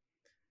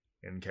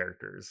in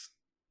characters.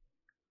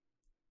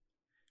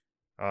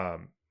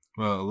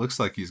 Well, it looks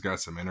like he's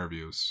got some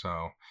interviews,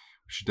 so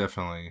we should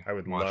definitely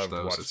watch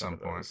those at some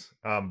point.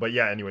 But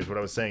yeah, anyways, what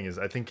I was saying is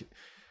I think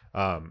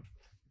the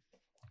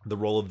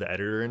role of the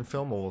editor in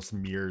film almost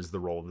mirrors the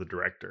role of the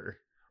director.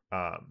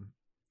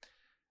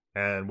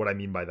 And what I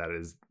mean by that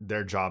is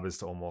their job is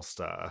to almost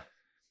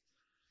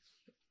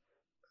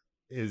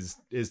is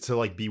to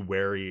like be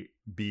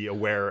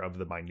aware of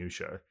the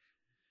minutia,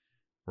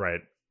 right?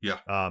 Yeah.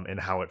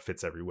 And how it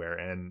fits everywhere.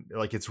 And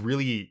like it's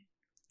really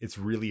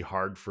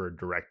hard for a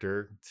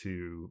director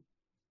to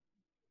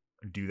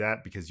do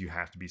that because you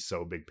have to be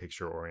so big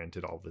picture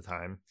oriented all the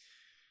time,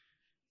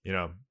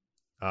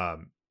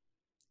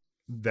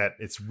 that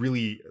it's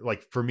really,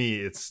 like, for me,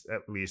 it's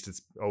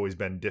always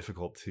been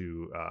difficult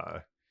to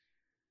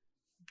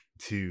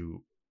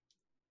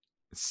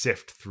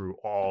sift through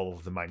all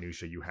of the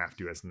minutia you have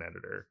to as an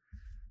editor,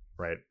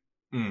 right?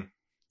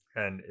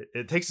 And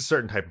it takes a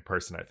certain type of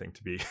person, I think,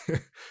 to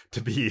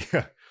be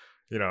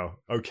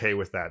okay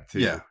with that too.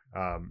 Yeah.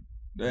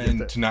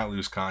 And to not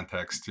lose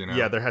context,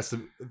 Yeah,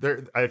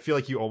 I feel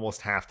like you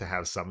almost have to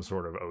have some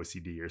sort of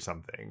OCD or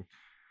something,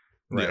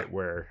 right?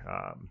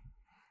 Yeah.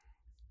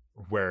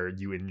 Where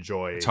you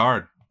enjoy. It's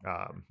hard.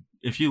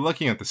 If you're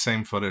looking at the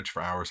same footage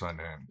for hours on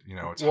end,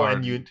 it's hard.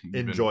 And you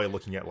enjoy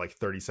looking at like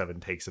 37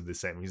 takes of the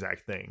same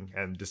exact thing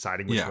and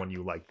deciding which one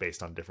you like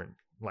based on different,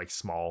 like,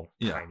 small,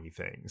 tiny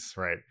things,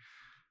 right?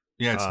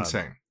 Yeah, it's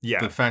insane. Yeah.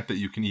 The fact that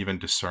you can even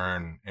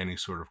discern any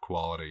sort of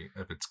quality,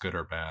 if it's good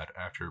or bad,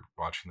 after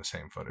watching the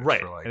same footage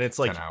for like, and it's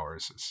 10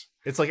 hours.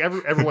 It's like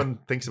everyone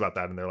thinks about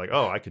that and they're like,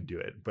 oh, I could do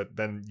it. But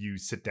then you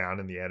sit down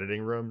in the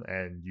editing room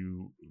and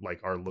you like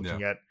are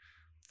looking at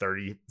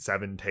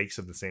 37 takes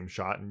of the same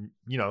shot, and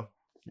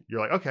you're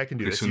like, okay, I can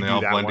do this. And they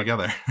all blend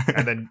together.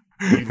 And then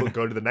you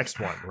go to the next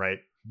one, right?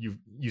 You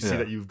see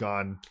that you've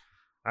gone,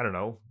 I don't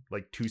know,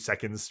 like 2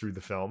 seconds through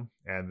the film,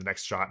 and the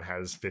next shot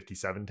has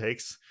 57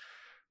 takes.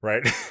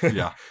 Right.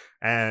 Yeah.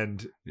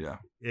 And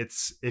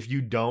it's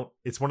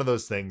one of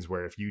those things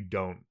where if you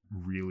don't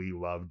really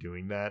love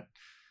doing that,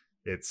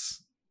 it'll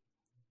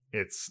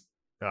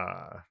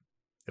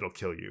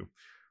kill you.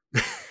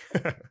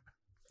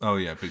 Oh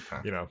yeah, big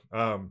time.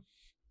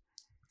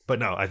 But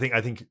no, I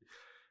think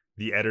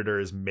the editor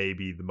is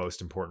maybe the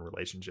most important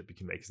relationship you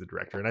can make as a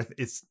director, and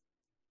it's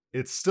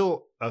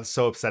still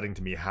so upsetting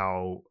to me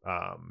how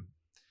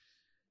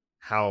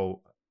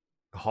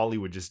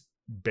Hollywood just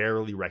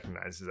barely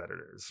recognizes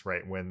editors,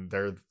 right? When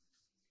they're,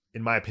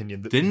 in my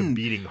opinion, the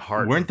beating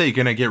heart. Weren't they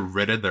going to get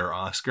rid of their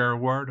Oscar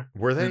award?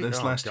 Were they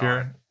this last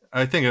year?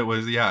 I think it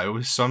was. Yeah, it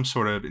was some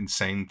sort of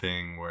insane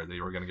thing where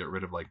they were going to get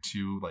rid of like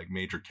 2 like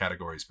major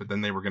categories, but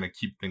then they were going to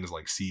keep things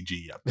like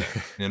CG up there,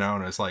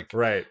 and it's like,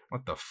 right?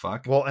 What the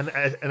fuck? Well, and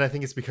I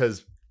think it's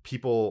because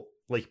people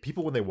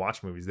when they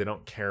watch movies, they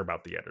don't care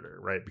about the editor,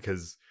 right?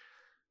 Because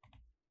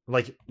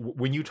like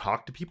when you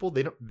talk to people,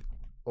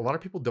 a lot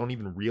of people don't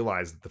even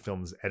realize that the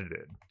film is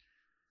edited,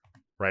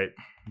 right?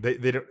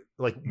 They don't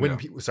like when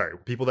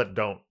people that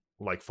don't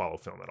like follow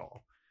film at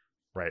all,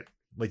 right?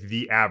 Like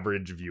the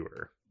average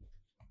viewer.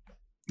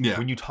 Yeah.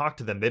 When you talk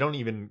to them, they don't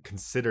even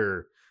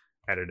consider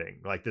editing.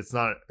 Like it's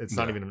not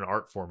even an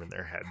art form in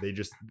their head. They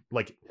just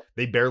like,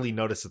 they barely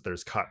notice that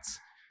there's cuts,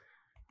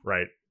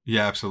 right?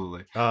 Yeah,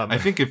 absolutely. I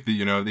think if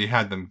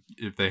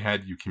if they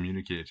had you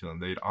communicate to them,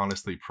 they'd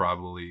honestly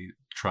probably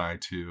try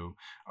to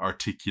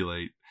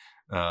articulate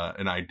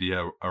an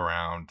idea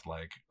around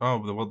like, oh,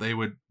 well, they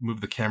would move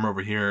the camera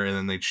over here and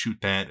then they'd shoot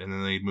that and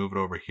then they'd move it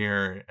over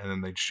here and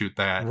then they'd shoot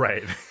that.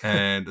 Right.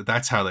 And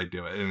that's how they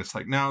do it. And it's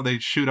like, no, they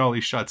shoot all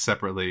these shots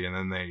separately and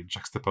then they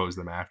juxtapose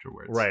them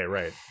afterwards.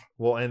 Right.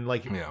 Well, and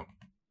like, Yeah.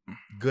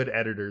 good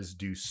editors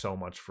do so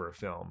much for a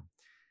film.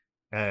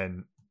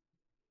 And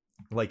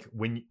like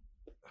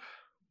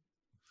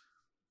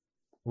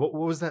what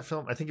was that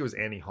film? I think it was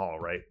Annie Hall,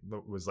 right?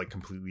 That was like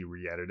completely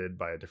re-edited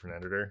by a different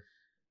editor.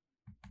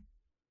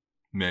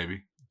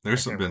 Maybe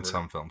there's been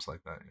some films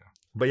like that, yeah.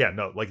 But yeah,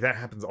 no, like that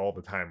happens all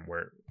the time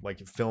where like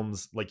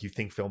films, like you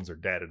think films are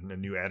dead and a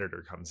new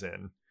editor comes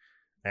in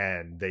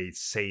and they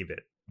save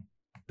it.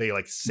 They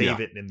like save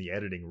it in the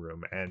editing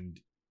room, and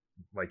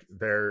like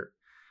they're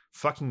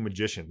fucking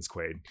magicians,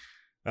 Quaid.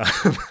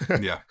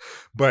 Yeah.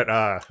 But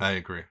I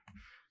agree.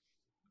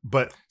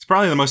 But it's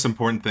probably the most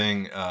important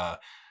thing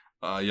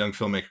a young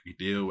filmmaker could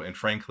do. And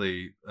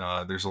frankly,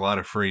 there's a lot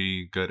of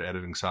free, good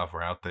editing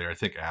software out there. I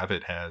think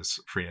Avid has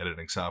free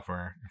editing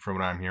software. From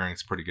what I'm hearing,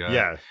 it's pretty good.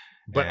 Yeah.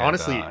 But and,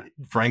 honestly,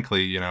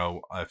 frankly, you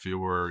know, if you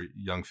were a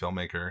young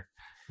filmmaker,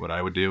 what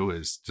I would do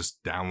is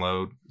just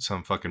download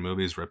some fucking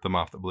movies, rip them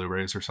off the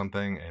Blu-rays or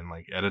something, and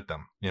like edit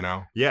them, you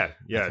know? Yeah.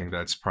 I think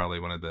that's probably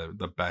one of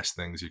the best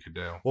things you could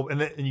do. Well,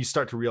 and you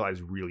start to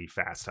realize really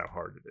fast how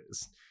hard it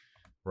is.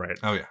 Right.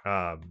 Oh,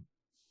 yeah.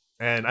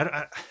 And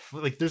I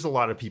like, there's a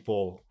lot of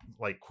people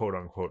like quote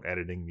unquote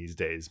editing these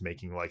days,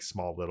 making like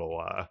small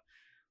little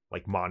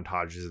like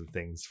montages and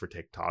things for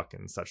TikTok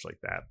and such like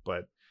that.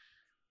 But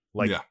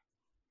like,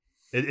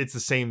 it's the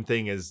same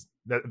thing as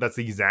that's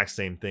the exact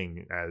same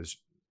thing as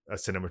a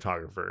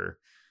cinematographer,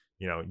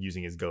 you know,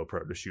 using his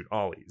GoPro to shoot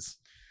ollies.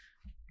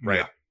 Right.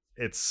 Yeah.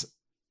 It's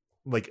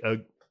like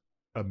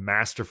a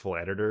masterful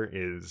editor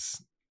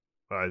is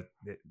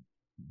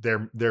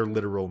they're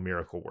literal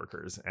miracle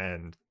workers.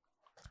 And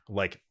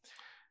like,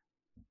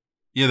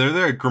 yeah,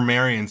 they're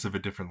grammarians of a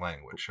different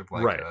language, of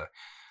like right.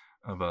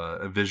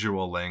 a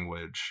visual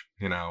language.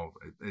 You know,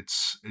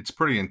 it's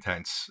pretty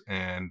intense,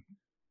 and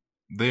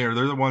they're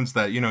the ones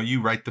that, you know,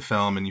 you write the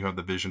film and you have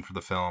the vision for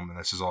the film, and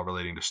this is all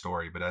relating to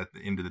story. But at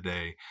the end of the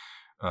day,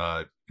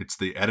 it's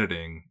the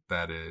editing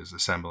that is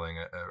assembling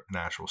an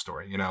actual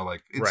story. You know,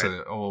 like it's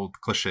an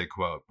old cliche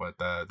quote, but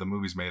the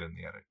movie's made in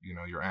the edit. You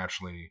know, you're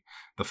actually,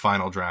 the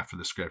final draft of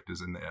the script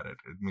is in the edit.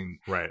 I mean,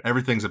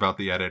 everything's about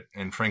the edit.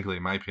 And frankly,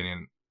 in my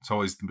opinion, it's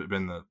always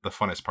been the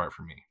funnest part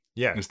for me.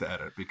 Yeah. Is the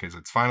edit, because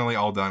it's finally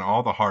all done.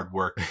 All the hard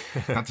work,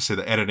 not to say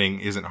the editing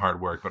isn't hard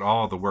work, but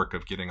all the work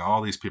of getting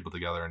all these people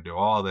together and do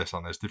all this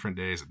on these different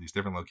days at these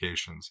different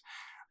locations,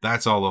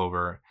 that's all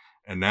over.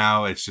 And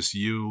now it's just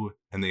you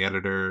and the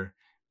editor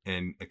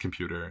and a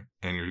computer,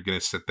 and you're going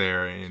to sit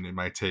there, and it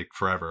might take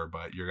forever,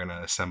 but you're going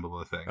to assemble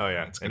the thing. Oh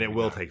yeah. And it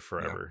will take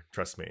forever. Yeah.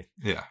 Trust me.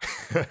 Yeah.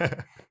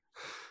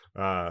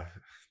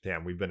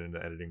 Damn, we've been in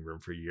the editing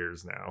room for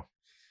years now.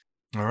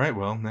 All right.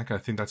 Well, Nick, I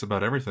think that's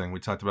about everything.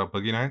 We talked about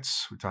Boogie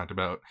Nights. We talked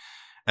about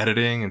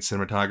editing and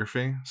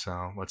cinematography.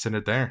 So let's end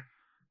it there.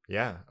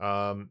 Yeah.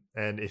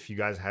 And if you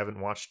guys haven't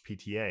watched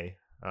PTA,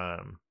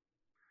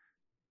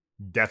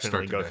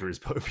 definitely go through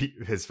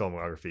his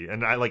filmography.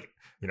 And I like,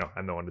 you know,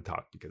 I'm the one to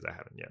talk because I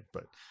haven't yet,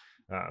 but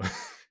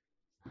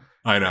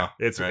I know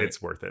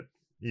it's worth it.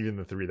 Even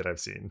the 3 that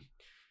I've seen.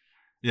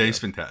 Yeah, he's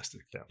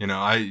fantastic. Yeah.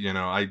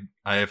 I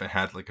haven't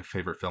had like a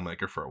favorite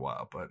filmmaker for a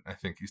while, but I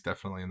think he's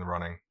definitely in the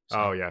running. So.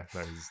 Oh yeah,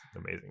 that is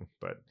amazing.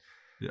 But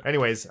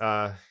anyways,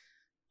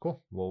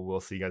 cool. Well,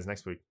 we'll see you guys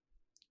next week.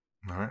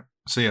 All right.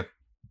 See ya.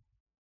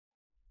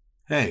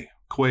 Hey,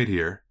 Quaid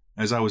here.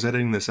 As I was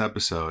editing this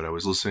episode, I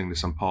was listening to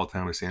some Paul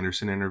Thomas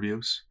Anderson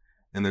interviews,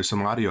 and there's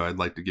some audio I'd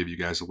like to give you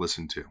guys a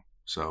listen to.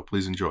 So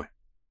please enjoy.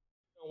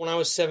 When I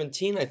was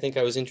 17, I think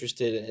I was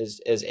interested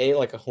as A,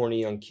 like a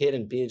horny young kid,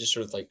 and B, just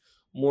sort of like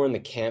more in the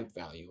camp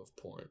value of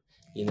porn,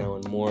 you know,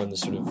 and more in the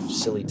sort of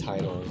silly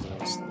titles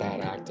and bad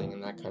acting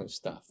and that kind of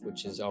stuff,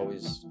 which is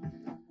always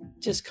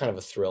just kind of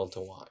a thrill to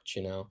watch,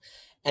 you know.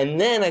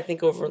 And then I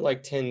think over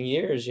like 10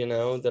 years, you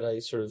know, that I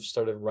sort of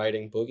started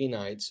writing Boogie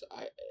Nights,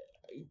 I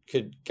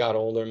got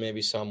older,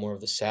 maybe saw more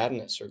of the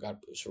sadness, or got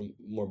sort of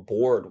more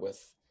bored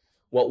with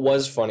what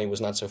was funny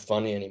was not so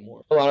funny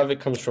anymore. A lot of it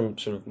comes from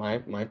sort of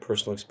my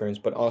personal experience,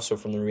 but also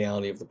from the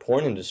reality of the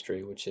porn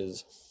industry, which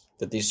is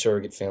that these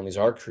surrogate families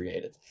are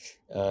created.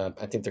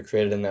 I think they're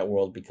created in that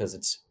world because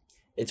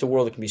it's a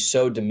world that can be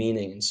so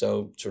demeaning and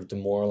so sort of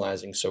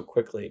demoralizing so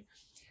quickly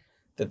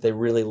that they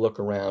really look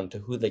around to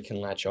who they can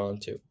latch on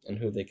to and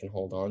who they can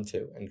hold on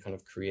to and kind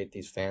of create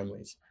these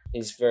families.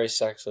 He's very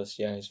sexless.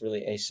 Yeah, he's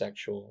really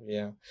asexual.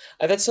 Yeah.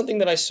 That's something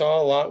that I saw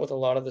a lot with a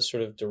lot of the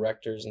sort of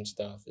directors and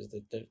stuff, is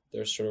that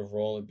their sort of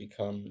role had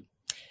become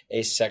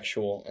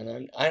asexual.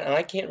 And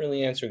I can't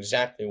really answer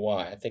exactly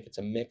why. I think it's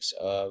a mix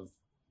of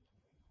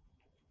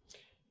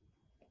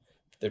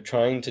they're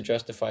trying to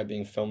justify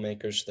being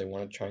filmmakers, so they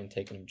want to try and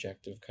take an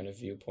objective kind of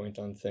viewpoint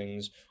on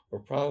things, or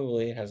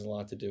probably it has a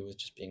lot to do with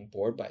just being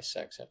bored by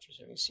sex after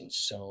having seen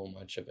so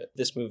much of it.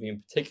 This movie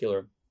in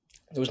particular,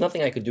 there was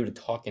nothing I could do to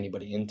talk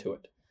anybody into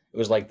it. It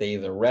was like they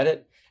either read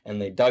it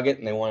and they dug it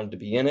and they wanted to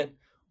be in it,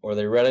 or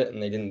they read it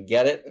and they didn't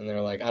get it, and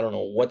they're like, I don't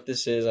know what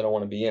this is, I don't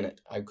want to be in it.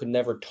 I could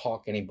never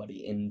talk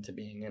anybody into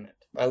being in it.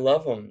 I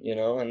love them, you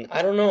know, and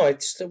I don't know,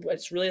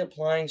 it's really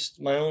applying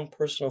my own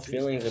personal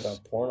feelings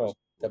about porno,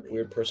 that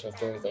weird personal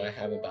feelings that I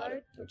have about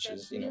it, which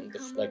is, you know,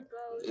 like,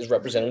 is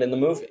represented in the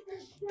movie.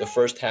 The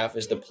first half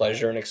is the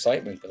pleasure and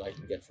excitement that I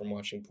can get from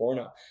watching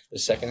porno. The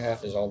second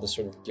half is all the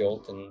sort of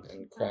guilt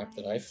and crap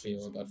that I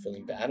feel about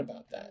feeling bad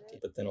about that.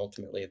 But then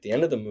ultimately at the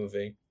end of the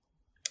movie,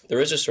 there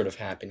is a sort of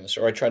happiness,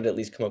 or I tried to at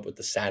least come up with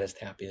the saddest,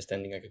 happiest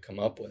ending I could come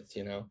up with,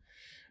 you know?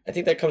 I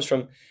think that comes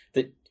from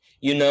that,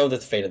 you know, the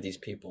fate of these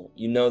people.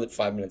 You know that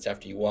 5 minutes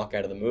after you walk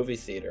out of the movie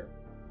theater,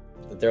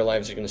 that their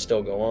lives are going to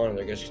still go on, and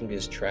they're just going to be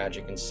as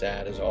tragic and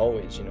sad as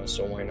always, you know,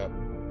 so why not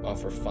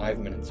offer 5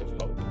 minutes of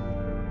hope?